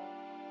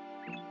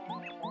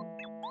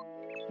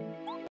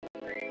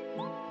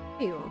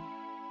 You.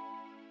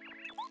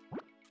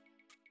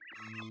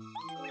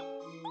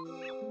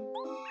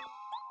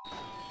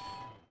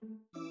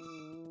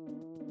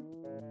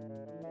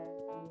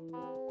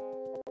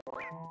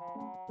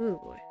 Ooh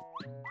boy.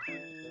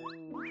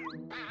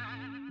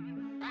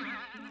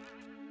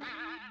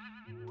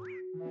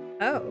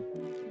 Oh.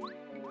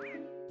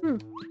 Hmm.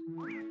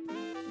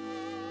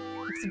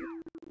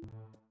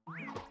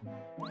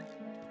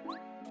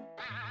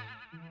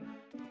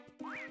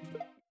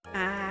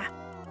 Ah.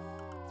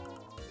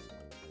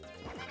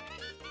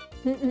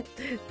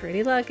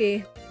 Pretty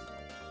lucky.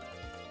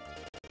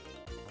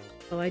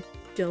 Oh, I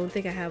don't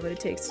think I have what it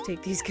takes to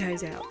take these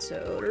guys out,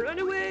 so run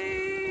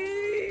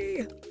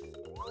away!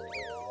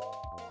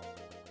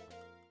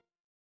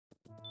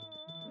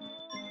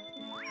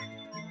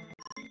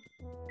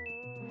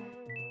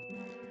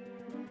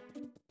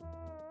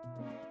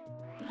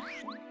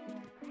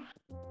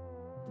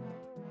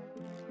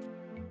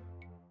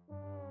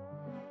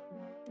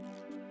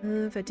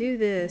 If I do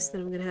this,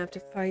 then I'm gonna have to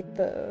fight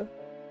the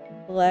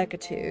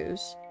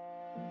Lakitus.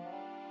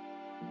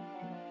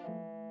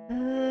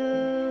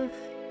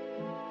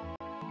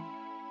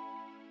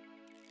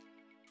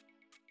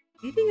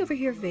 Anything over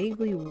here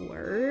vaguely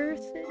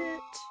worth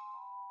it?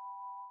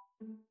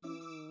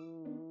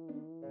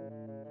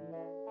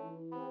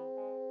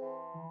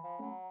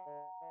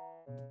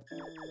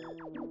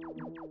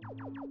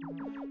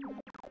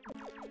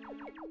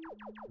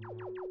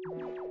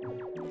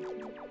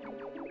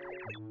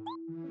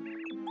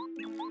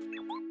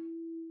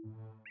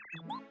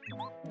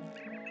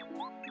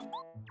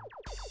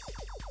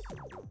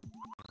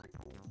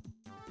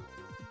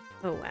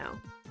 Oh wow.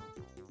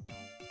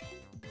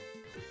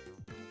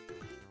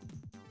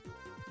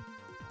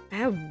 I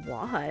have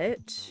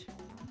what?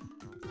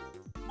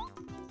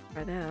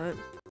 Try that.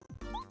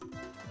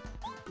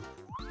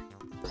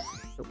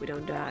 Hope we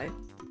don't die.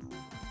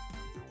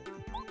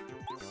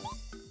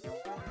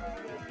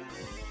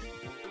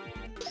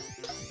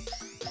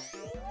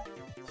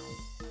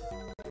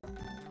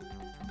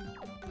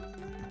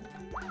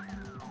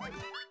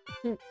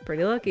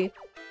 Pretty lucky.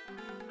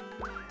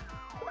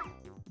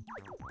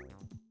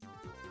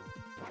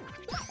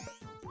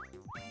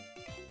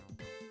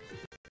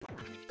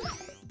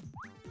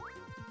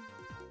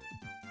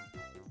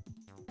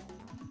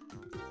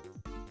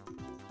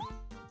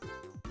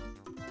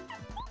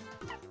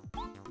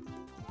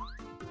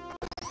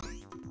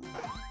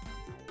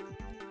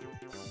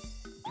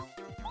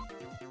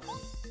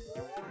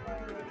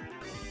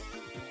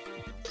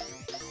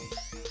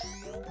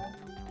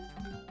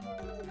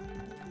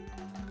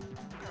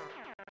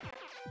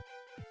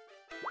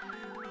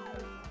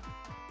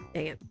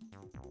 Dang it.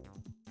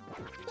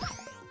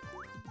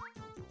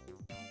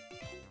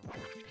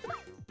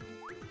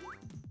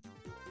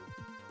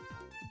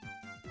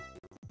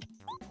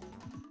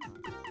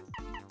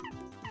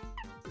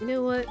 You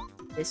know what?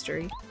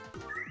 History.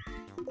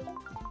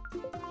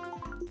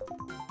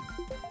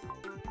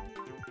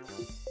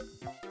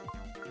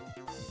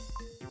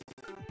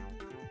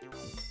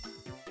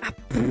 Ah,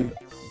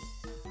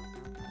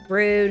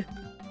 rude.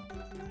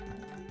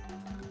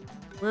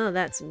 Well,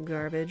 that's some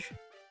garbage.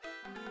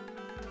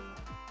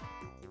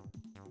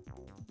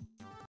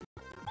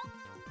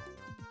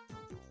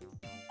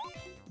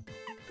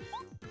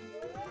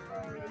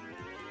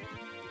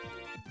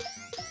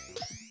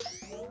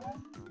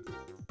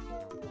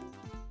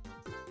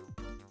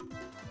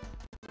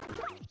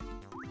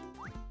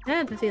 I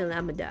have a feeling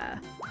I'm gonna die.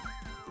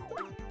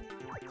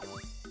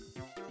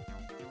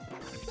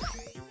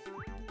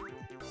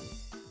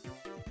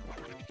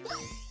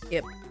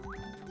 Yep.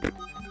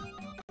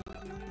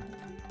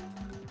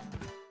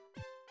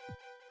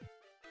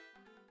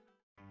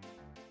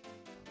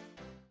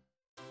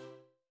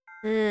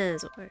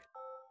 That's okay.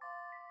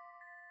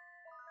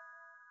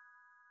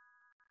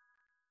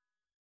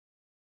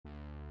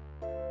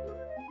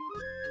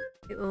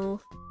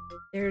 Well,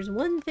 there's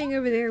one thing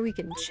over there we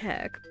can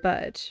check,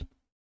 but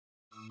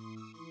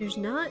there's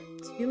not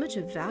too much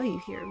of value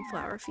here in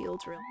flower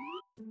fields, really.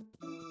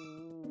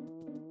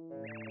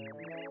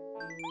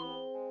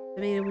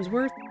 I mean, it was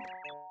worth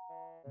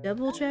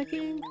double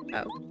checking.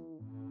 Oh.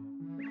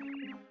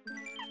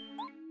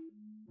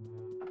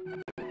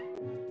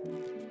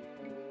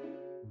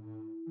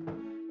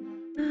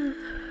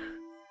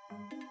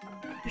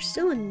 There's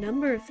still a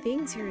number of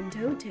things here in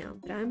Toad Town,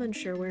 but I'm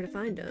unsure where to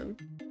find them.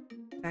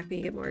 Back when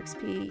you get more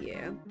XP,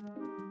 yeah.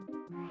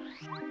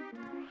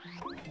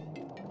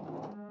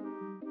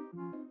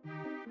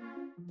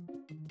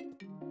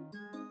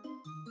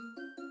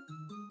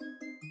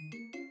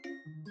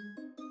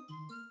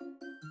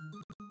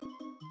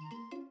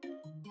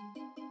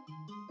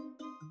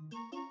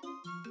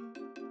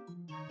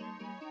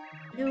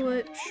 You know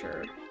what?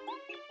 Sure.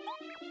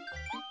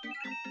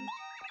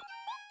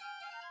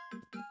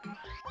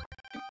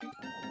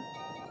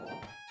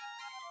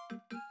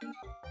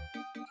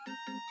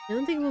 I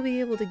don't think we'll be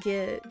able to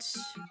get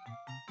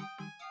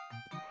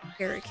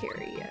Harry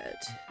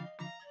yet.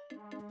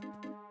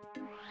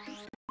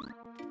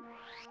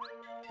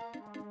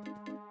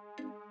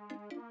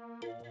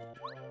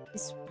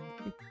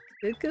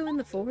 We could go in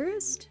the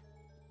forest?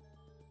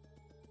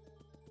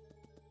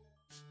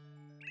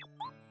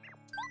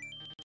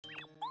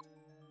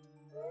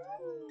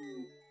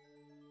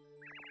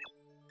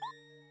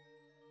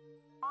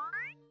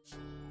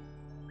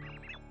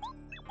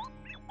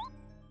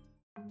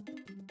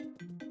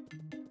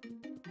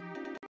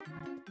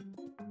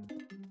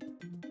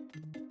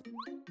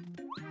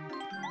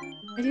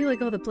 I do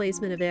like all the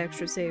placement of the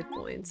extra save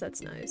points,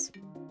 that's nice.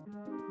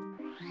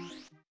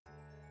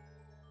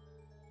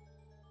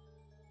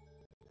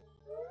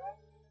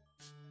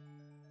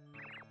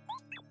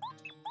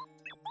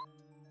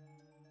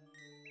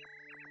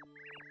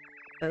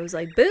 I was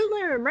like,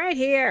 Bootler, I'm right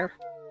here!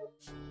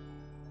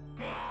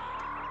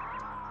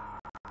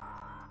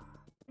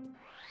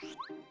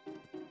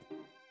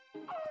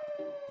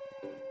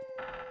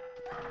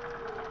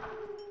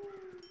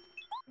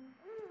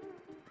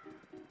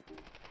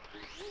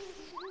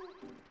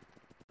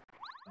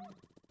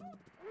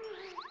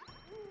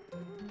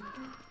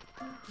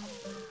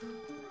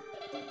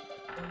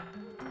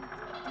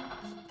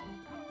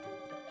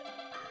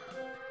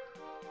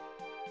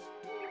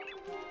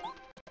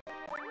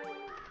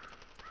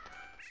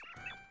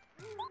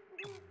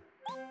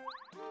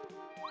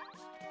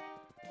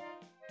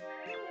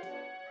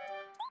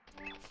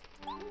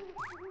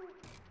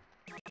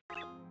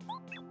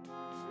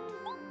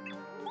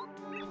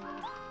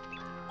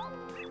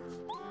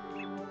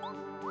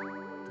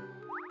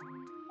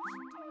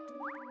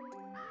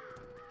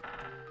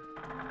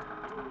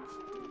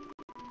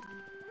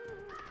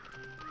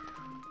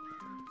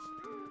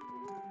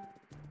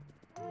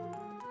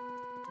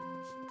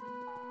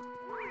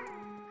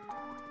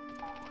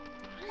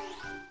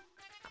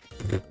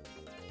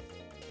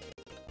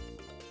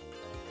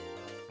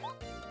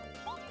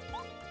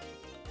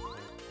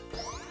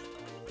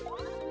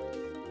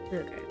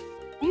 Okay.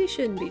 You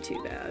shouldn't be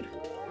too bad.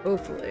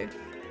 Hopefully.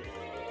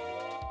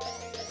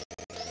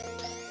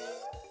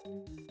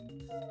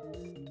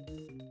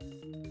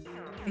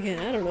 Again,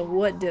 I don't know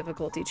what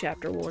difficulty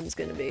Chapter 1's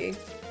gonna be.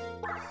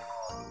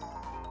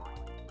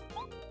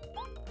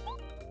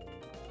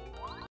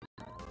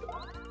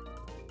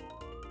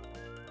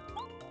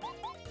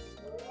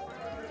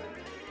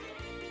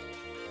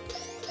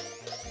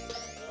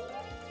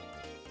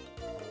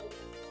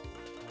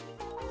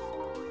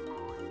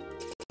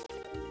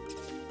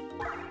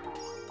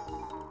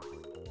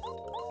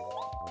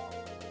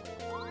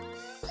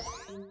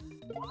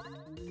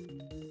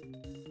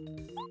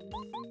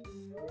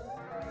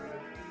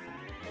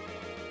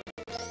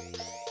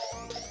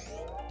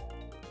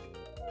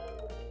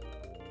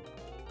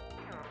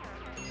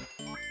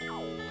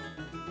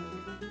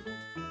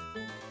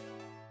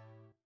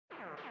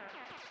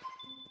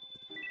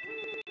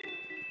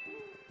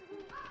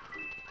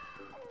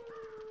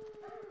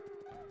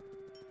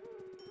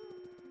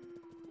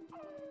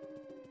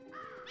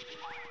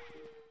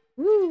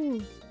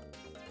 Woo!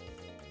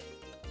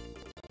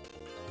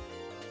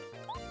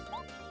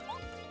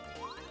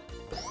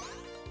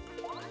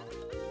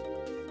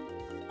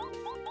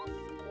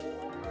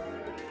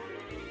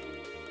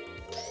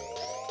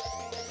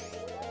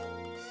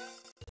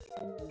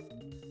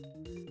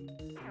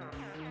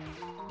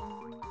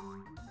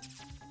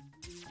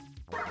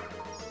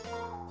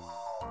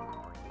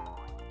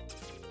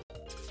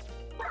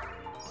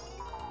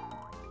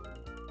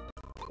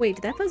 Wait,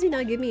 did that fuzzy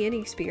not give me any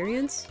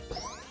experience?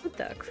 What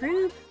the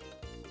crap?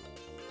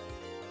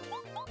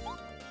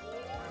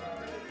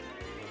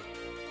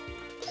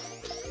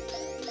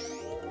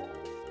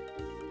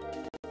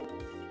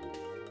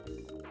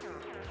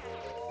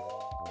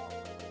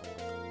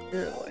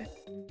 Oh boy.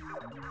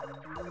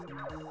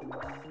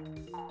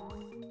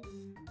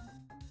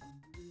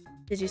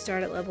 Did you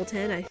start at level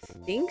 10? I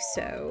think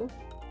so.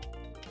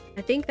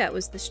 I think that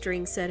was the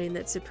string setting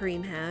that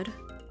Supreme had.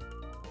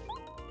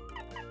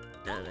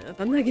 I don't know. If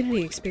I'm not getting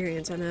any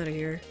experience, I'm out of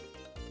here.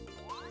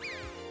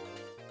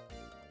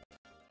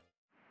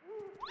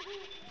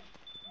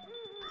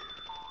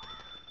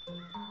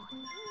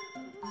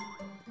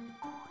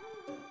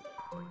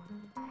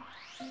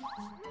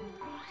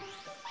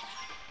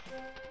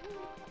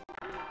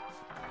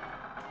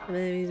 Some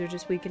enemies are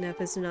just weak enough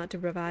as not to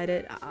provide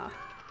it. Ah.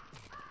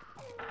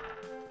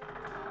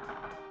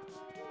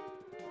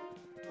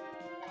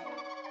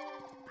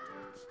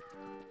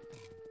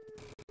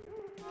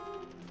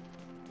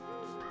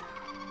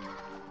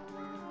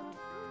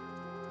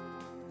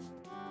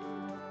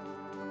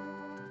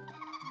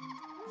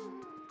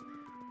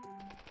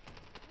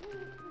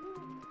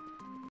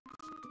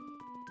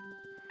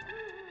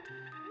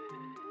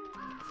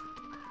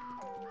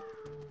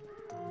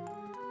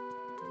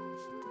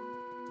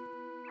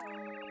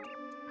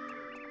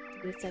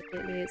 It's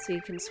activated it so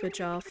you can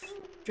switch off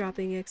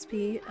dropping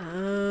XP.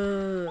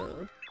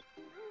 Oh.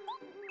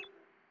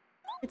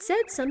 It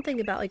said something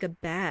about like a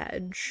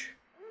badge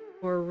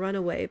or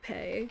runaway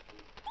pay.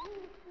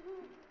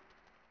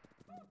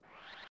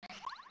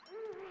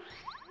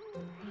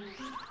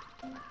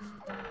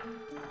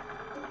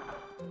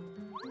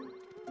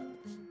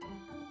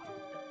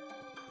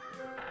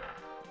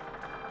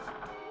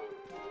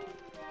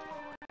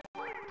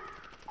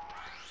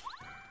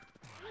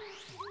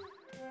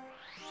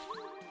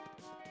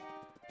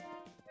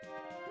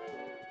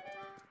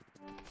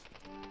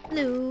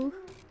 Hello.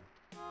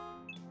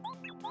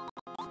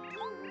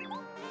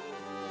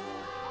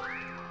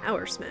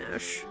 Power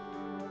Smash.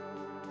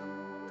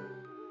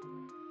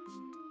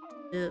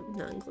 Yep,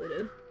 not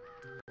included.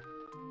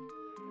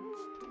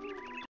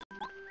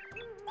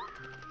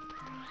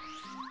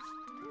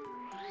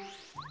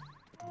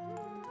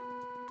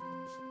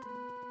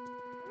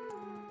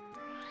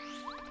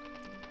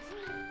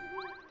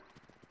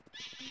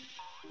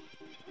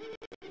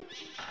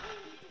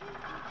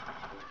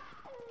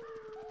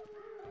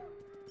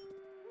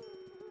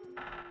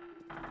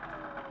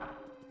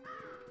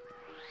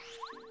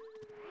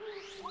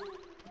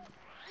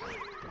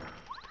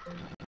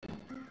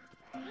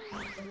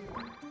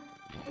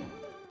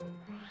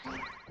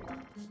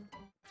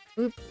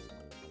 Oop.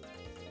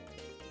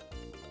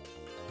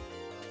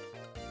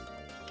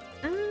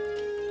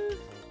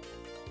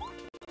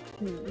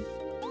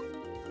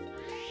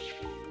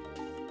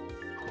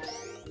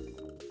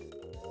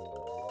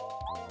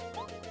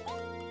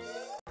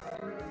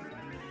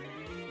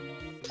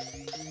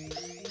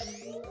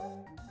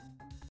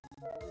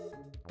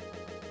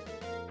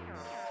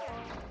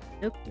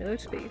 Nope, no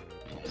XP.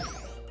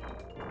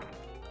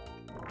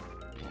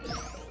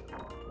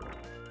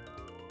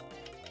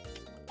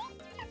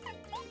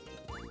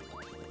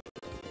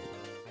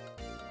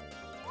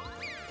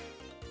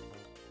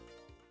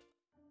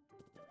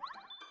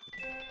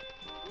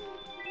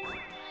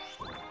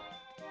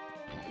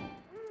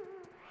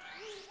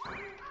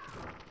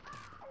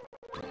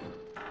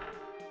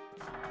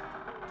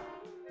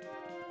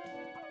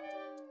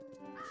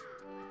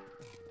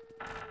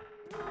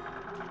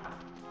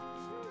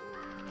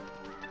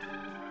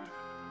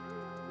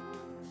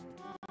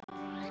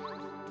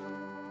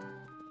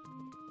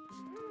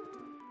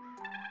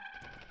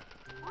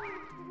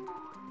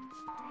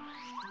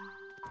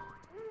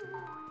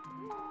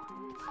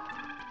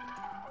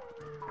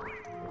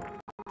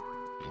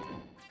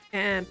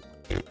 And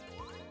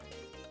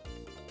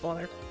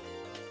bother.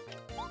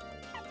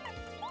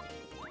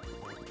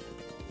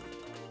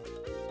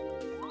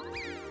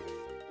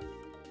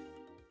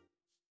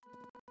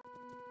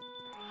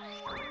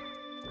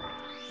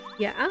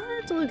 Yeah, I'll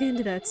have to look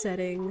into that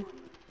setting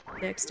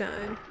next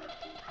time.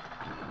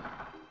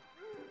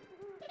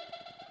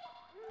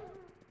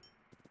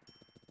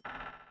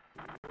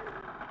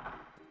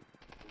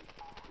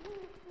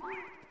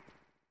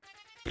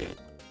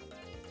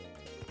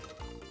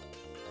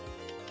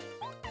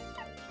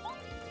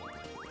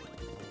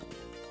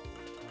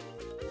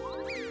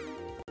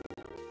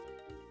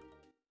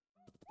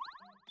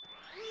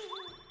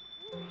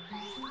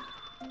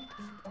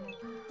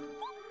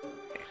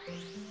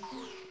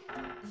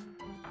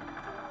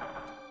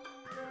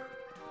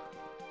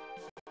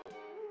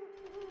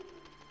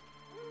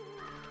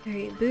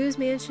 Alright, Boo's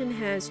Mansion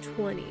has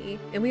 20,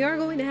 and we are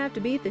going to have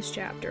to beat this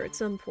chapter at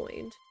some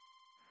point.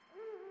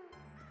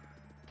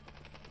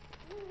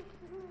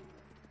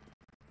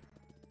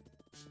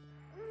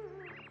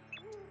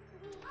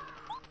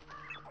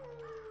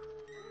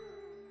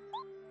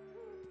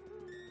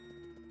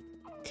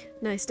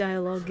 Nice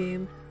dialogue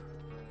game.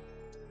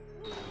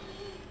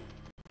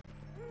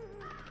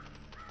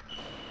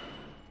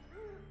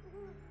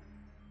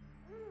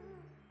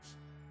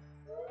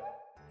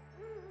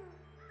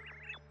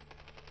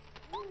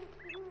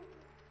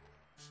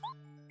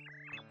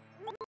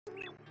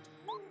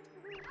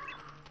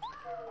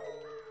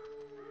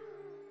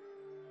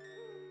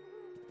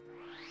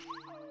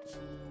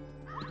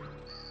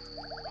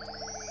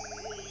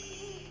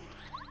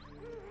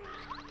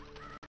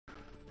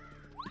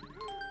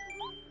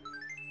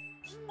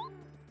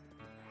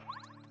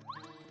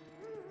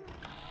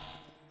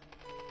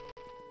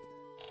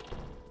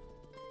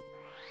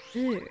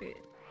 Alright.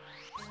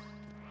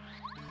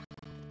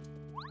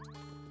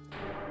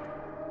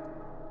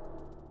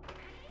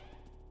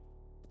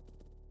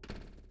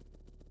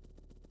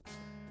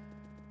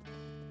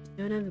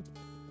 Don't have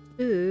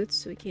boots,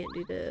 so we can't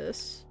do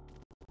this.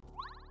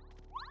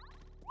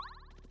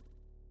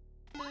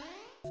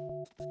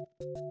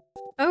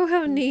 Oh,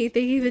 how neat! They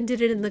even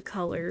did it in the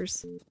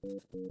colors.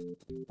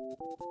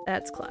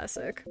 That's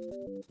classic.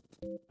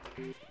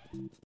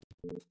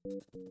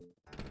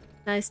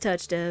 Nice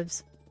touch,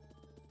 devs.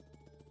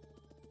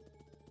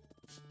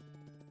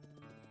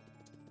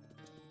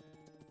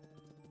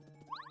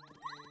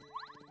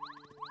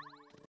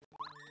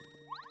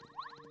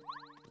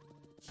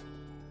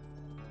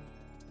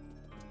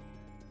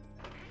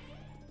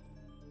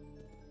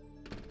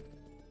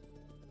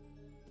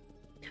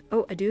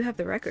 Oh, I do have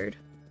the record.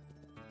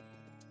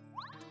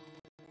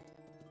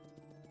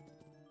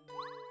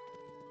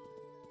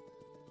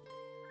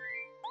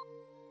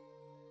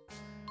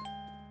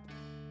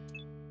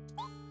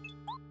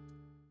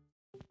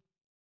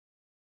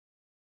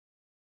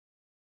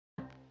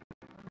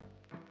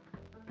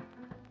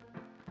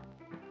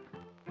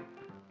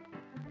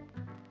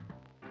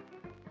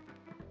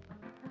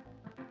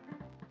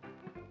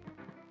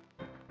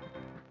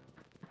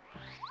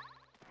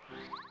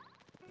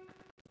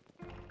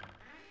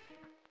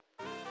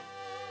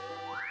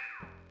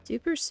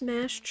 Super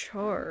Smash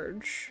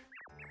Charge.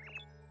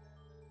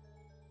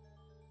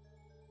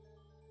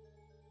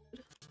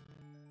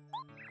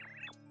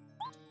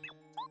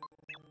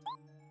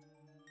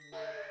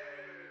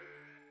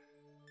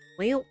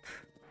 Welp.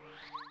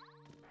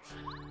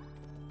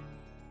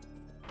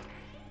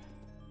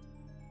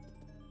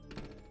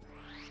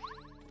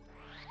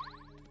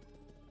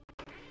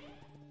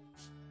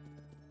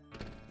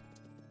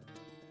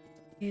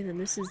 Okay, then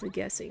this is the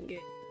guessing game.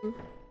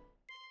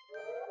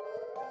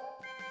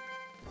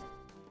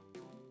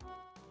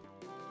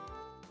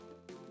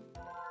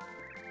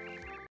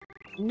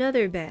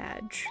 Another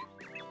badge.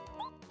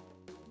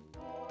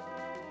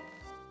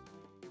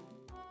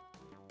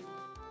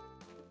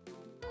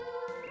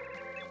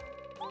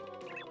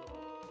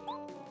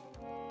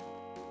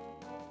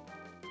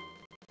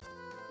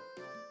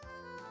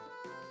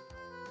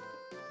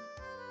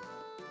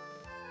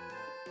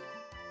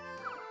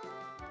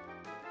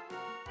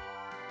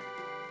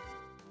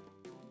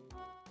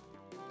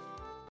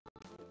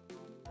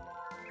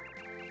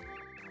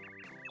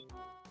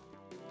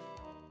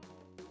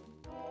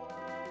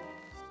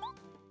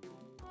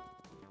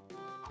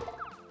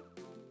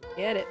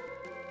 Get it.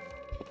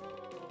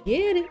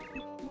 Get it.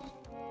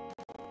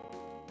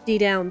 D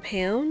down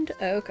pound?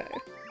 Okay.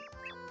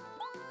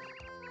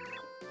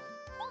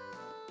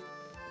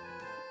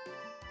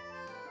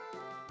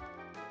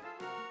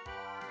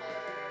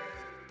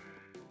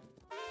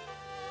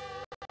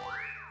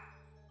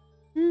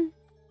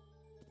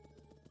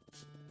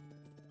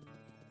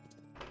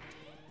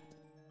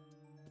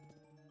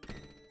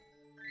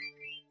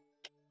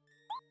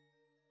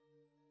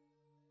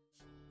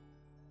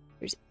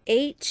 There's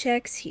 8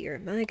 checks here,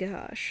 my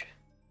gosh.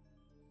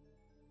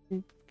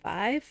 And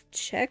 5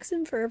 checks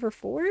in Forever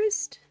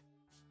Forest?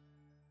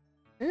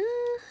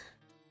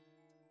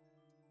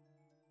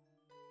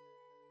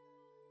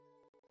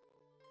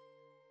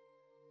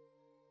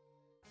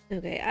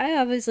 Okay, I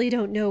obviously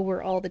don't know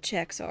where all the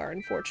checks are,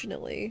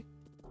 unfortunately.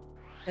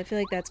 I feel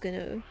like that's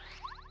gonna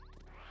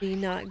be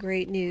not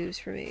great news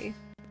for me.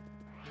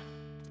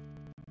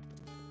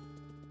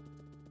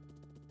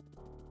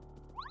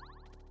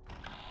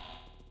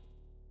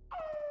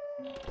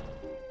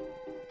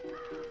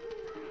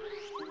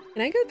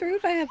 Can I go through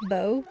if I have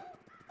bow?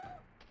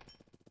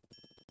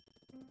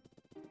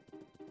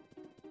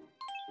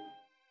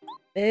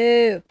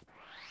 Boo!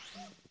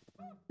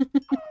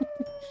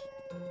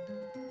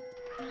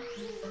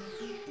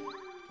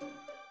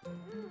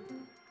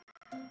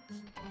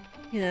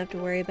 You don't have to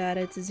worry about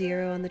it, it's a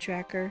 0 on the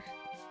tracker.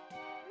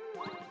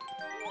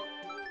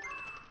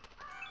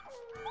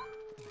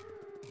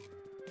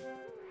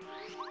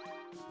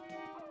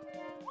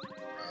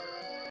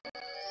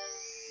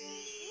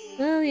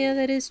 Well, yeah,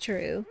 that is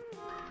true.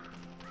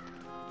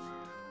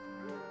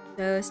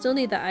 So I still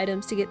need the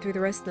items to get through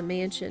the rest of the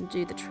mansion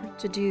to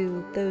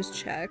do those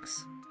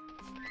checks.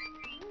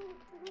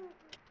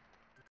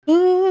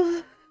 Okay,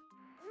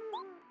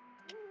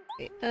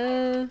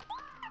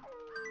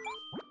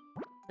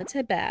 let's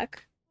head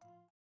back.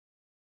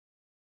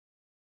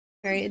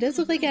 Alright, it does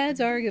look like ads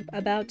are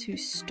about to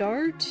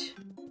start.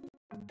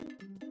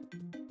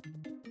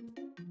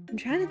 I'm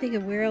trying to think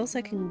of where else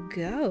I can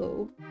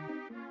go.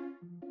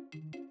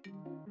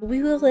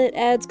 We will let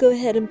ads go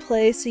ahead and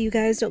play so you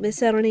guys don't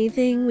miss out on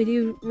anything. We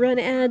do run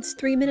ads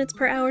 3 minutes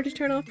per hour to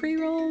turn off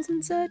pre-rolls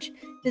and such.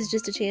 This is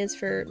just a chance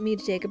for me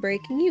to take a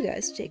break and you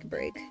guys to take a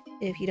break.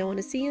 And if you don't want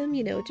to see them,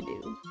 you know what to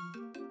do.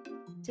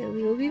 So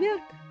we will be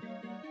back.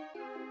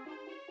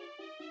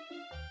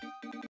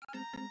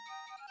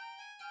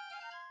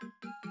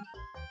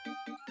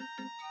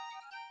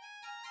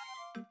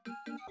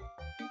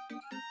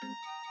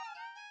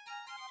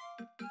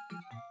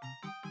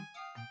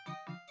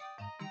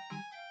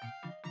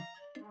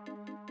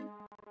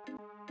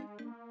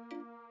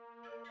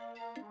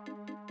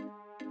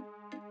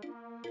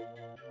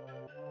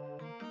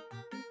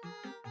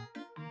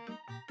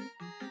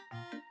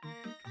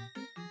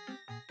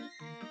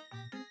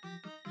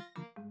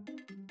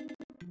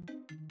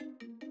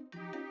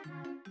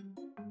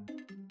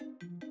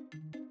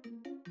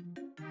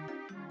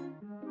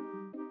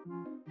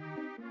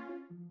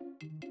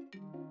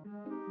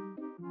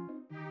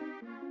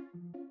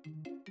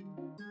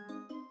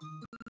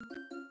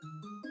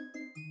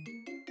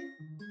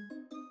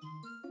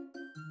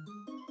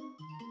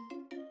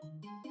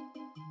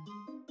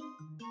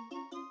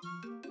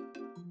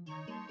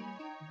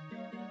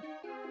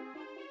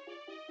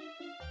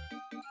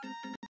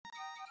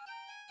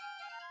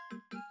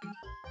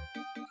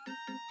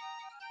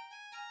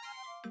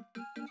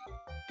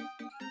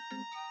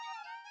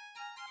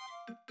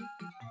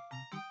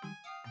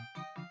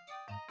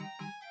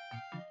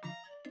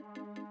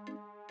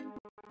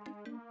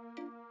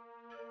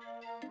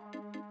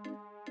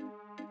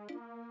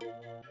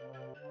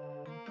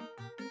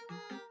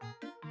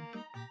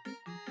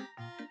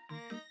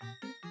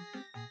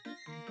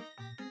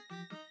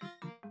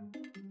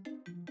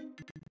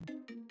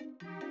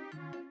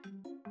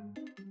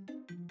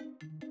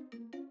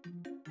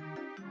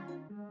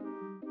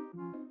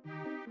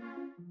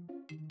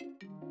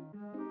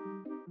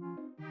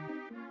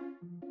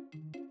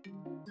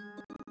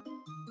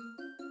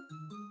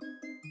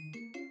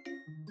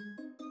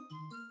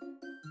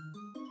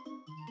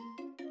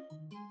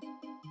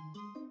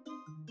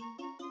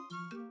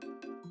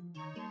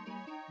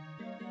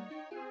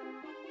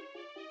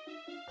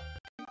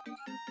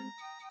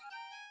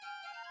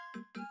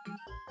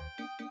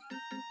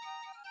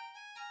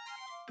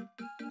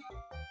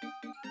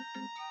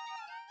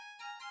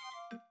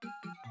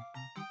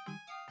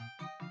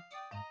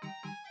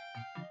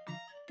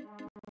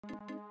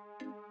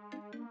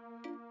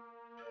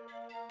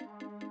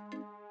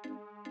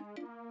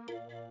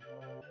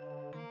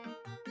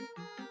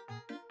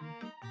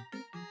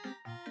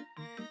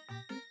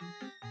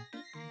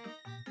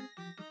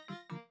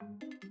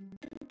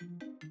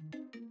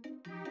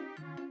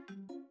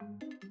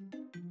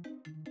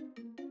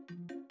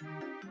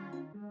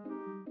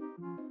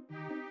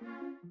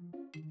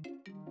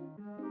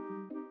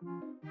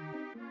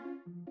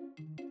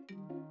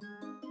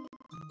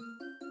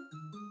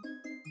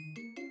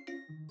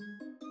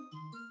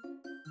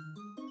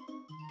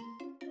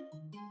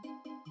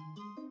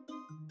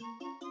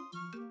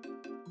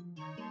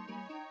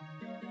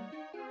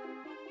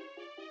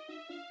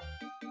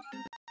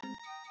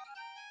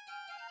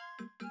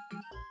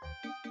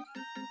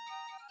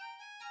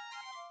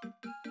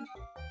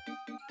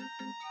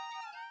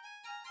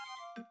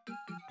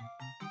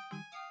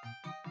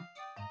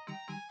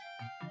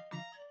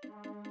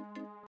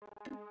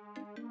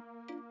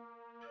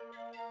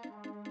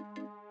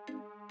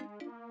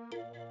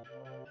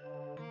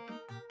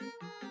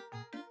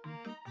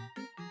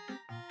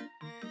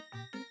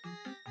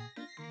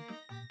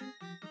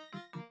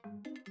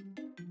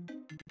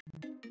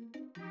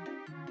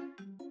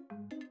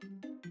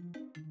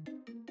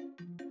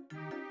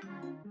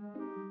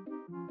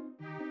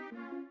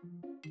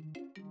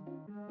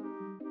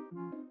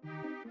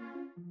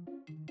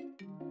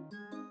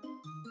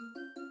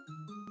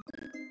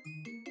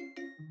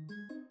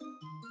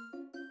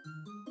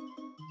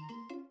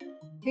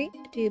 Great,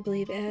 I do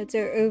believe ads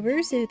are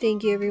over, so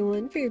thank you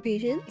everyone for your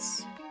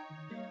patience.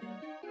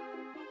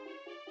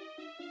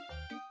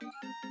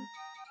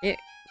 Yeah.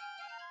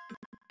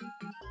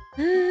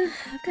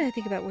 I've got to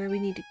think about where we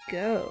need to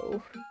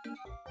go.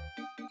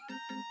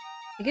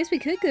 I guess we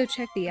could go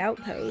check the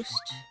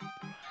outpost.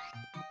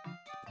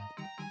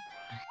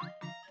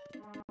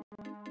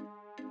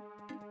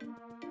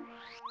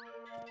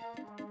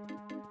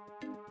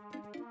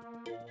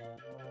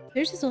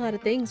 There's just a lot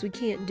of things we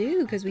can't do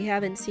because we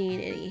haven't seen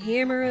any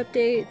hammer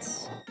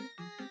updates.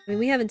 I mean,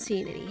 we haven't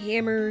seen any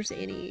hammers,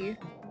 any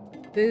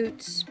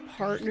boots,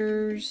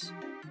 partners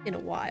in a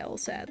while,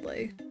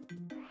 sadly.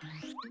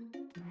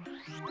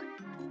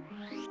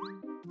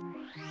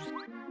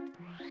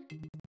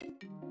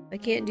 I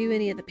can't do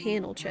any of the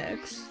panel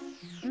checks.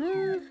 I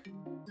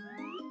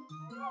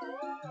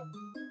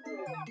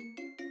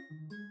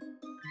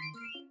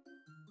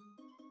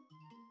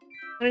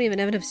don't even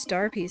have enough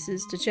star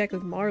pieces to check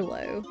with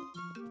Marlowe.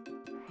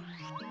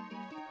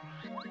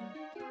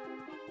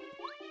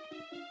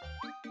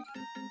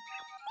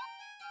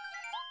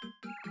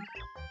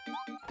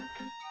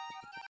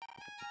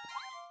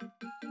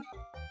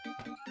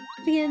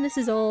 But again, this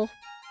is all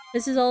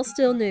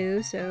still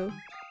new, so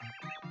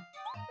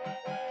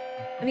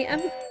I mean,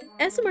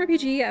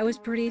 SMRPG I was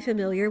pretty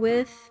familiar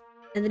with,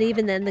 and then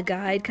even then the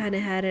guide kind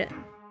of had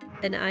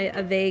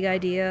a vague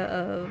idea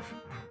of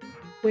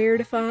where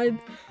to find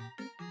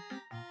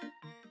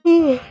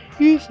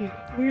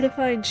where to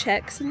find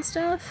checks and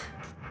stuff.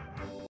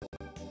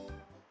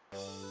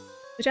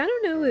 Which I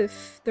don't know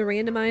if the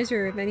randomizer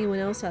or if anyone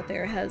else out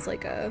there has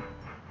like a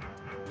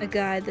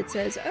guide that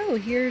says, oh,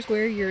 here's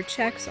where your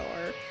checks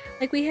are.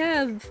 Like, we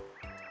have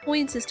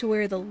points as to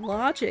where the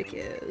logic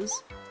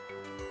is,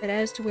 but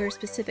as to where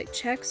specific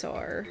checks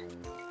are,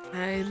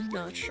 I'm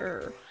not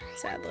sure,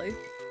 sadly.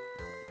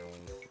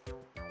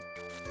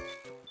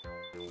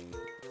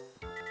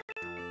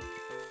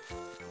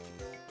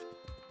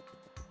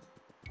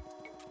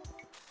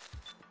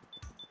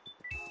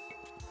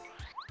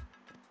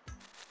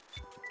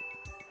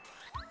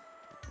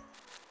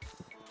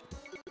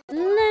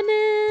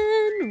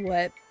 Lemon!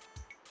 What?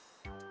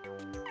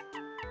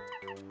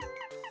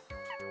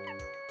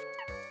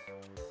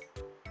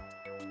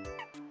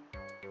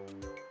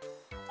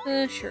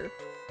 Sure.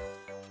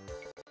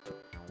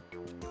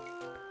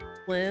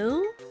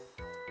 Well,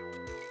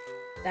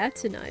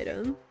 that's an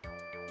item.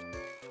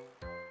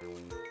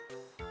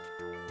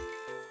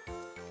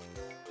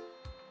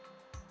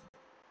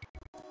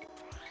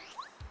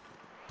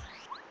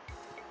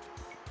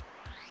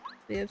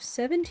 We have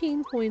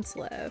 17 points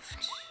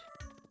left.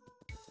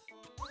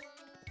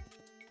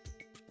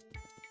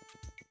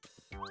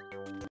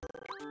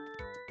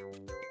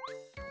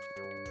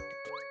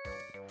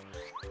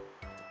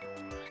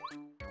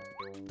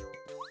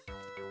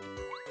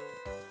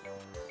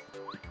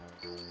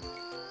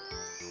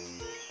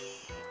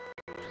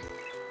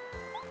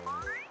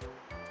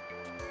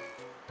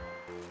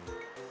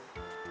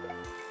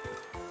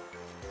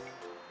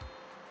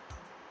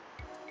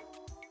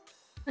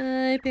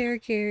 Hi,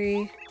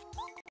 Paracarry.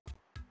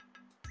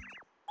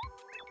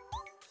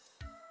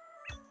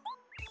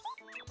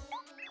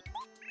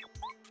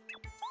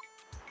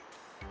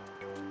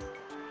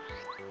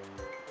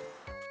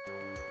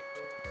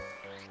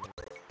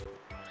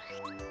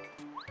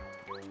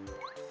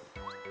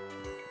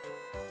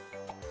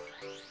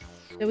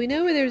 Now we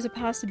know where there's a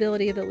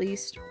possibility of at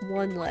least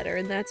one letter,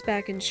 and that's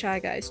back in Shy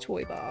Guy's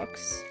toy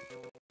box.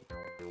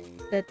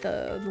 That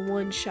the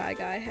one Shy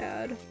Guy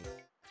had.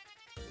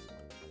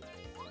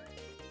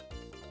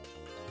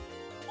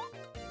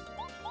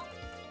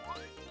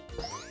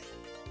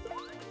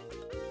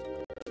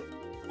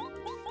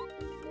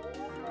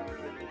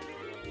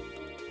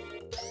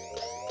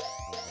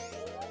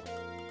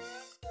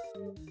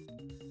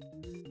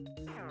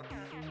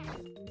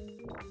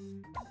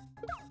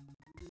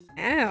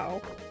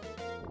 Ow.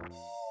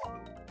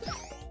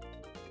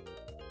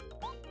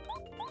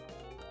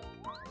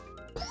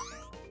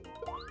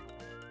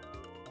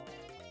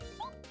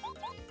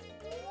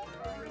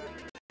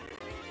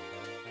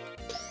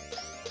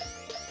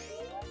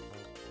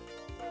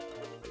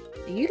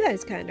 You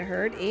guys kinda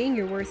hurt, and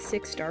you're worth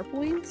 6 star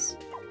points?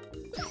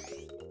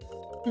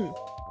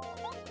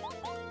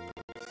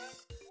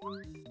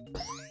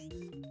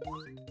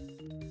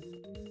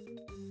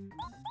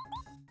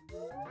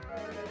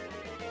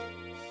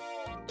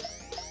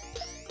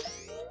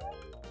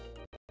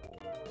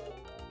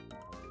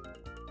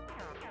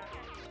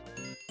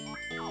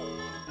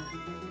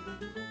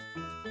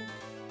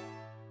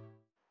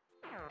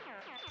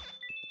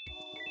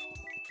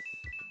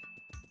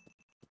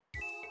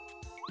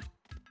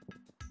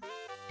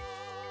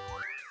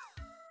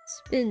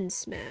 Spin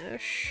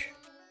Smash.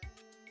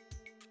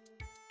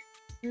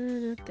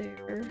 Not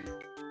there.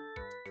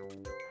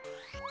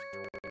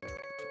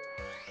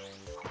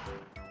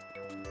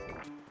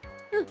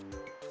 Huh.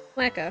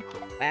 Wacka.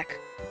 Whack.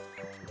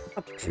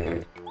 Oh.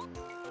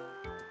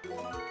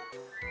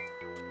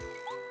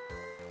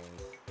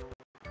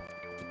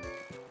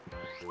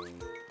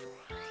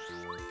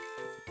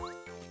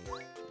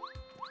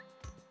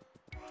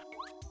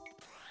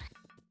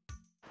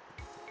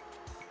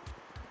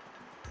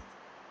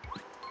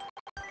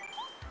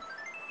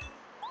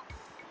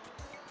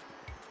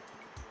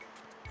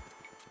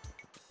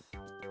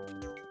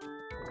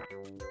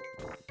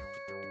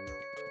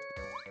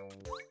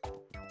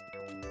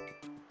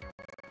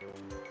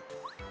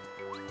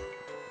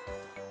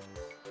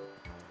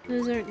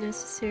 Those aren't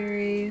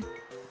necessary.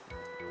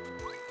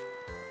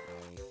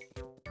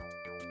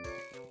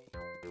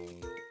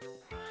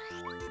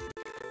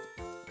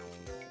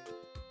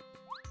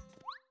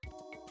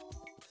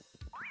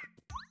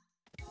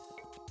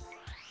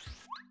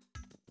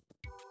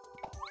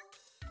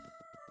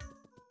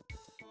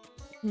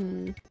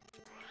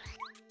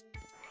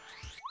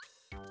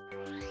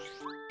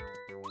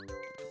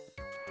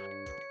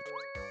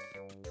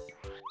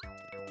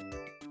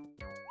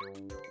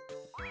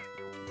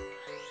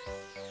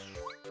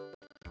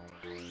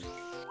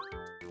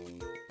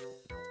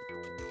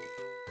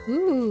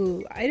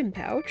 Ooh, item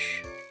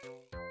pouch.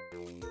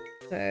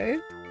 Okay.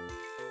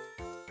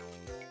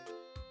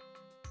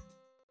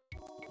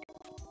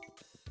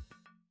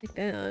 Like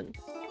that.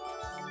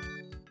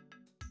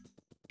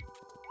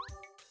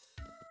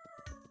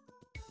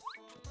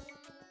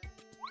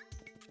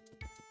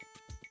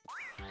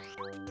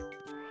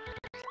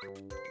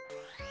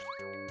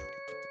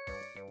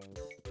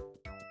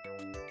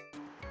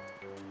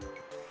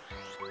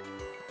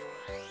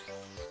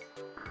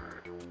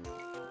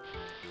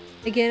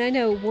 Again, I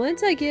know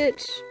once I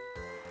get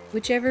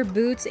whichever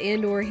boots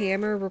and or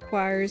hammer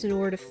requires in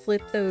order to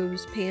flip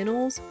those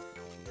panels,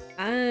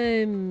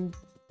 I'm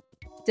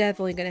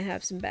definitely gonna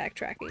have some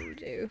backtracking to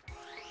do.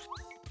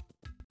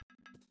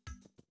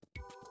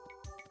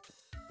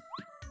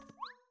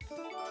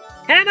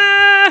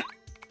 Hammer!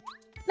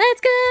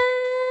 Let's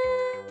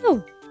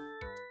go!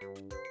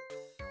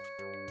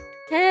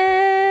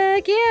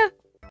 Heck yeah!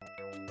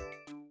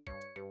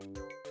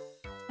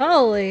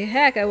 Holy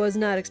heck, I was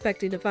not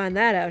expecting to find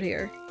that out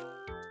here.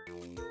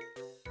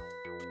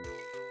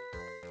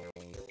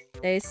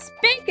 Hey,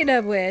 speaking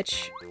of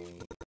which...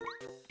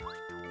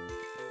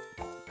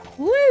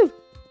 Woo!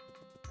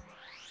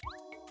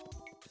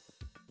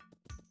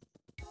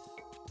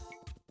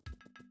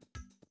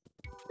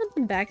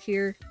 Something back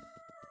here.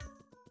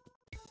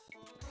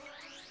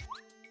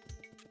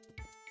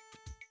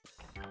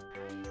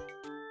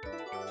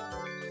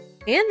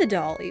 And the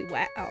dolly,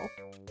 wow.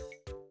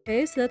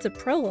 Okay, so that's a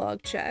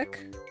prologue check.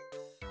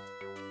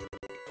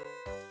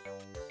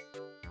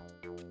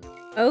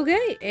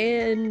 Okay,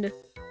 and...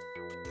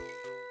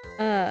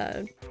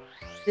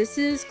 this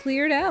is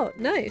cleared out.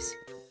 Nice.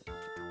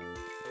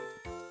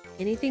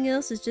 Anything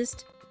else is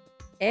just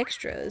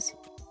extras.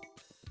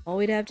 All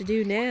we'd have to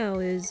do now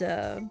is,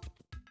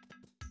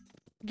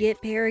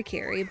 get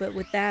Paracarry, but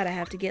with that I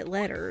have to get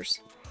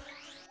letters.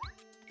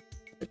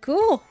 But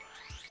cool!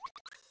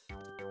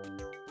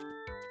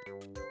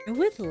 I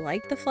would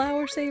like the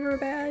Flower Saver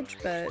badge,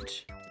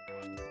 but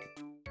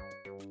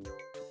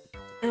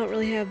I don't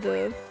really have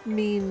the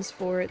means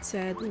for it,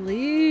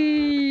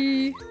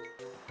 sadly.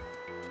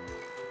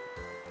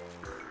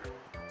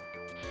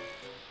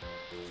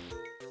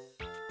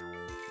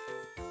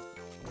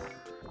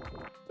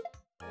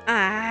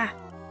 Ah!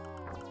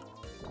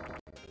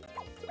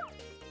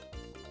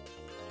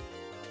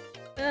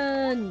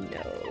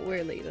 No,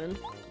 we're leaving.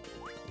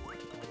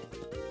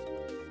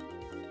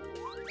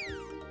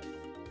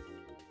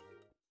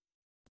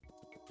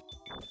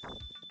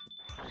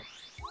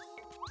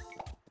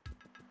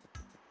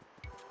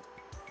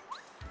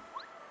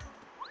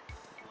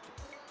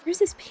 Where's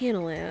this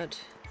panel at?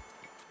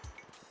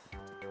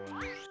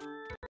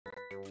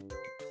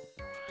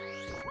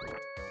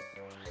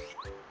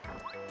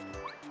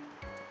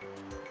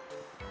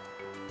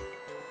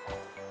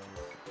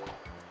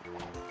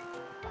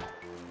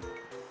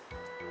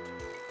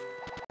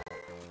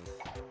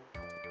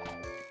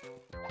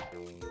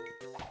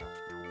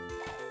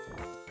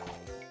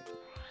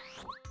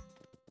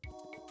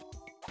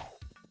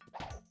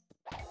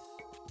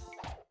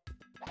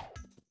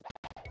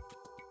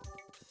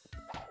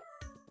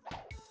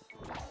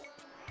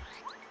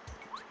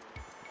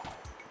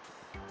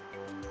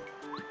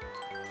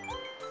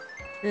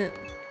 Oh,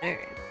 alright.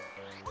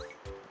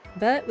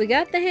 But we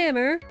got the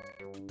hammer.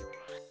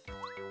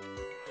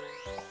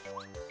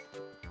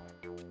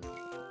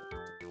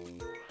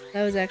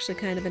 That was actually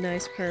kind of a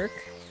nice perk.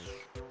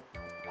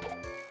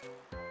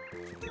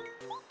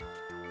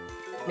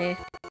 Meh.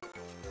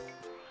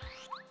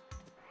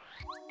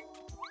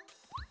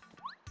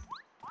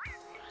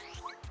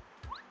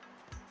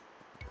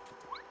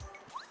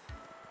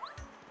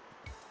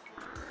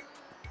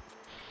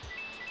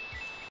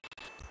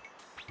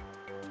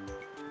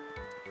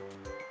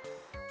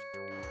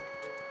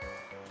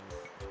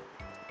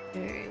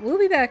 Alright, we'll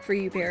be back for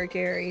you,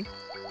 Paracarry.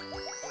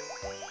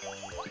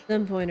 At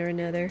some point or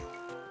another.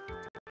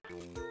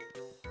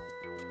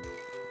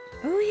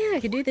 Oh yeah, I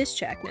could do this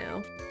check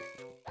now.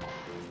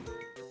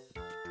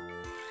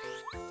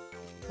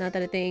 Not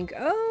that I think,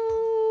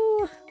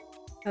 oh!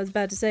 I was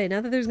about to say,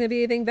 not that there's gonna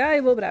be anything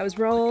valuable, but I was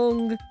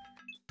wrong.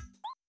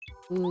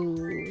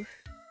 Ooh.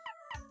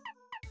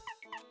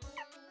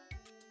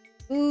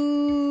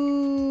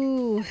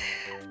 Ooh.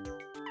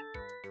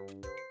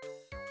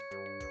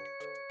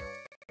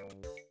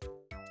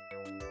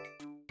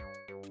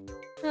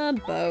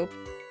 Bow.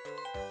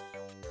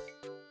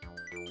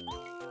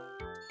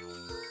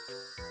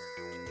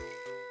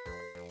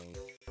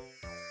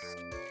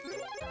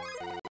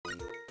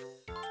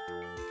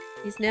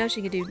 Because now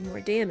she can do more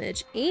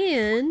damage,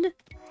 and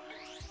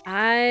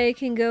I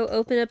can go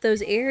open up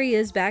those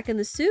areas back in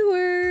the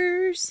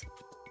sewers.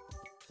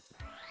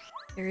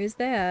 There is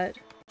that.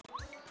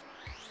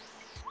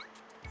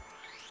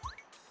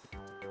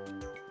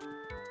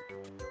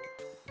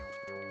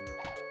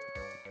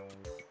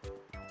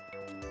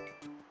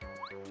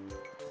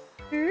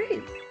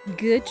 Alright,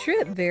 good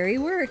trip, very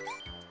worth.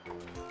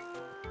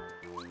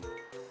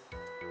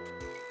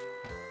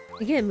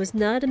 Again, was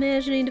not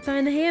imagining to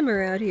find the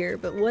hammer out here,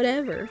 but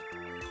whatever.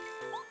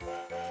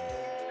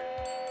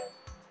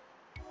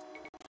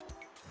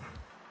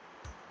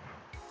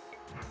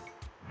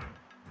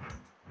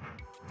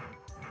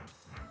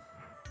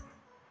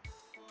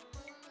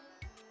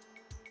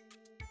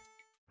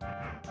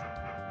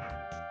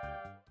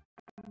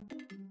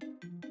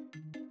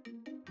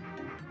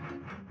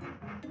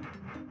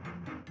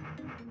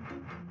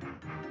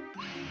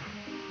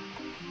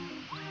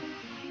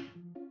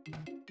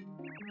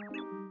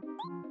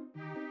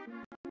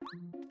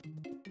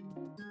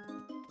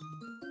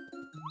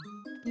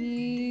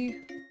 E.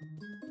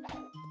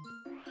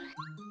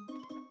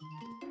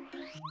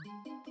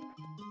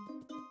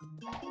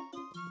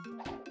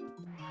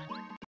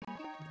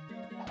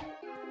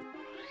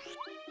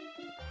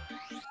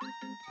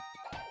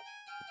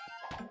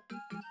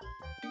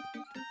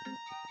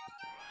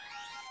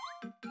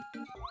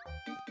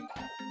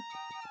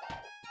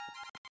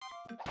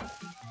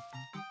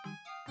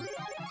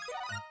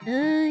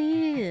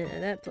 Yeah,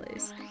 that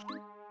place.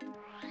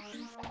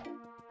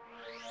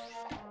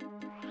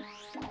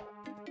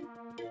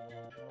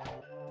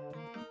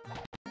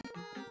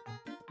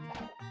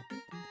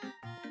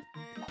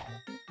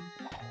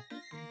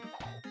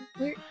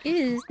 Where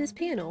is this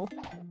panel?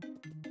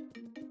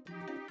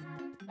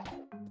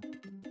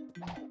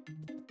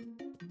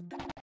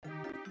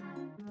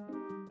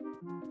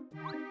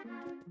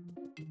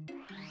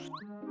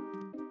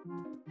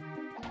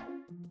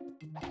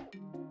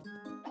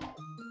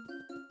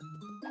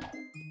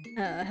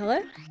 Hello?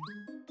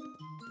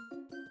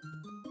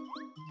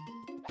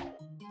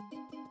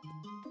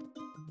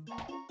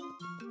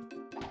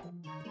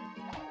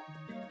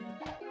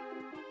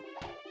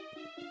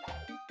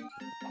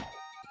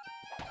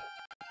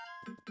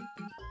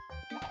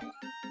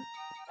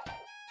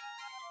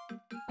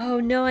 Oh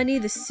no, I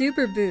need the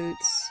super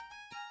boots.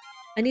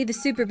 I need the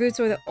super boots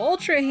or the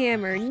ultra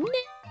hammer. No!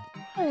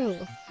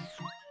 Oh.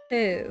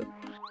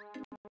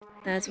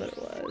 That's what it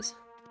was.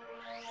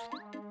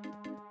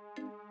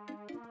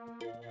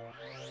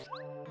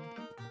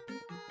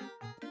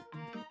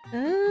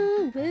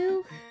 Oh,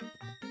 well.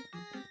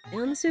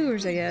 Down the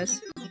sewers, I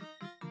guess.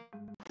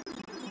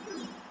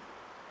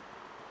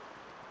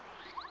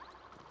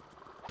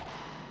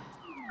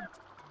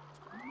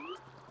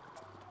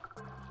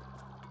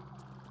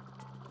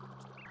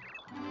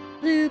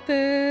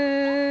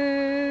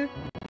 Looper!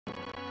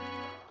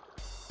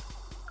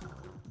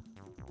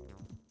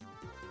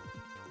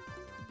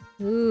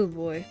 Ooh,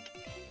 boy.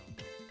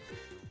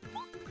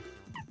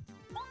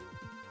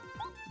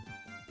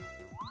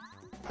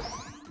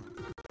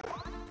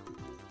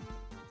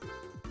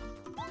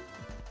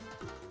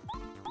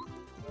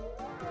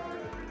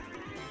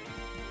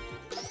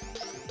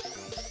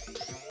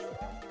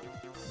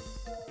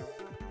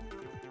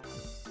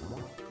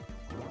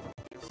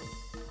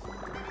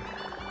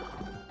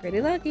 Pretty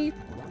lucky.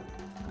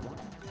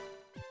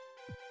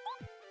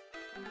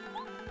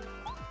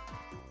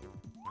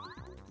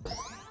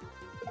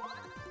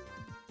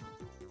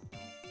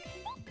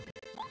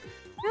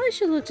 Probably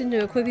should have looked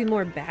into equipping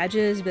more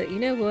badges, but you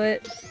know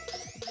what?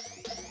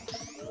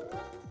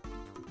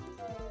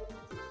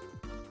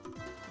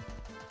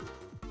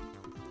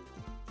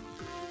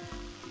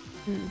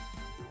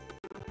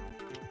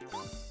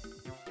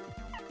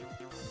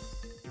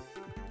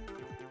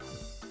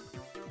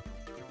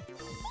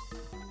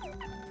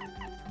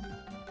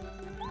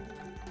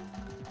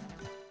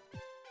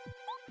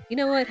 You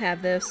know what?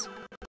 Have this.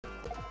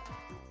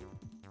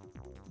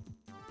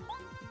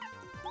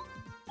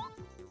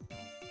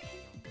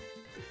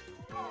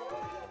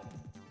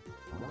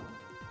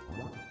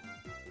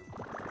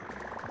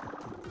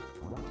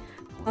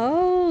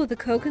 Oh, the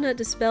coconut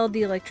dispelled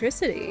the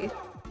electricity.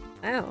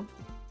 Wow.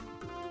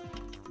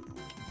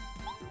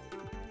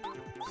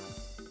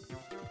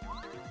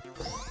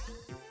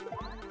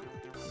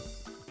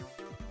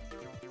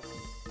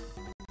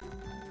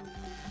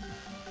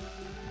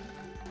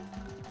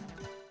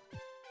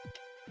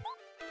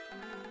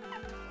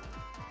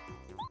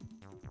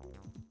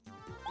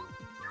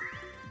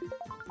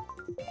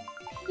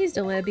 Please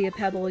don't let it be a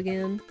pebble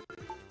again.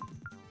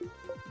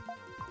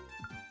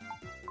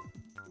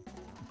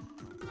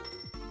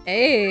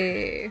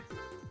 Hey!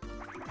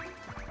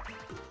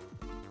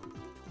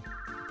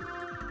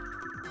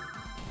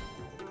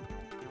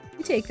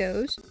 You take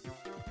those.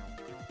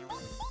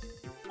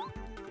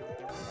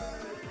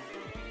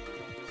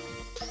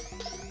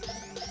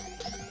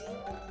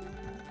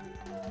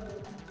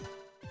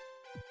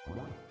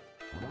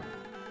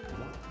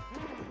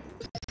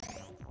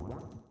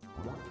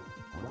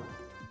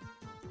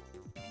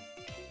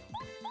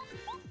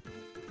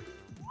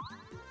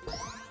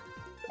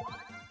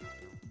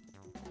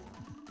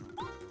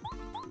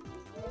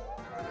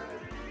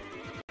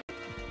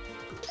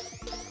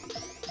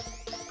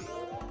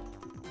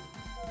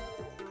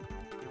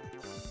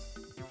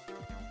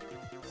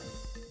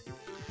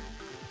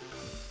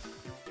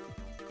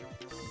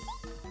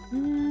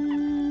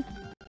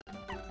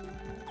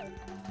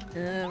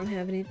 I don't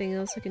have anything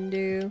else I can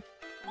do.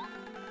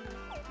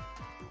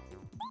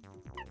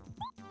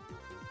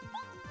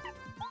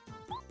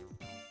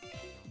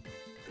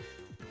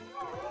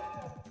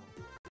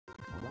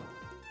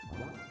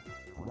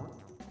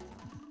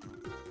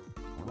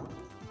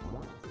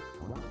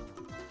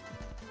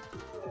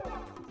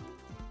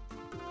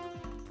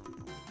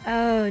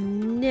 Oh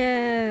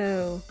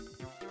no!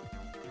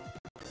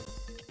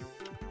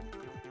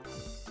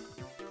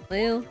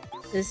 Well,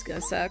 this is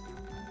gonna suck.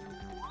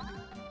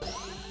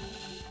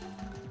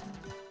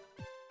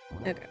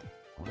 Okay.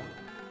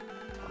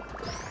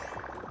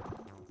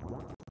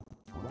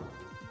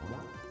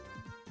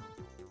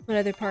 What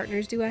other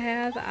partners do I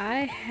have?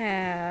 I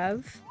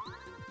have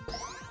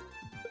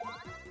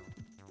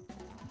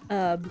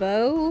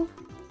Bow.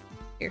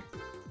 Here.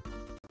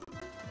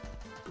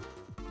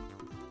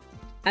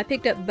 I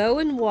picked up Bow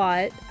and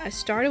Watt. I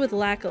started with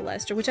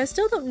Lackluster, which I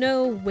still don't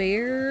know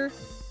where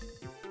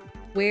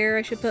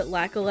I should put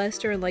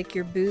Lackluster and like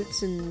your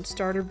boots and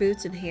starter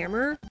boots and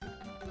hammer.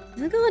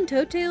 Does it go on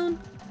Toad Town?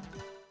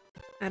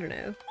 I don't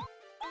know.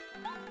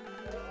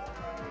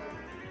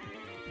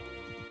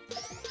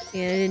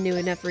 Yeah, I didn't do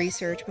enough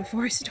research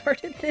before I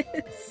started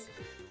this.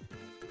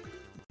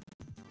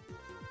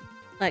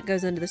 That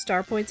goes under the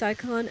star points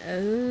icon.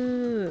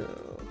 Oh.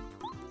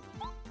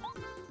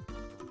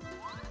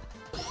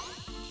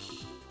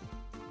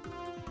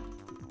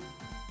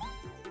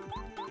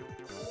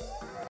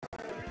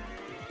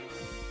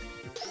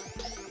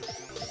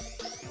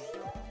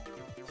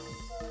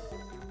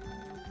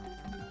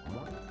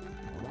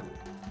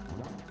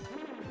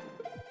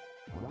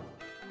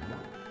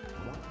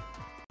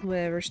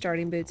 Whatever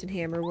starting boots and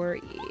hammer were,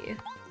 yeah.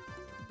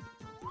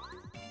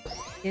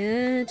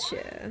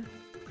 Gotcha.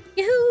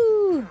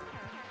 Yahoo!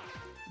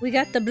 We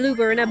got the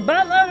blooper and a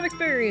buttload of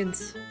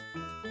experience!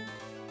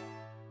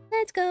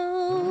 Let's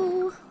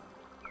go!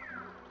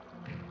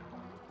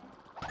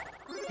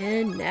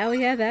 And now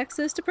we have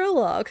access to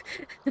Prologue.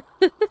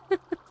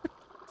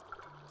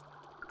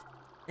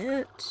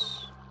 That.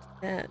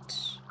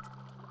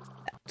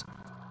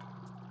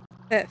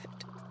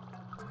 Perfect.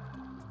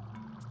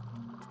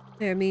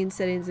 There means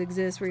settings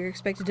exist where you're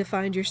expected to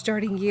find your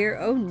starting gear.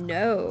 Oh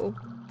no.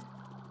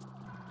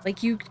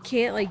 Like you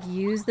can't like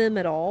use them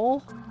at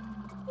all?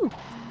 Ooh.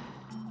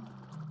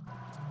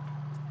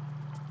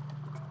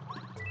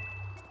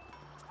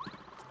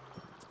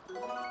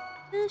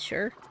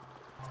 Sure.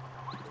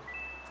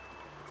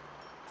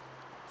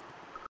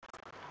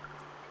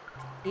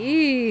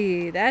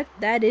 Eee,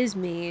 that is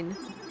mean.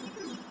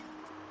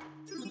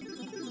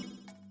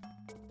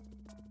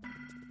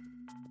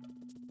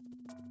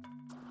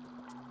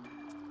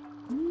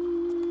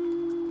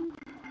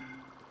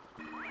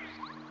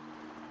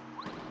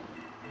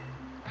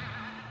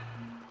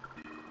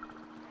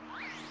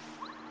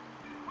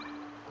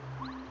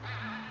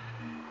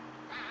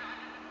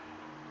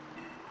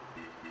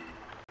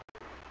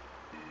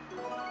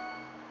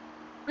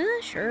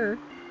 Sure.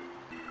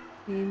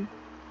 I mean,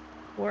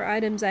 more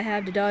items I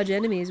have to dodge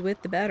enemies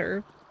with, the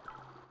better.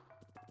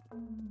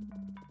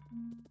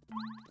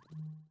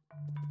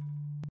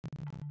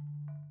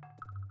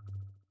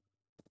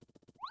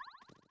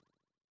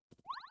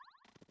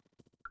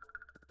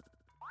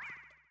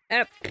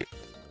 Yep.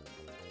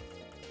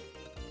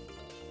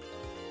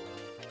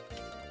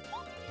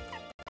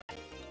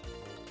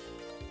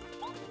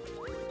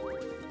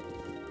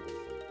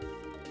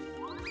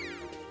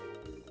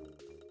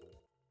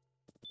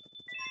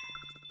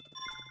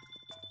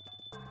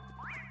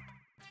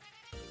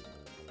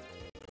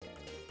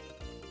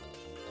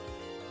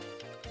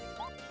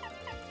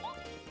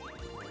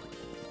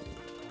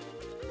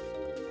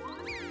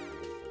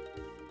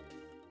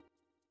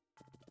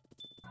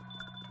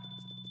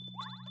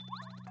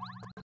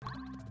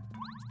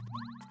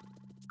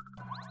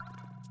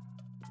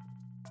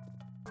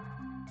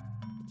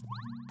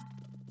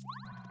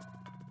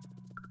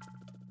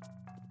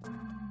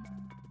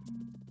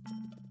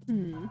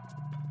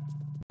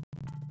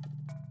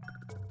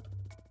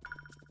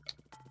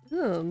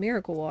 Oh,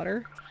 miracle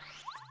water.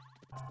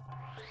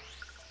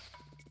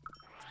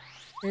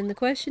 And the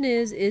question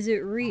is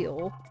it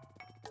real?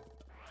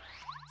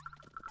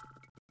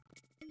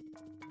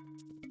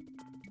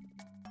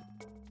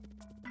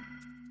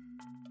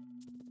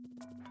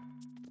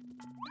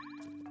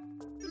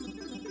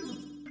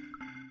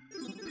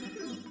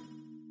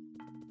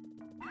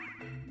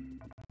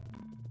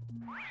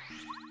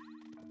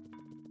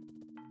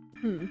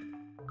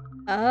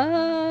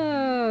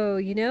 Oh,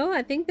 you know,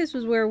 I think this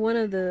was where one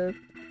of the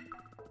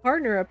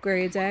partner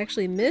upgrades I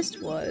actually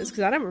missed was,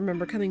 because I don't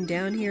remember coming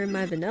down here in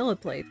my vanilla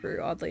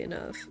playthrough, oddly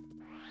enough.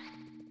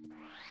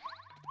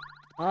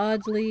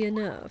 Oddly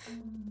enough.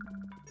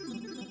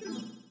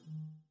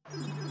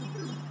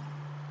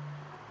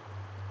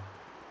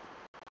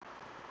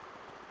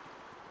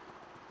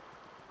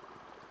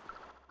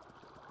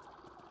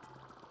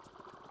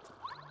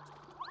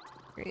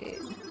 Great.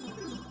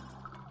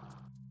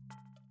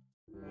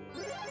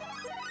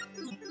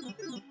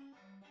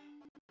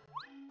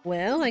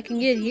 Well, I can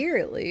get here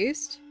at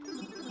least.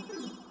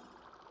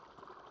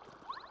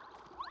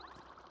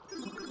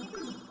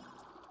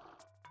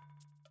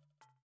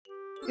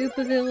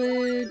 Koopa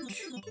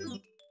Village.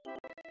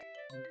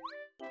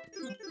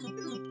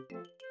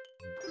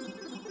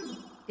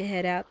 To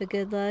head out, but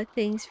good luck.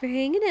 Thanks for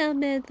hanging out,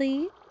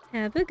 Medley.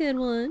 Have a good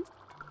one.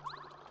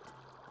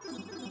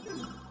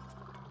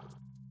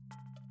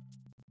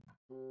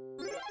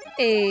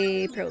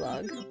 A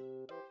prologue.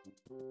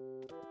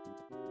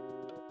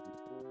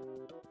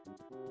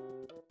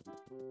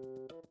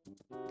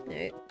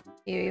 Alright,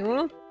 here you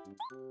are.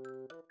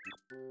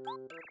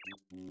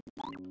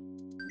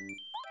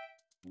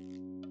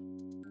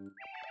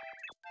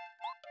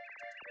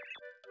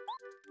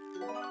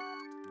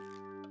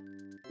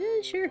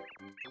 Yeah, sure.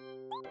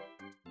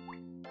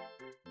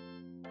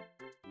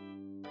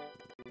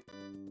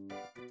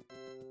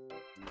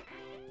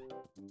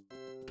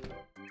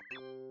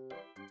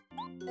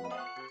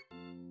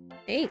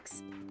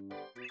 Thanks.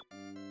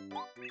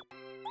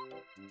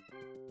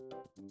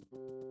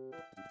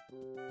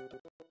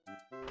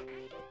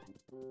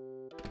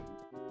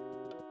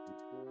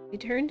 We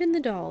turned in the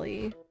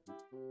dolly.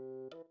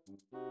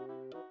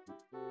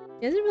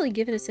 He hasn't really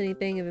given us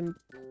anything of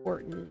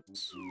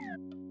importance.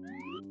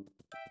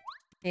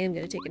 I am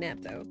gonna take a nap,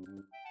 though.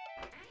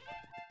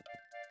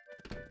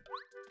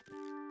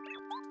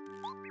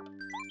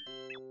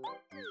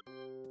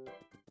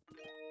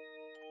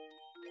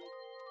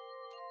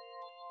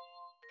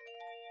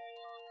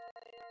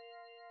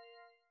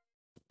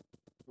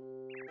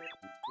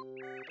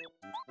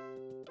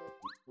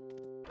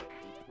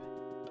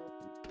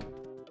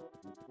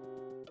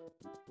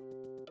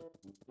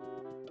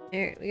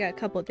 Alright, we got a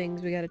couple of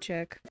things we gotta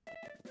check.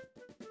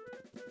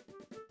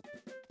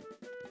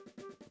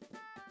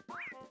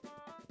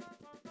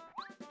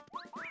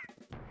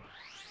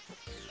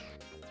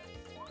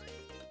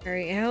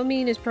 Alright, how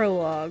mean is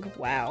prologue?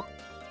 Wow.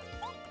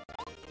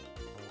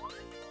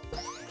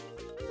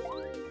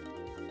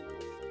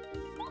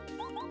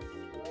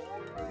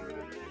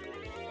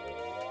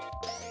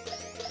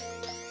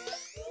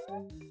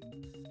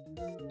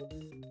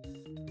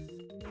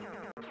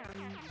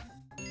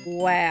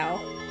 Wow.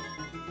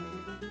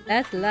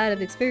 That's a lot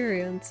of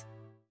experience.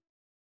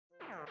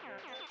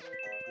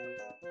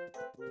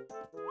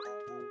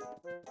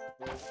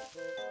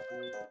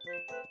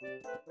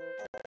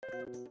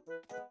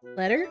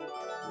 Letter?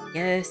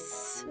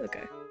 Yes.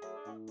 Okay.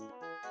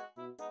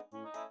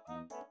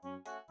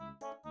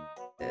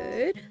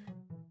 Good.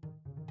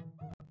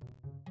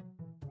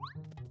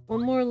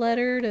 One more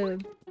letter to,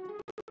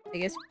 I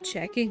guess,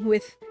 checking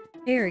with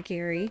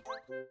Harry.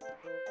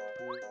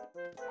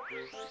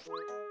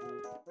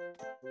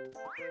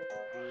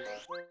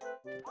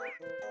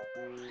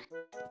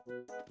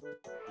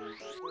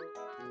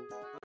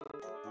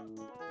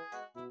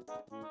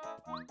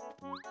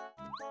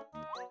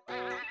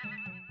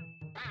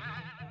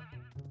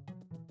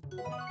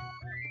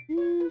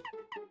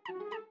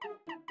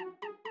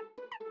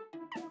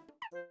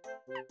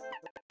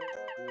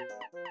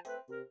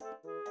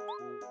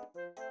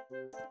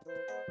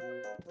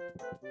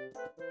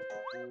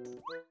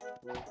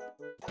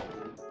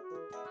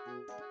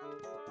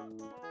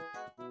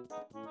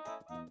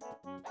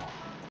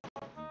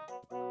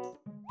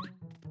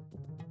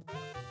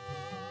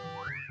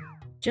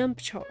 Jump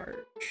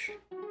charge.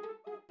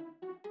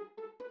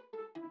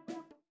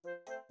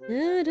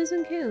 No, it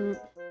doesn't count.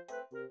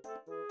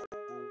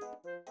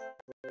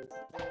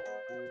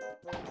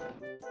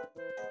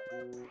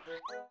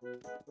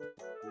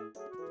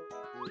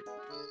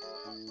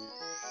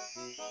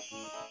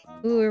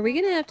 Ooh, are we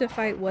gonna have to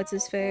fight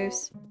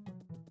what's-his-face?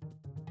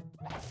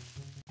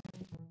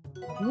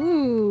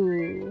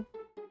 Ooh.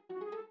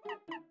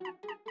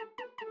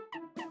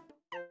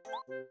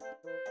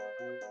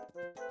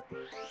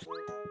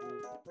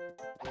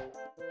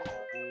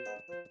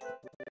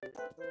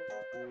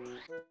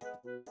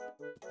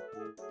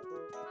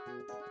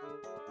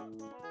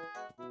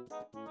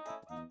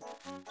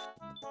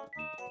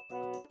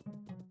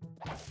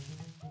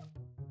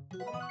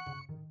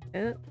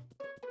 Yeah.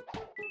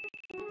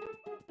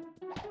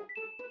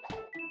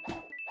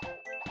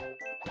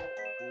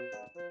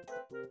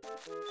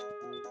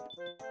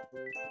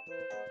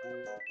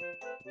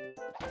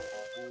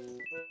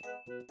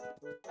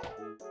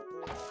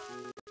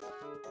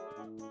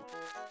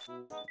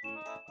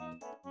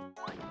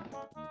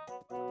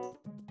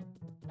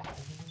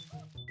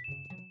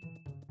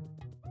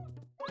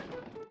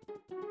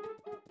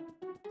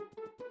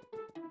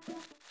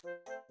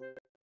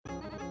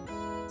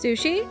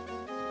 Sushi?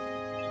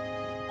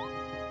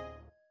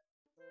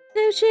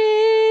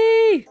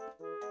 Sushi!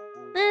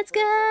 Let's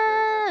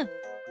go!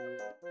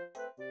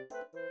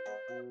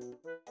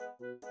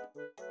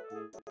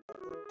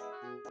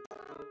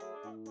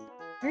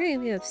 Alright,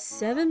 we have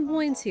 7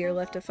 points here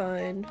left to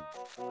find.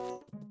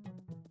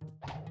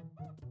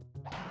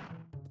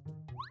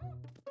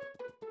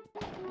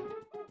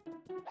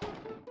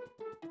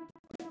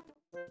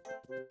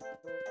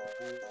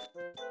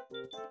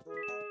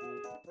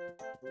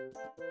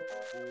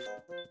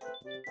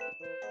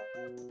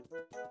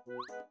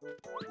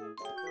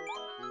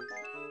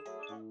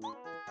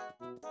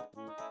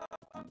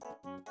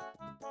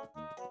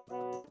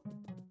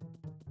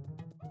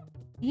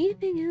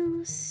 Anything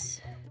else?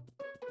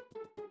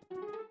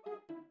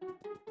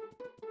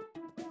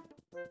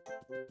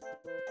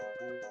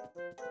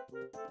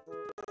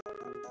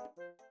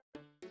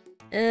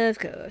 Of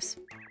course.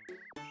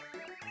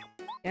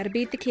 Gotta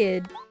beat the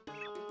kid.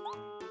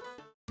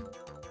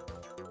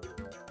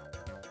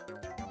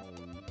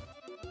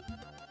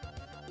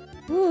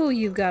 Ooh,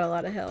 you've got a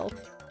lot of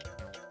health.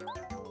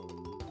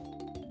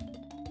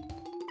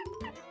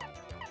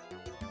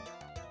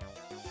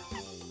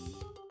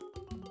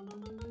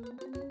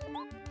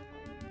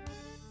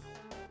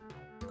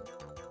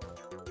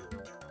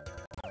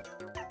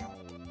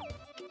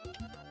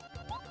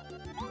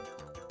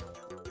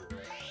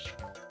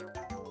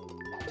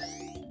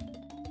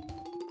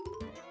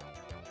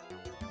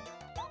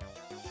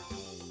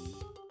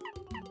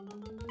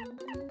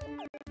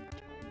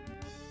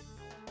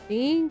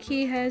 think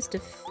he has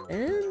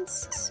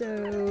defense,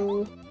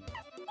 so...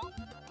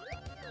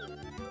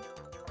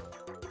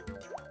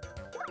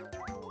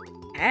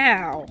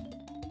 Ow!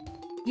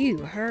 You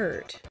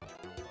hurt.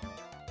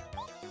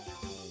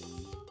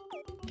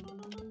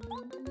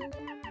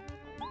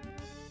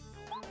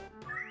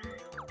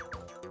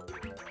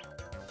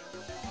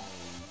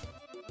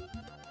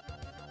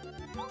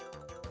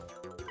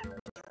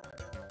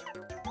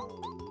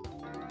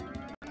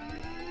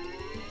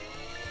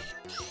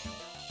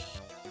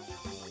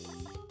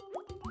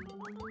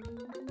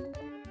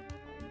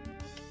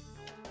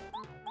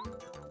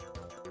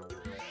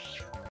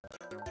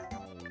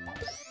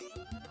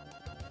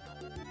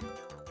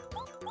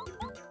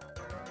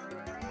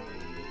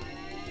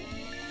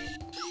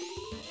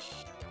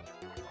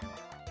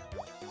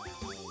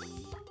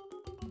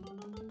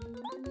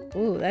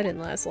 Ooh, that didn't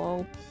last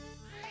long.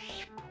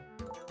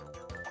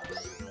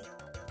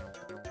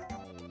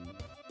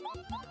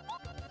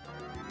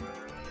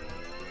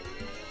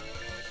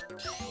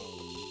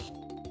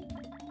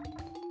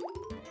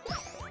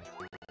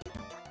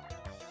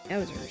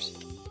 Yowzers.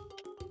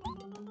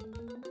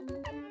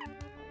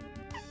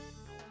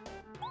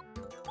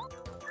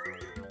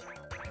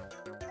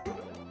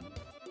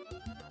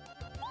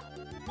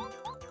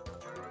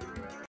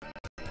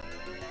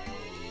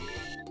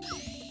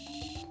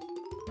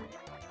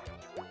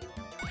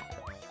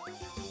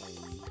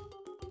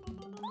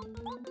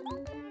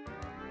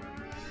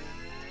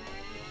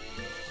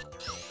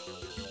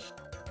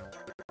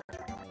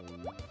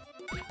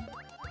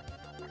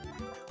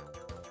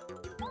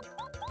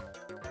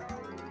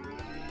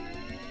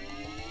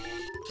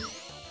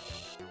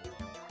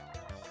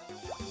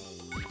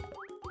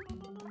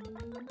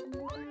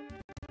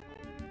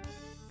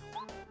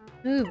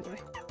 Oh boy.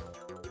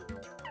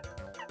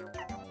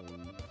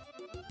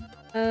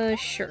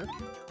 Sure.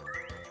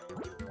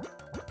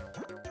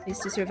 At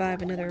least to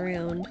survive another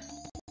round.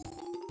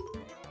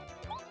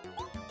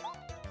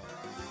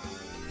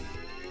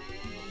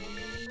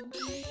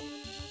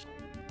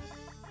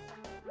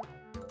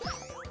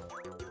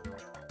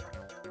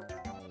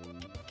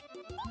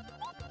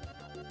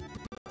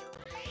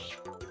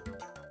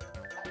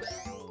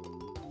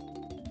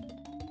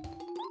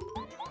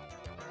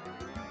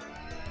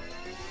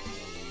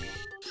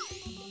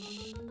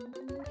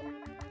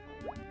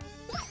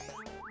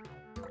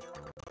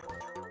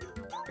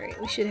 Great,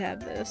 we should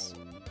have this.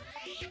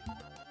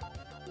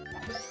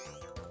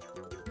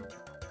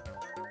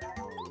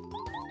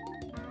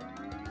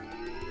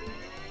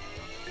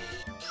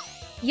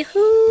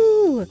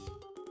 Yahoo!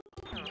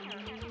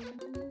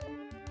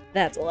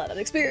 That's a lot of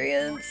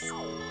experience.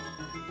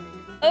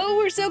 Oh,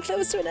 we're so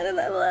close to another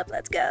level up.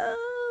 Let's go!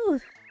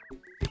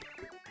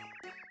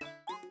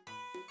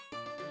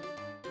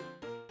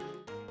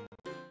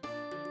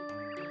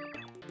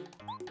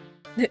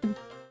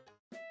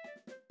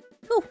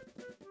 Cool.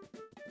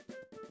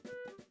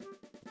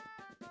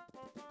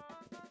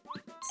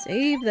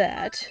 Save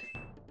that.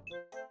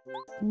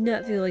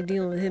 Not feel like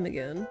dealing with him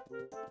again.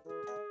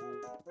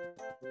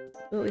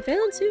 Well, we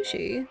found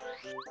sushi.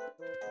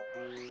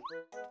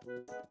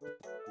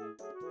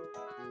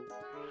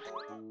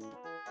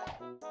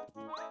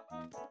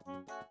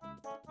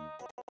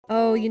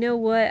 Oh, you know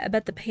what? I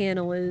bet the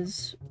panel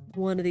is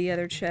one of the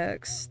other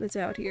checks that's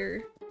out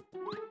here.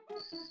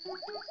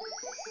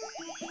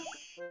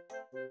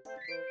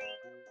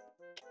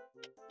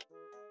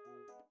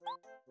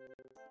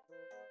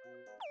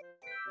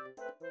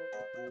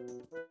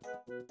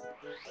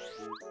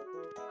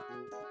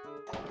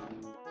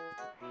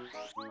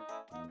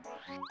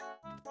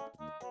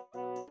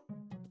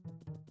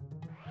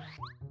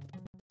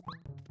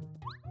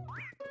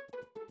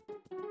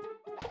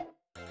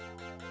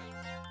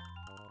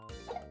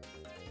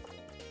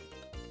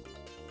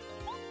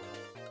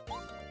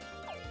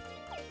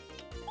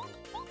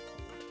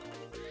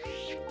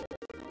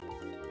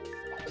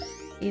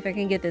 See if I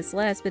can get this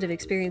last bit of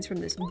experience from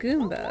this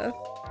Goomba.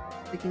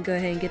 We can go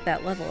ahead and get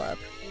that level up.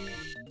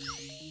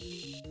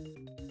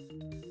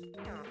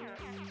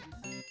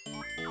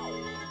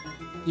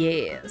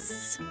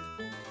 Yes.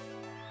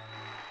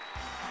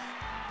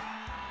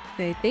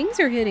 Okay, things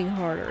are hitting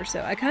harder,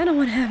 so I kind of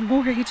want to have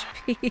more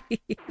HP.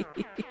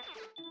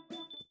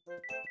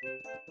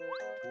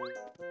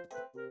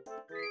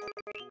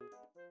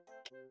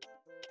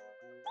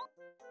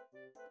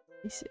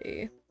 Let me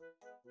see.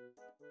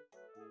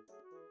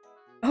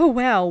 Oh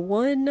wow,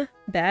 1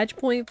 badge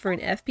point for an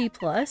FP+?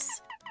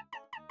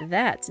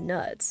 That's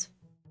nuts.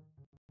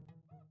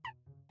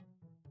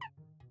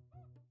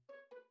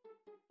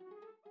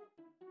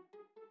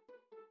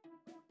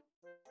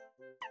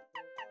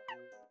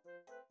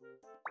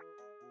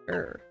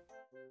 Sure.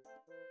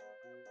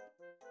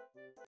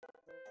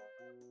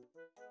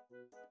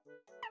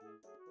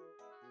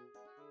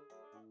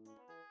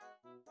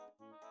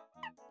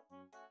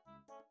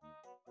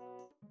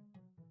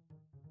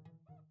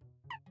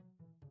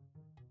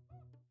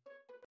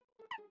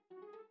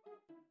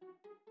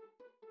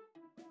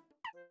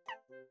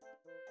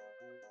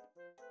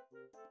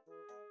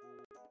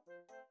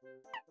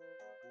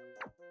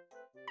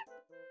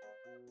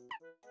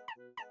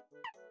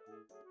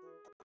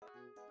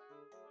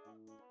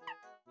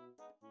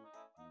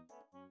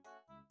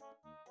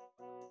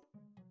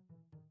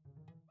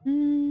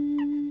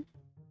 Hmm.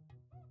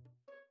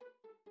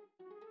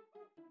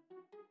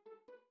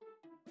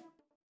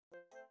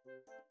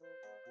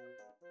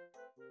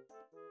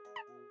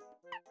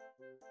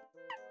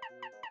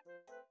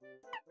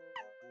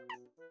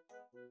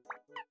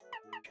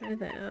 Try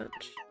that.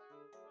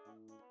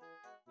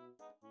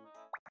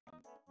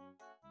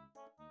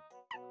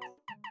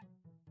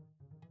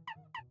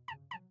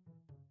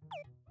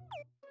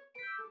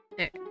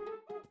 There.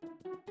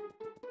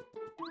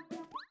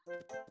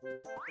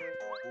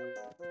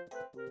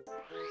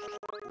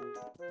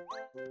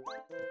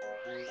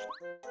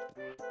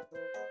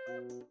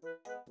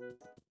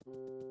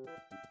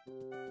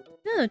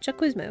 Oh, Chuck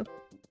Quizmo.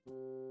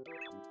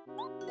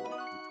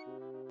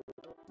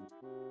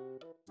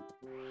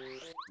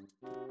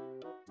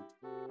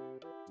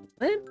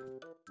 What?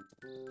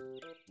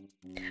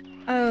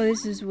 Oh,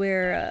 this is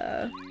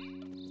where,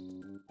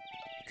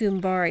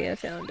 Goombaria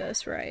found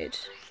us, right?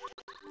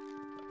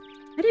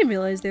 I didn't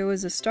realize there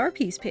was a Star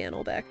Piece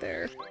panel back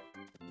there.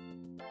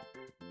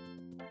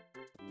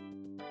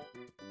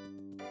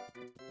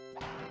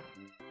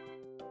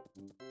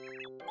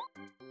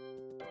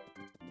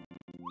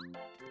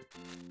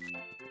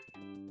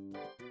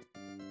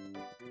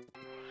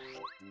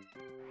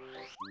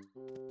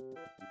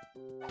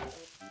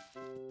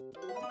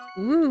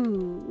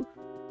 Ooh.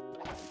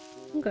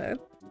 Okay.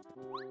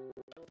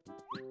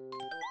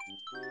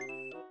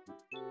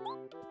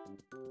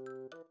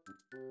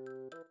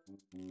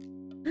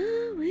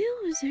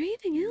 Well, is there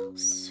anything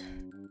else?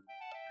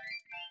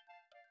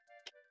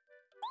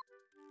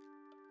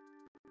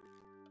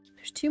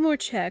 There's 2 more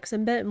checks.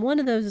 I'm betting one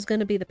of those is going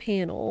to be the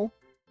panel.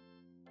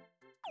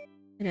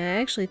 And I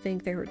actually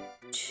think there were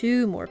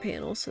 2 more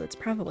panels, so that's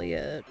probably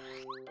it.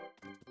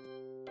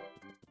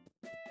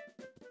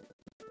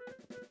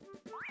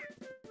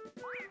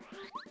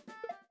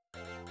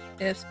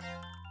 Yes.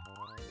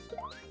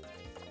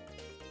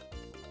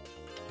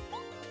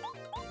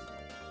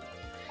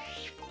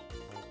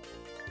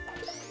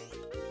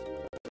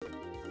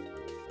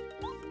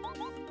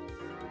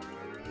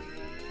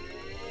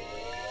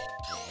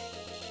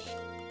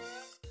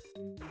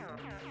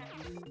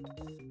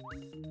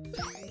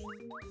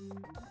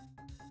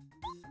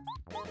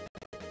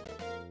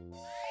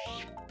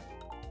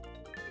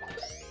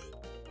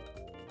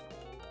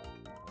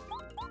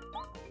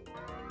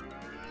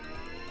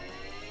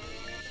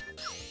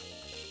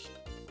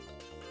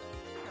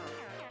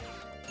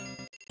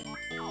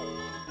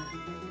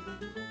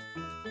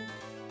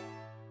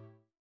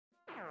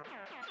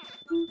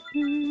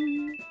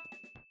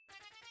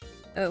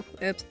 Oh,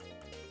 oops.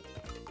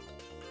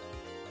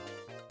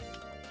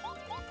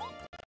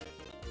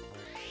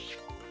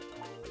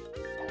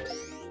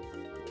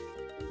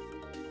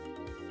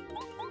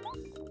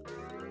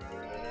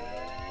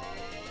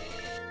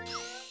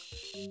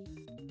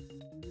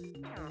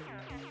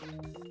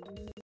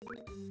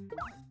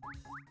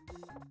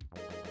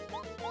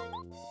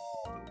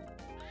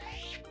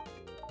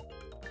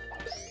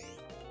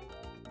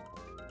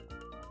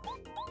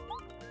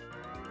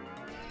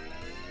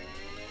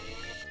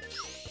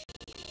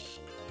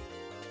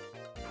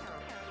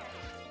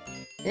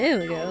 There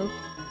we go.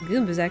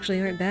 Goombas actually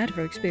aren't bad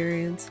for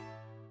experience.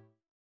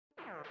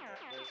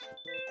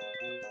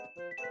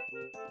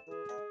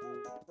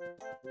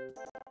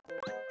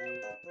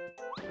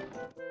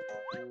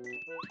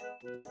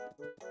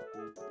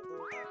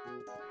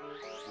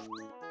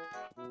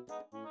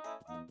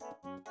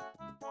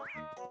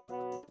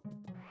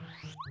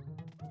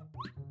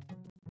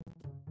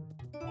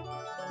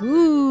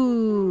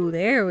 Ooh,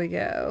 there we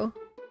go.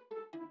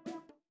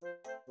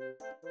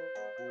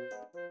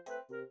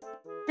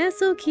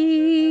 Castle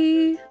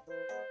key!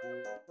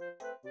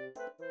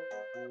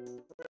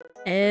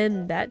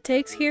 And that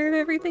takes care of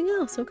everything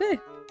else. Okay,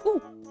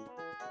 cool.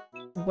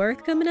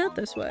 Worth coming out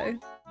this way.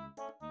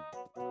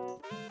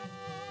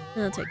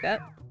 I'll take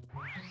that.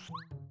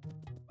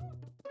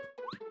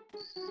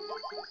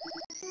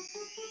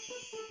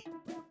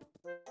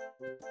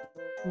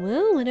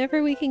 Well,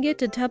 whenever we can get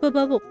to Tubba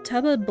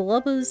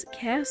Blubba's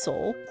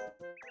castle,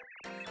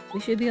 we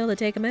should be able to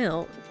take him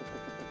out.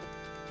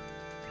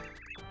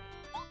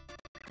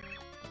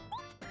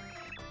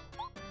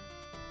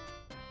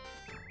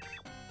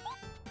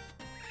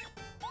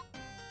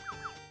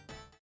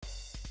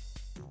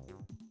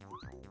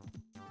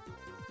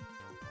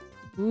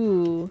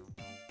 Ooh.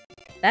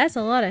 That's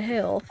a lot of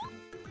health.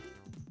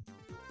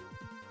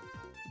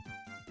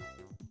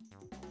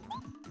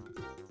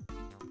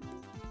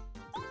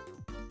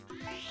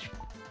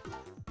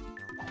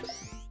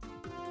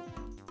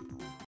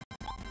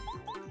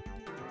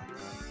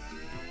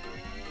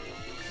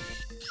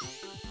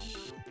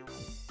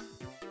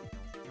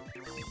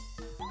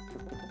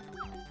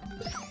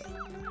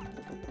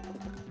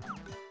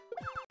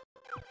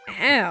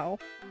 Ow.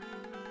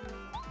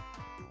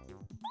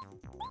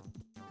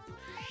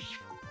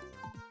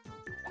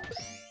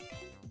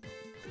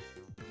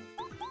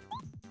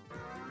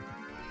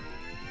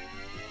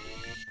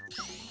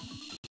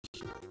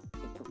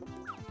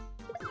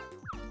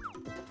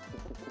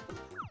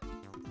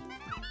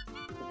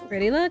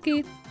 Pretty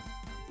lucky.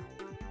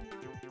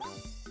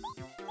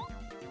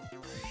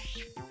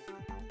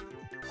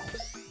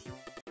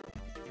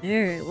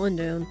 Alright, one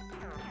down.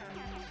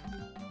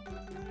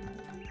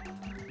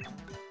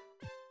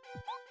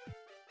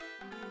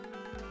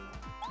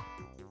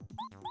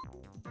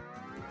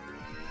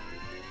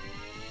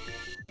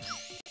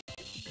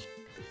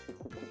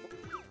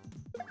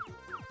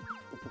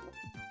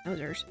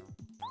 Wowzers.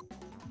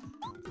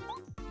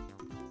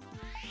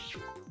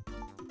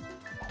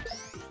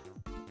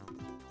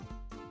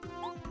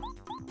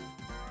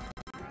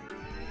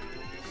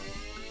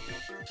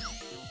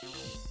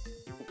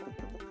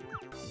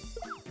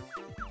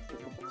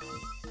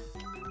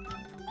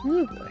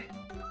 Oh boy.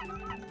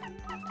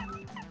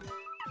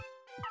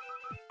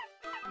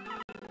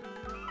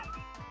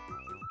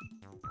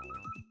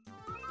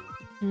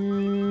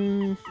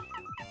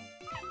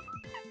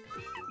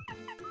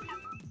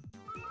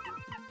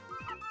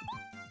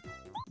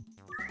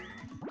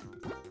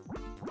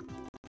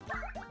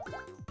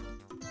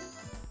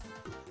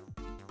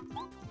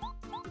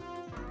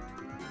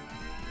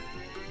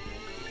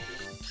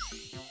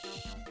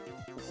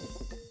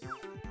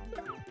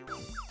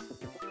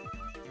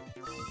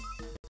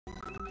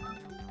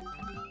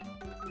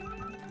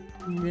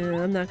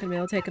 No, I'm not gonna be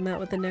able to take him out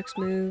with the next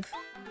move.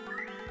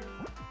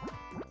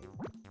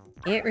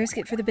 Can't risk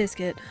it for the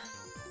biscuit.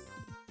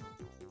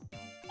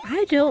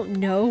 I don't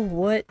know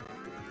what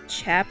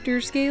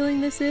chapter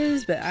scaling this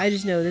is, but I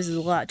just know this is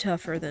a lot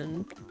tougher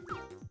than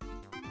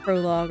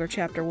Prologue or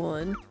Chapter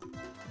 1.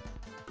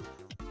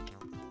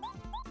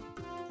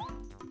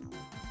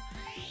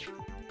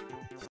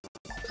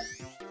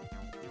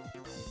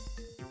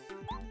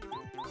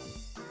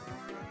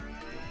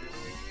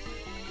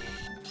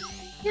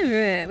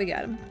 Alright, we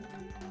got him.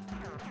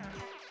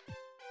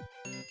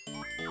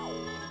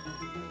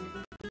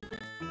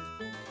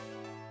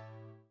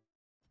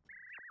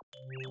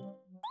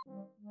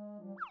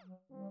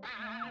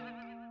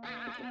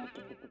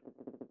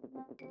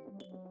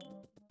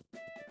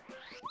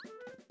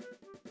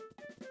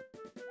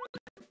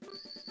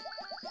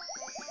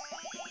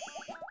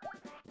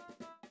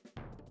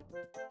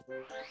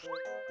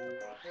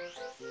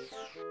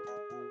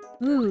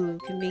 Ooh,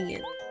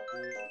 convenient.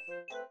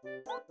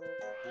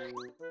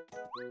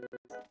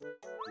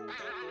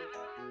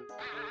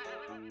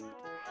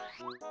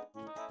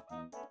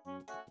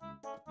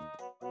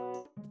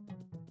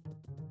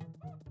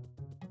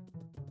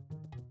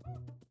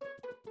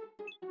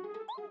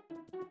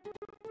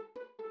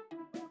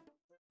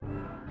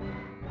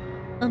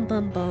 Bum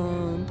bum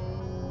bum.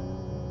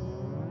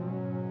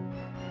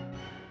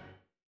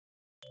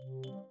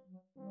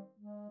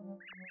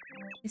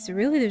 So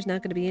really there's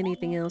not going to be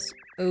anything else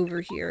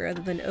over here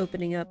other than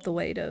opening up the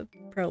way to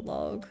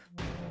Prologue.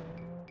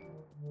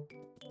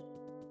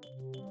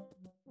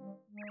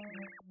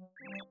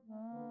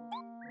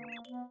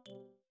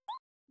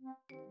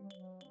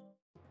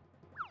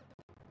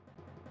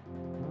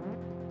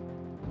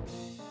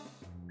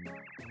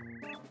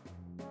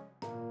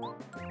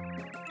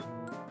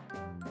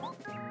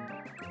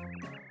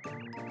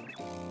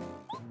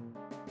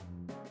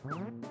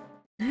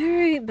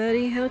 Alright,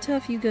 buddy, how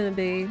tough you gonna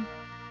be?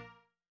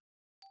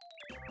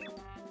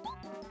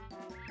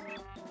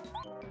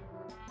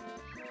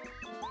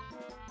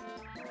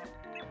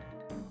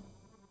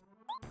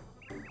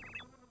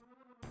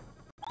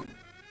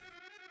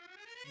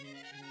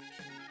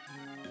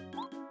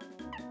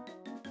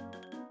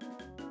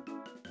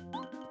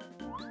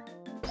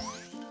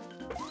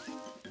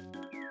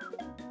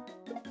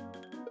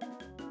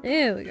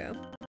 There we go.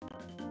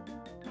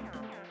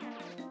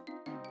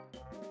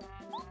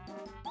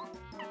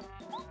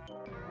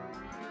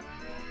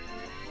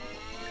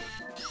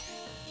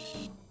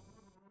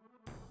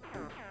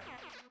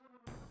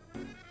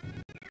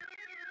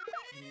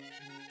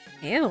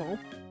 Ew.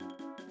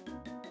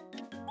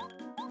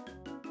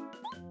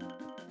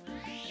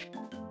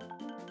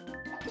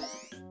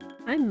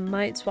 I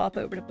might swap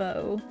over to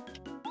Bo.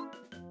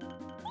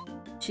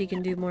 She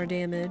can do more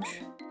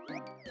damage.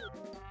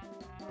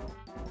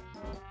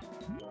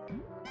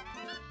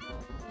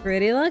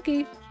 Pretty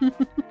lucky.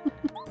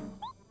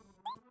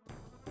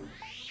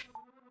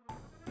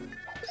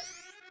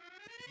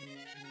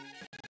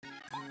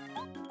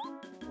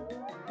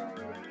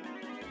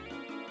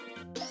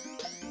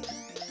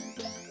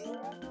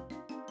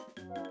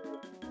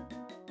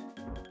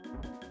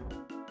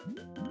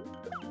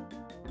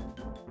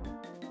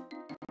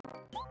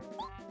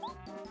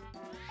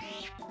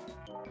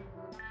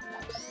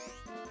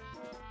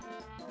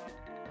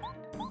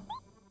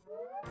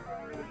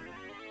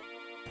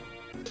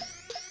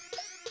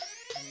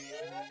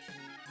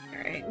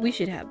 Alright, we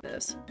should have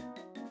this.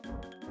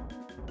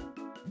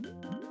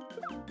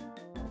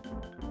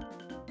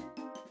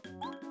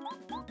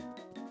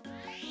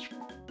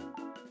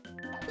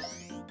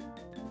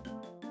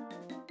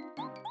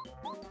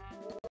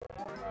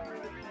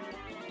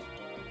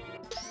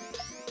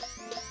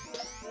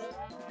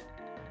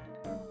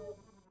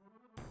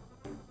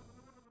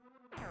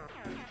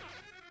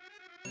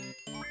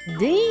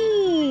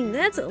 Dang!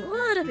 That's a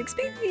lot of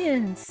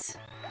experience!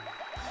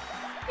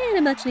 And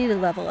a much needed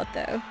level up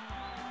though.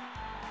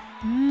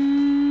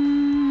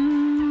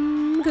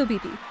 Go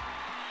BP.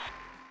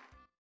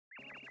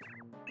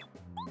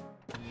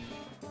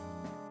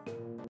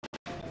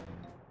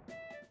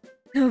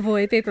 Oh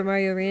boy, Paper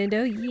Mario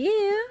Rando.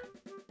 Yeah!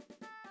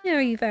 How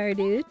are you, Fire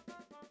Dude?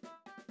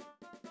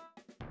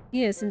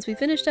 Yeah, since we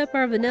finished up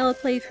our vanilla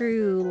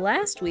playthrough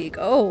last week.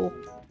 Oh!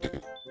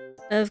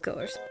 Of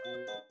course.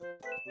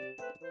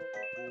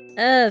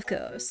 Of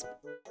course.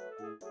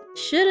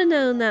 Should've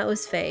known that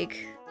was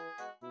fake.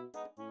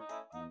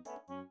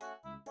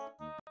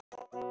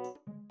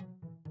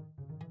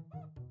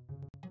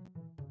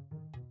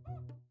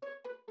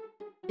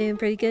 Doing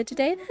pretty good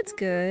today, that's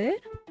good.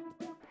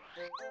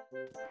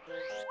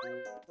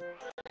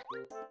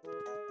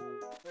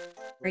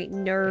 Great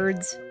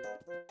nerds.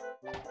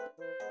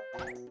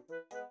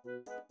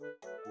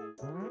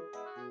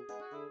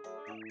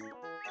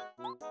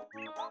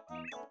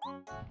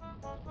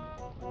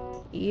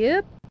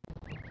 Yep.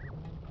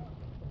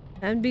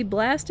 Time to be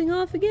blasting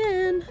off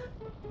again.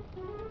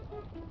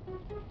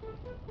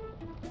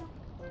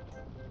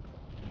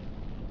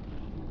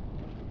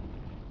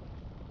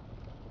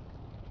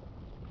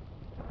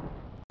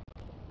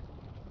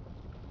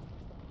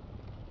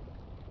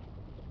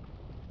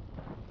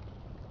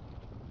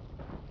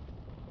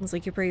 Looks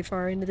like you're pretty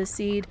far into the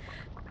seed.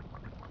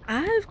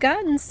 I've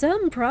gotten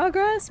some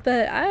progress,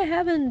 but I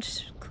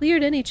haven't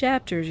cleared any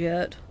chapters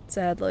yet,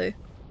 sadly.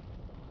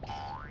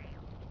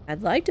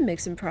 I'd like to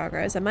make some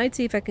progress. I might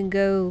see if I can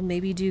go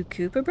maybe do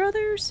Koopa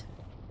Brothers?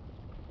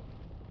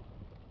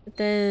 But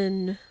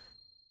then...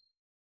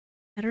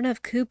 I don't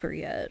have Cooper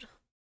yet.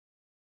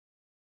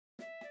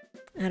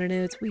 I don't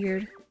know, it's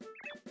weird.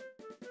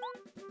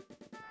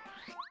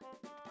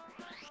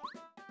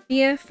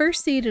 Yeah,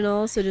 first seed and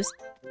also just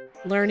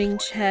learning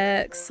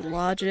checks,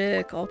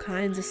 logic, all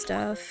kinds of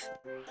stuff.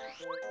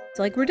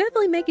 So like, we're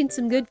definitely making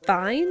some good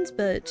finds,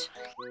 but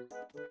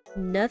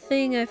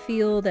nothing I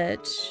feel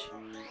that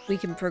we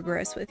can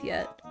progress with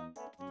yet.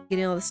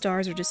 Getting all the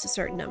stars are just a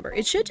certain number.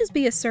 It should just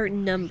be a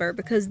certain number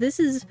because this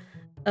is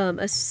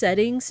a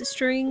settings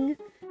string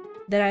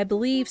that I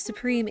believe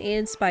Supreme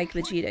and Spike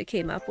Vegeta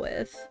came up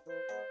with,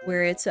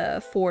 where it's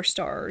 4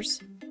 stars.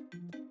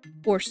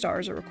 4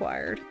 stars are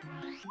required.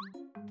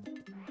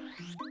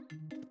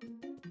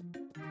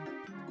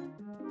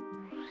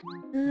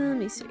 Let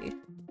me see.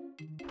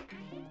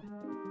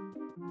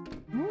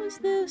 What was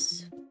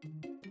this?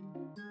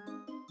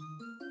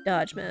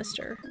 Dodge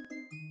Master.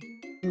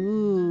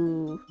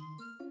 Ooh.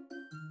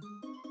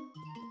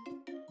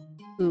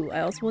 Ooh, I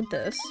also want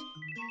this.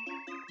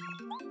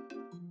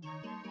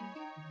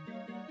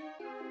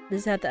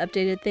 Does it have the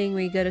updated thing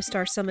where you go to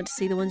Star Summit to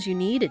see the ones you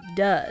need? It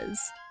does.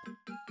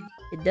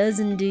 It does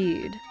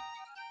indeed.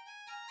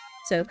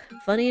 So,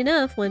 funny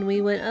enough, when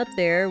we went up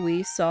there,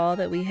 we saw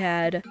that we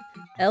had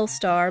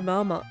L-Star,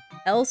 Mamar,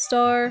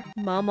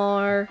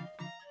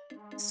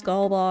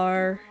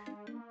 Skullbar,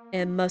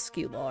 and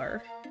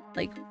Muscular.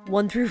 Like,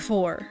 1 through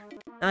 4.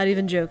 Not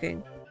even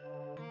joking.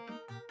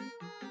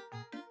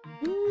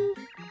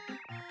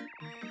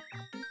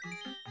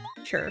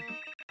 Sure.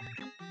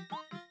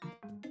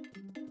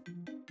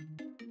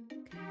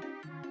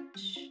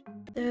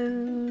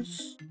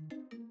 Those...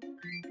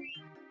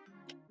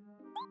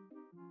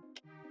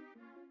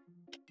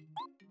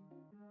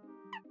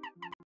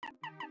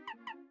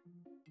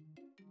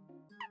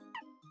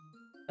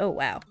 Oh,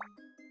 wow.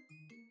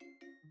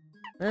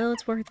 Well,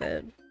 it's worth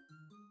it.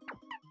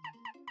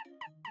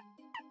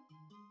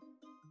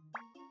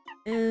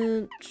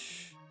 And...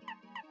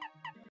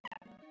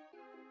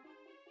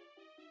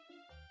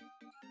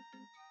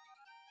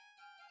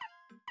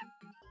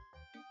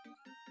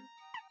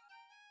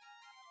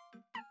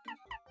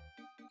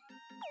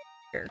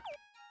 Sure.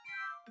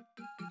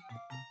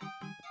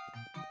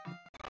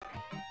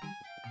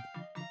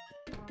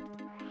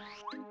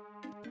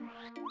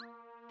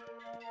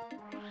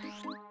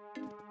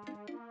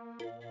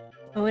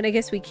 Oh, and I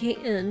guess we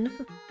can.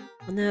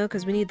 Well, no,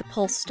 because we need the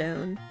Pulse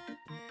Stone.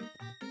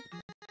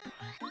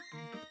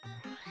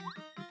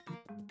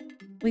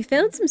 We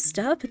found some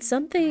stuff, but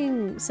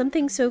something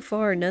so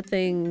far,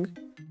 nothing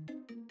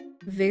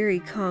very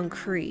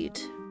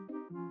concrete.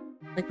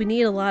 Like, we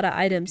need a lot of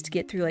items to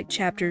get through, like,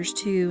 chapters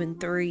 2 and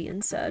 3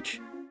 and such.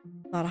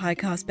 A lot of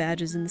high-cost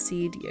badges in the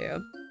seed, yeah.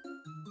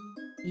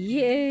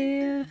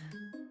 Yeah!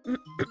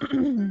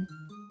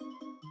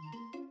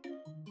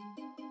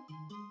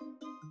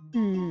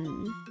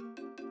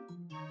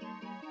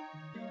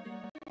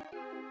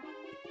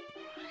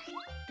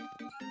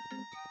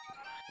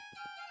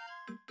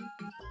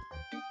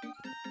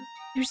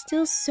 There's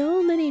still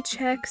so many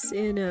checks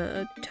in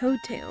Toad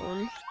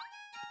Town.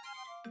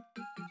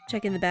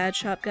 Checking the bad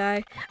shop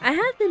guy. I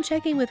have been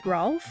checking with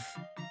Rolf.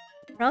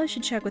 Probably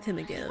should check with him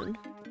again.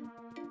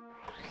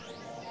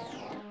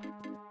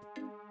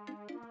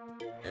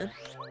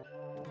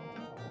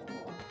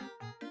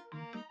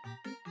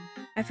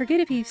 I forget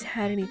if he's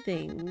had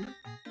anything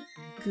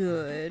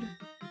good.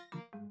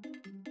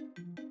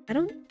 I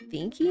don't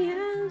think he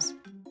has.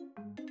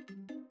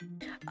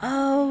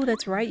 Oh,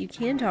 that's right. You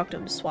can talk to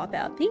him to swap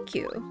out. Thank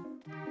you.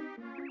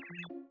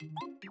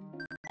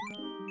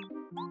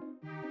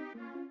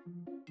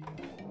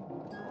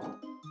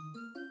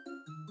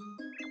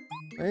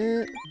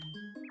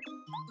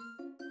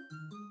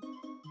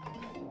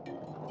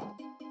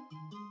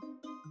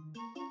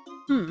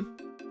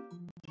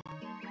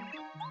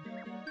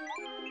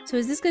 So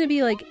is this gonna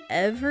be like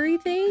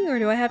everything, or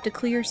do I have to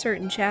clear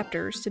certain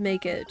chapters to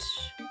make it?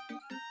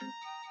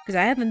 Because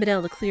I haven't been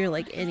able to clear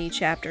like any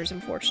chapters,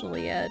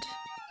 unfortunately, yet.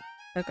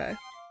 Okay.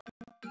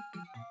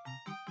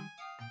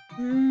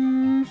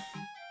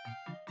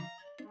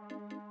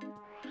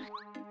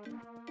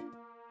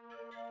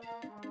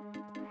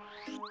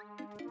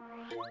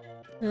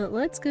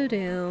 Let's go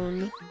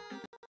down.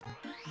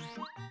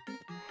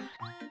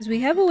 Because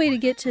we have a way to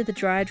get to the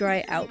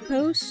dry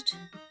outpost.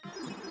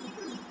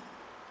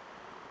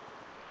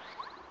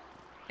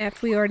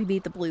 After we already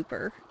beat the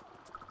blooper.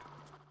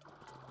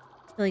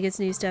 It gets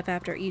new stuff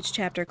after each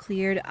chapter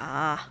cleared.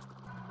 Ah.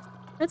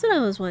 That's what I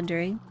was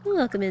wondering.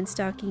 Welcome in,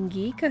 Stalking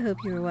Geek. I hope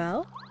you're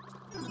well.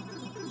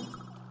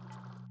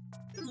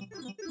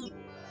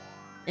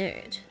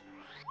 Alright.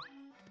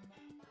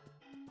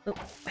 Oh,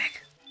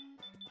 back.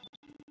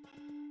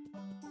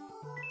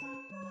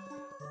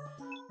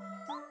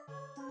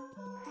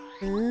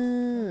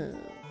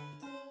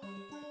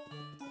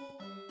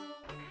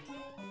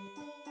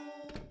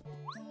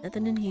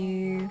 Nothing in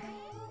here.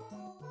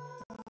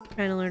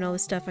 Trying to learn all the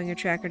stuff on your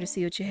tracker to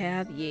see what you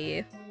have?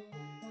 Yeah.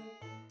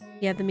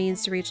 You have the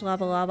means to reach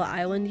Lava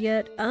Island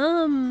yet?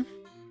 I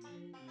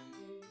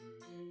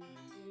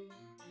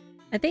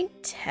think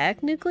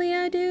technically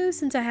I do,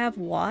 since I have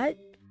Watt.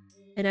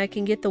 And I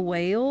can get the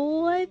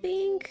whale, I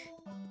think?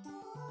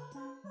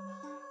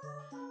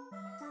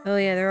 Oh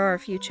yeah, there are a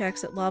few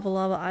checks at Lava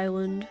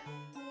Island.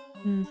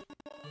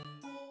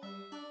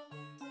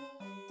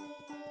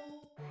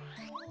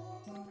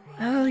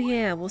 Oh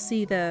yeah, we'll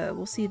see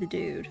the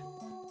dude.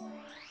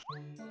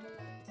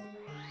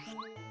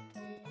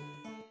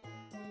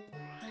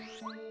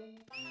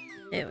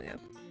 There we go.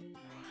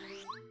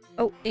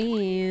 Oh,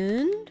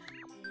 and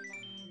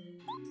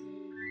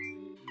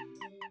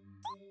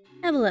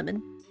have a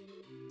lemon.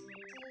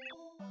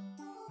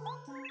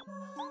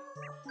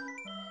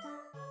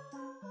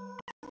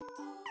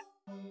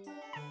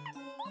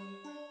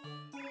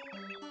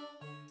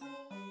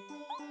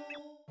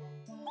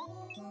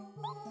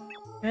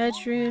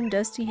 Bedroom,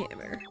 Dusty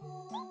Hammer.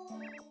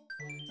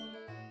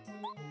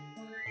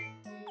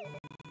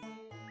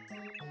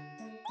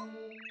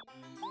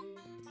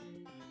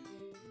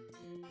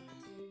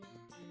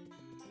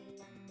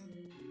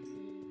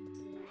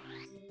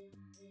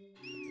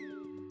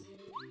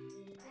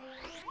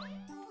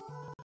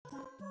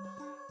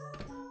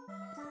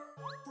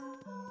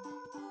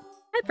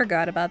 I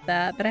forgot about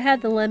that, but I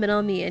had the lemon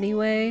on me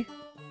anyway.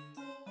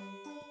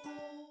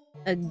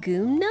 A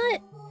goom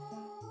nut?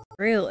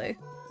 Really?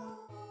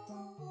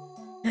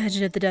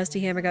 Imagine if the Dusty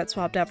Hammer got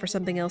swapped out for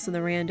something else in the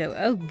rando.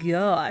 Oh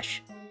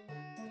gosh.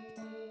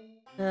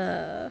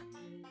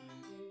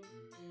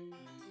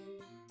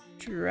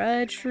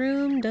 Dried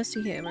shroom,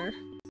 Dusty Hammer.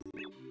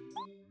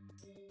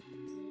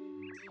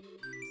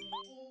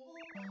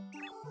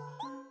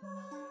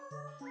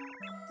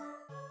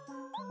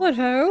 What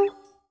ho?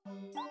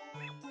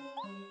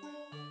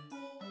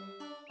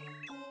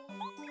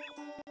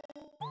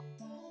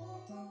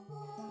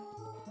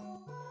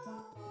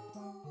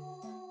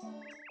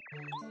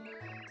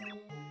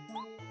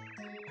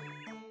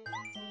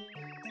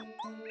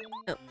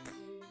 Oh.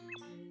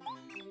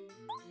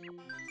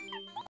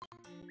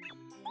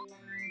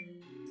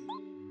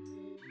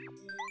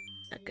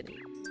 Not gonna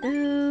use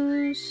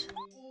those.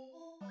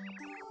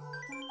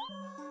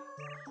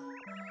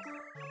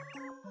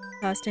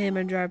 Pasta Hammer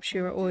and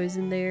Dropshire are always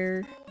in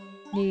there.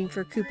 Needing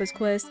for Koopa's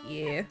quest?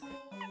 Yeah.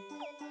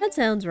 That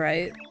sounds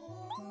right.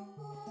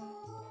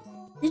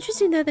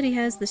 Interesting though that he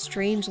has the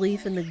strange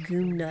leaf and the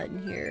goom nut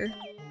in here.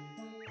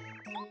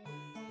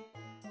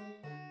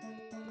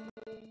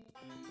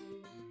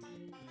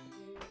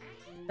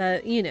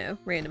 But, you know,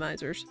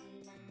 randomizers.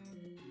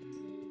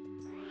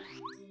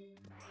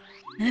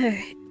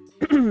 Alright.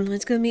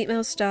 Let's go meet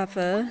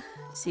Mustafa.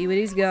 See what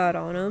he's got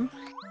on him.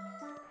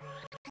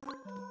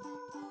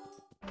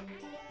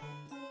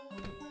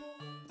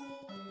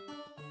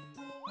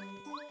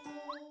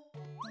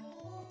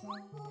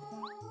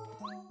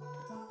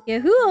 Yeah,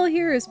 who all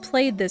here has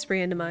played this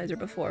randomizer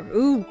before?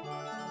 Ooh!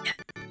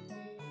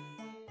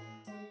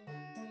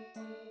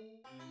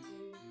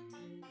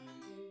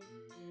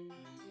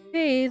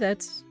 Hey,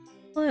 that's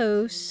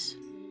close.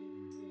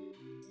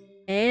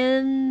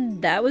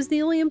 And that was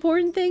the only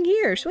important thing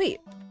here. Sweet.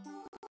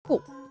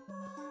 Cool.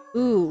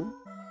 Ooh.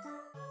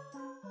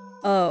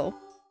 Oh.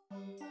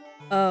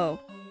 Oh.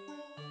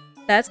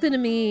 That's gonna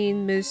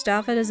mean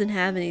Mustafa doesn't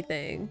have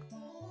anything.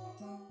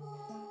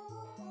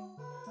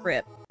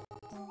 Rip.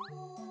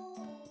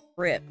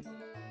 Rip.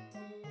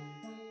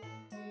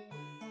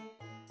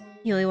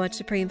 You only watch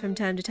Supreme from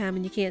time to time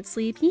when you can't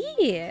sleep?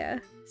 Yeah!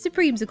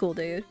 Supreme's a cool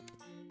dude.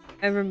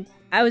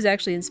 I was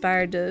actually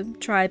inspired to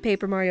try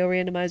Paper Mario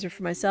Randomizer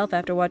for myself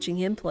after watching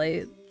him play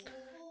it.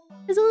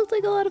 It looked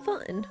like a lot of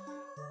fun.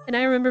 And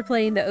I remember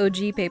playing the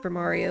OG Paper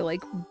Mario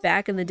like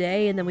back in the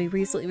day, and then we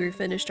recently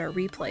refinished our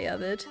replay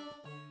of it.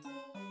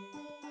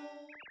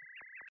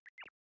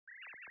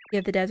 You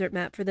have the desert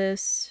map for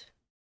this?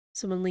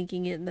 Someone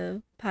linking it in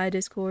the Pi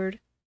Discord.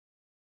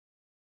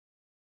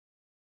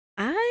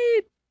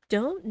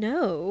 don't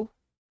know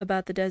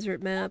about the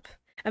desert map.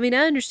 I mean, I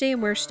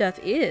understand where stuff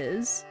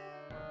is.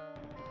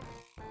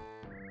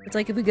 It's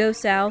like if we go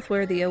south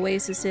where the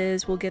oasis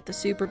is, we'll get the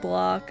super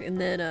block, and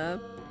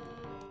then,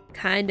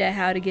 kinda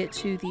how to get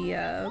to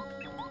the,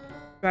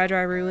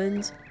 dry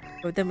ruins.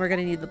 But then we're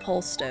gonna need the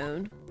pulse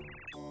stone.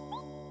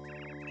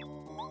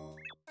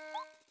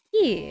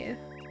 Yeah.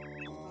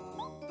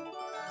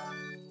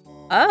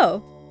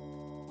 Oh.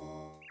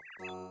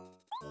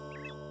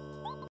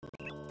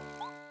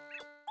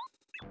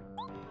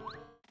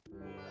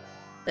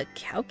 The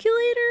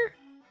calculator?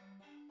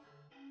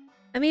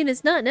 I mean,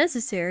 it's not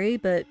necessary,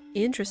 but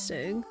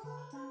interesting.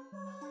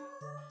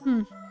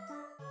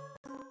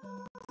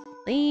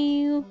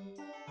 Ew.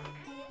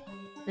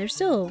 There's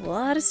still a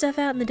lot of stuff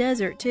out in the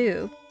desert,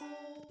 too.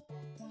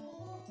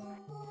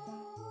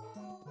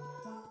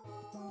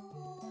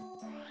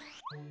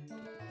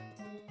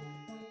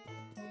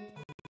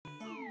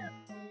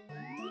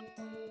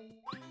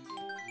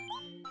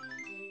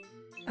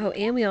 Oh,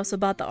 and we also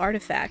bought the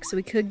artifact, so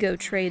we could go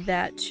trade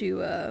that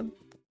to,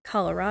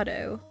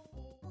 Colorado.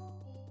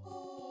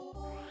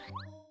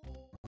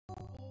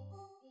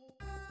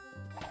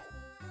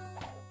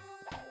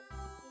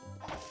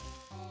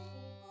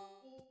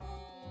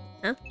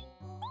 Huh?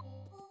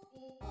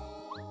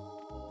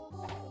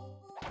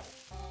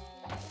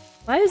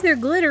 Why is there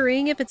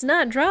glittering if it's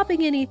not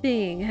dropping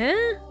anything,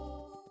 huh?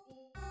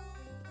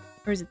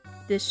 Or is it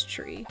this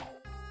tree?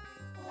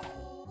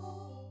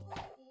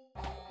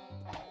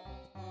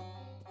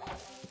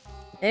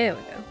 There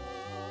we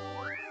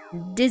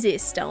go. Dizzy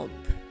Stomp.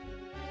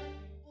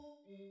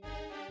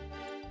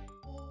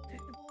 Okay.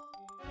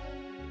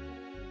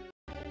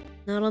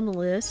 Not on the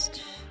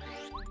list.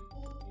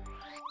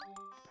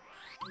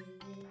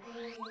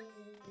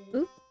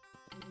 Oop.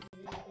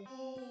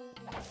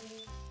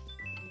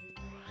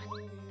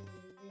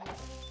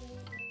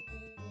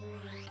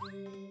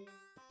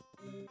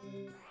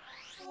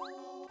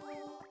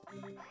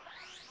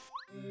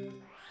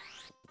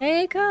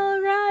 Hey,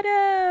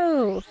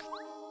 Colorado!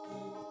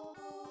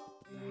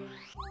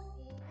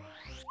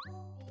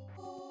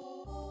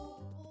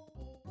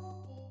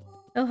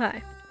 Oh,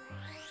 hi.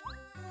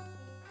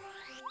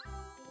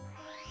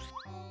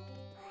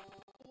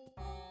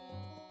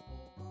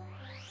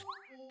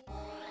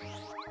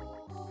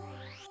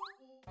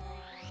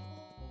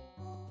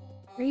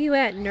 Where you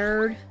at,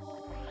 nerd?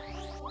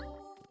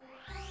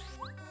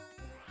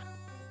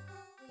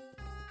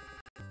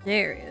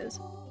 There he is.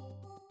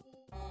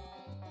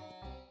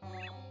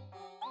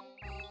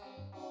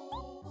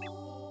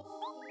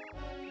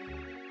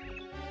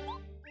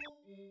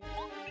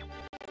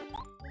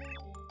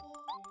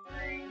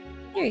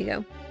 There you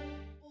go.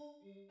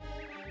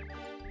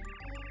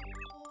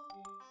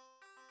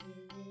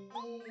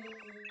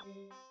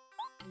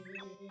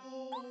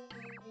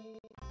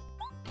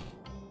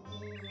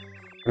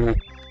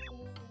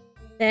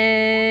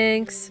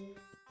 Thanks.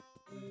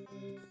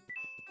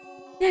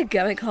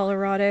 Dadgummit,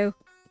 Colorado.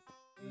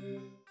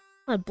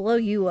 I'll blow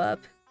you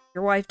up.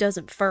 Your wife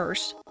doesn't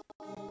first.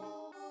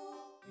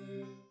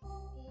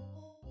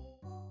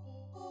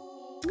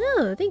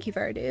 Oh, thank you,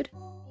 Fire Dude.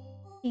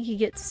 You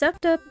get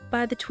sucked up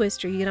by the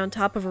twister. You get on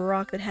top of a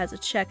rock that has a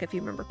check, if you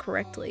remember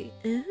correctly.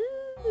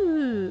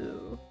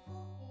 Ooh.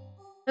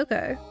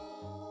 Okay.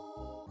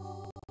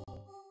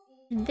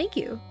 And thank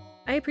you.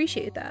 I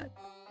appreciate that.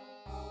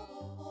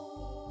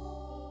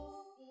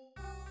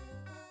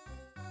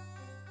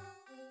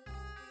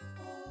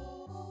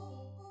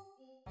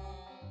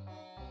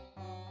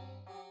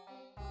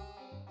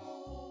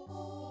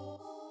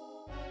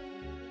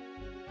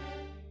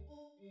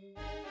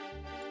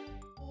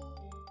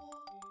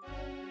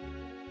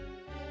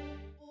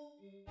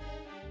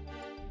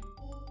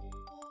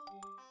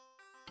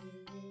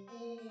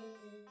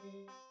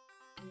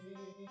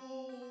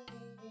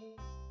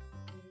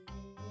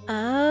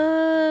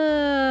 Oh.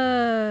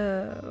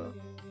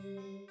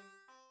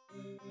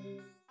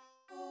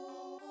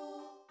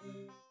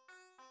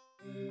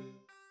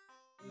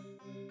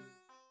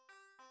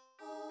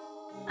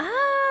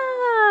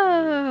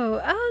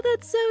 Oh. Oh,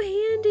 that's so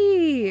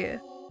handy.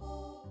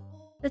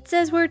 That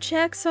says where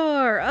checks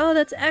are. Oh,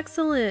 that's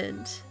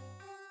excellent.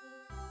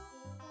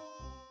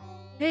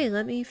 Hey,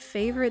 let me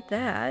favorite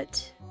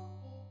that.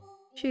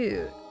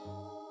 Shoot.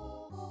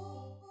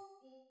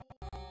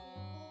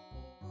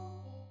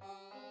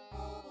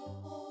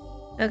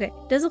 Okay,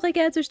 does look like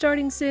ads are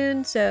starting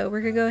soon, so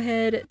we're gonna go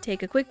ahead,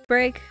 take a quick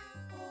break.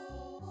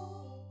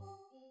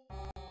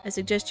 I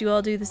suggest you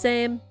all do the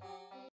same.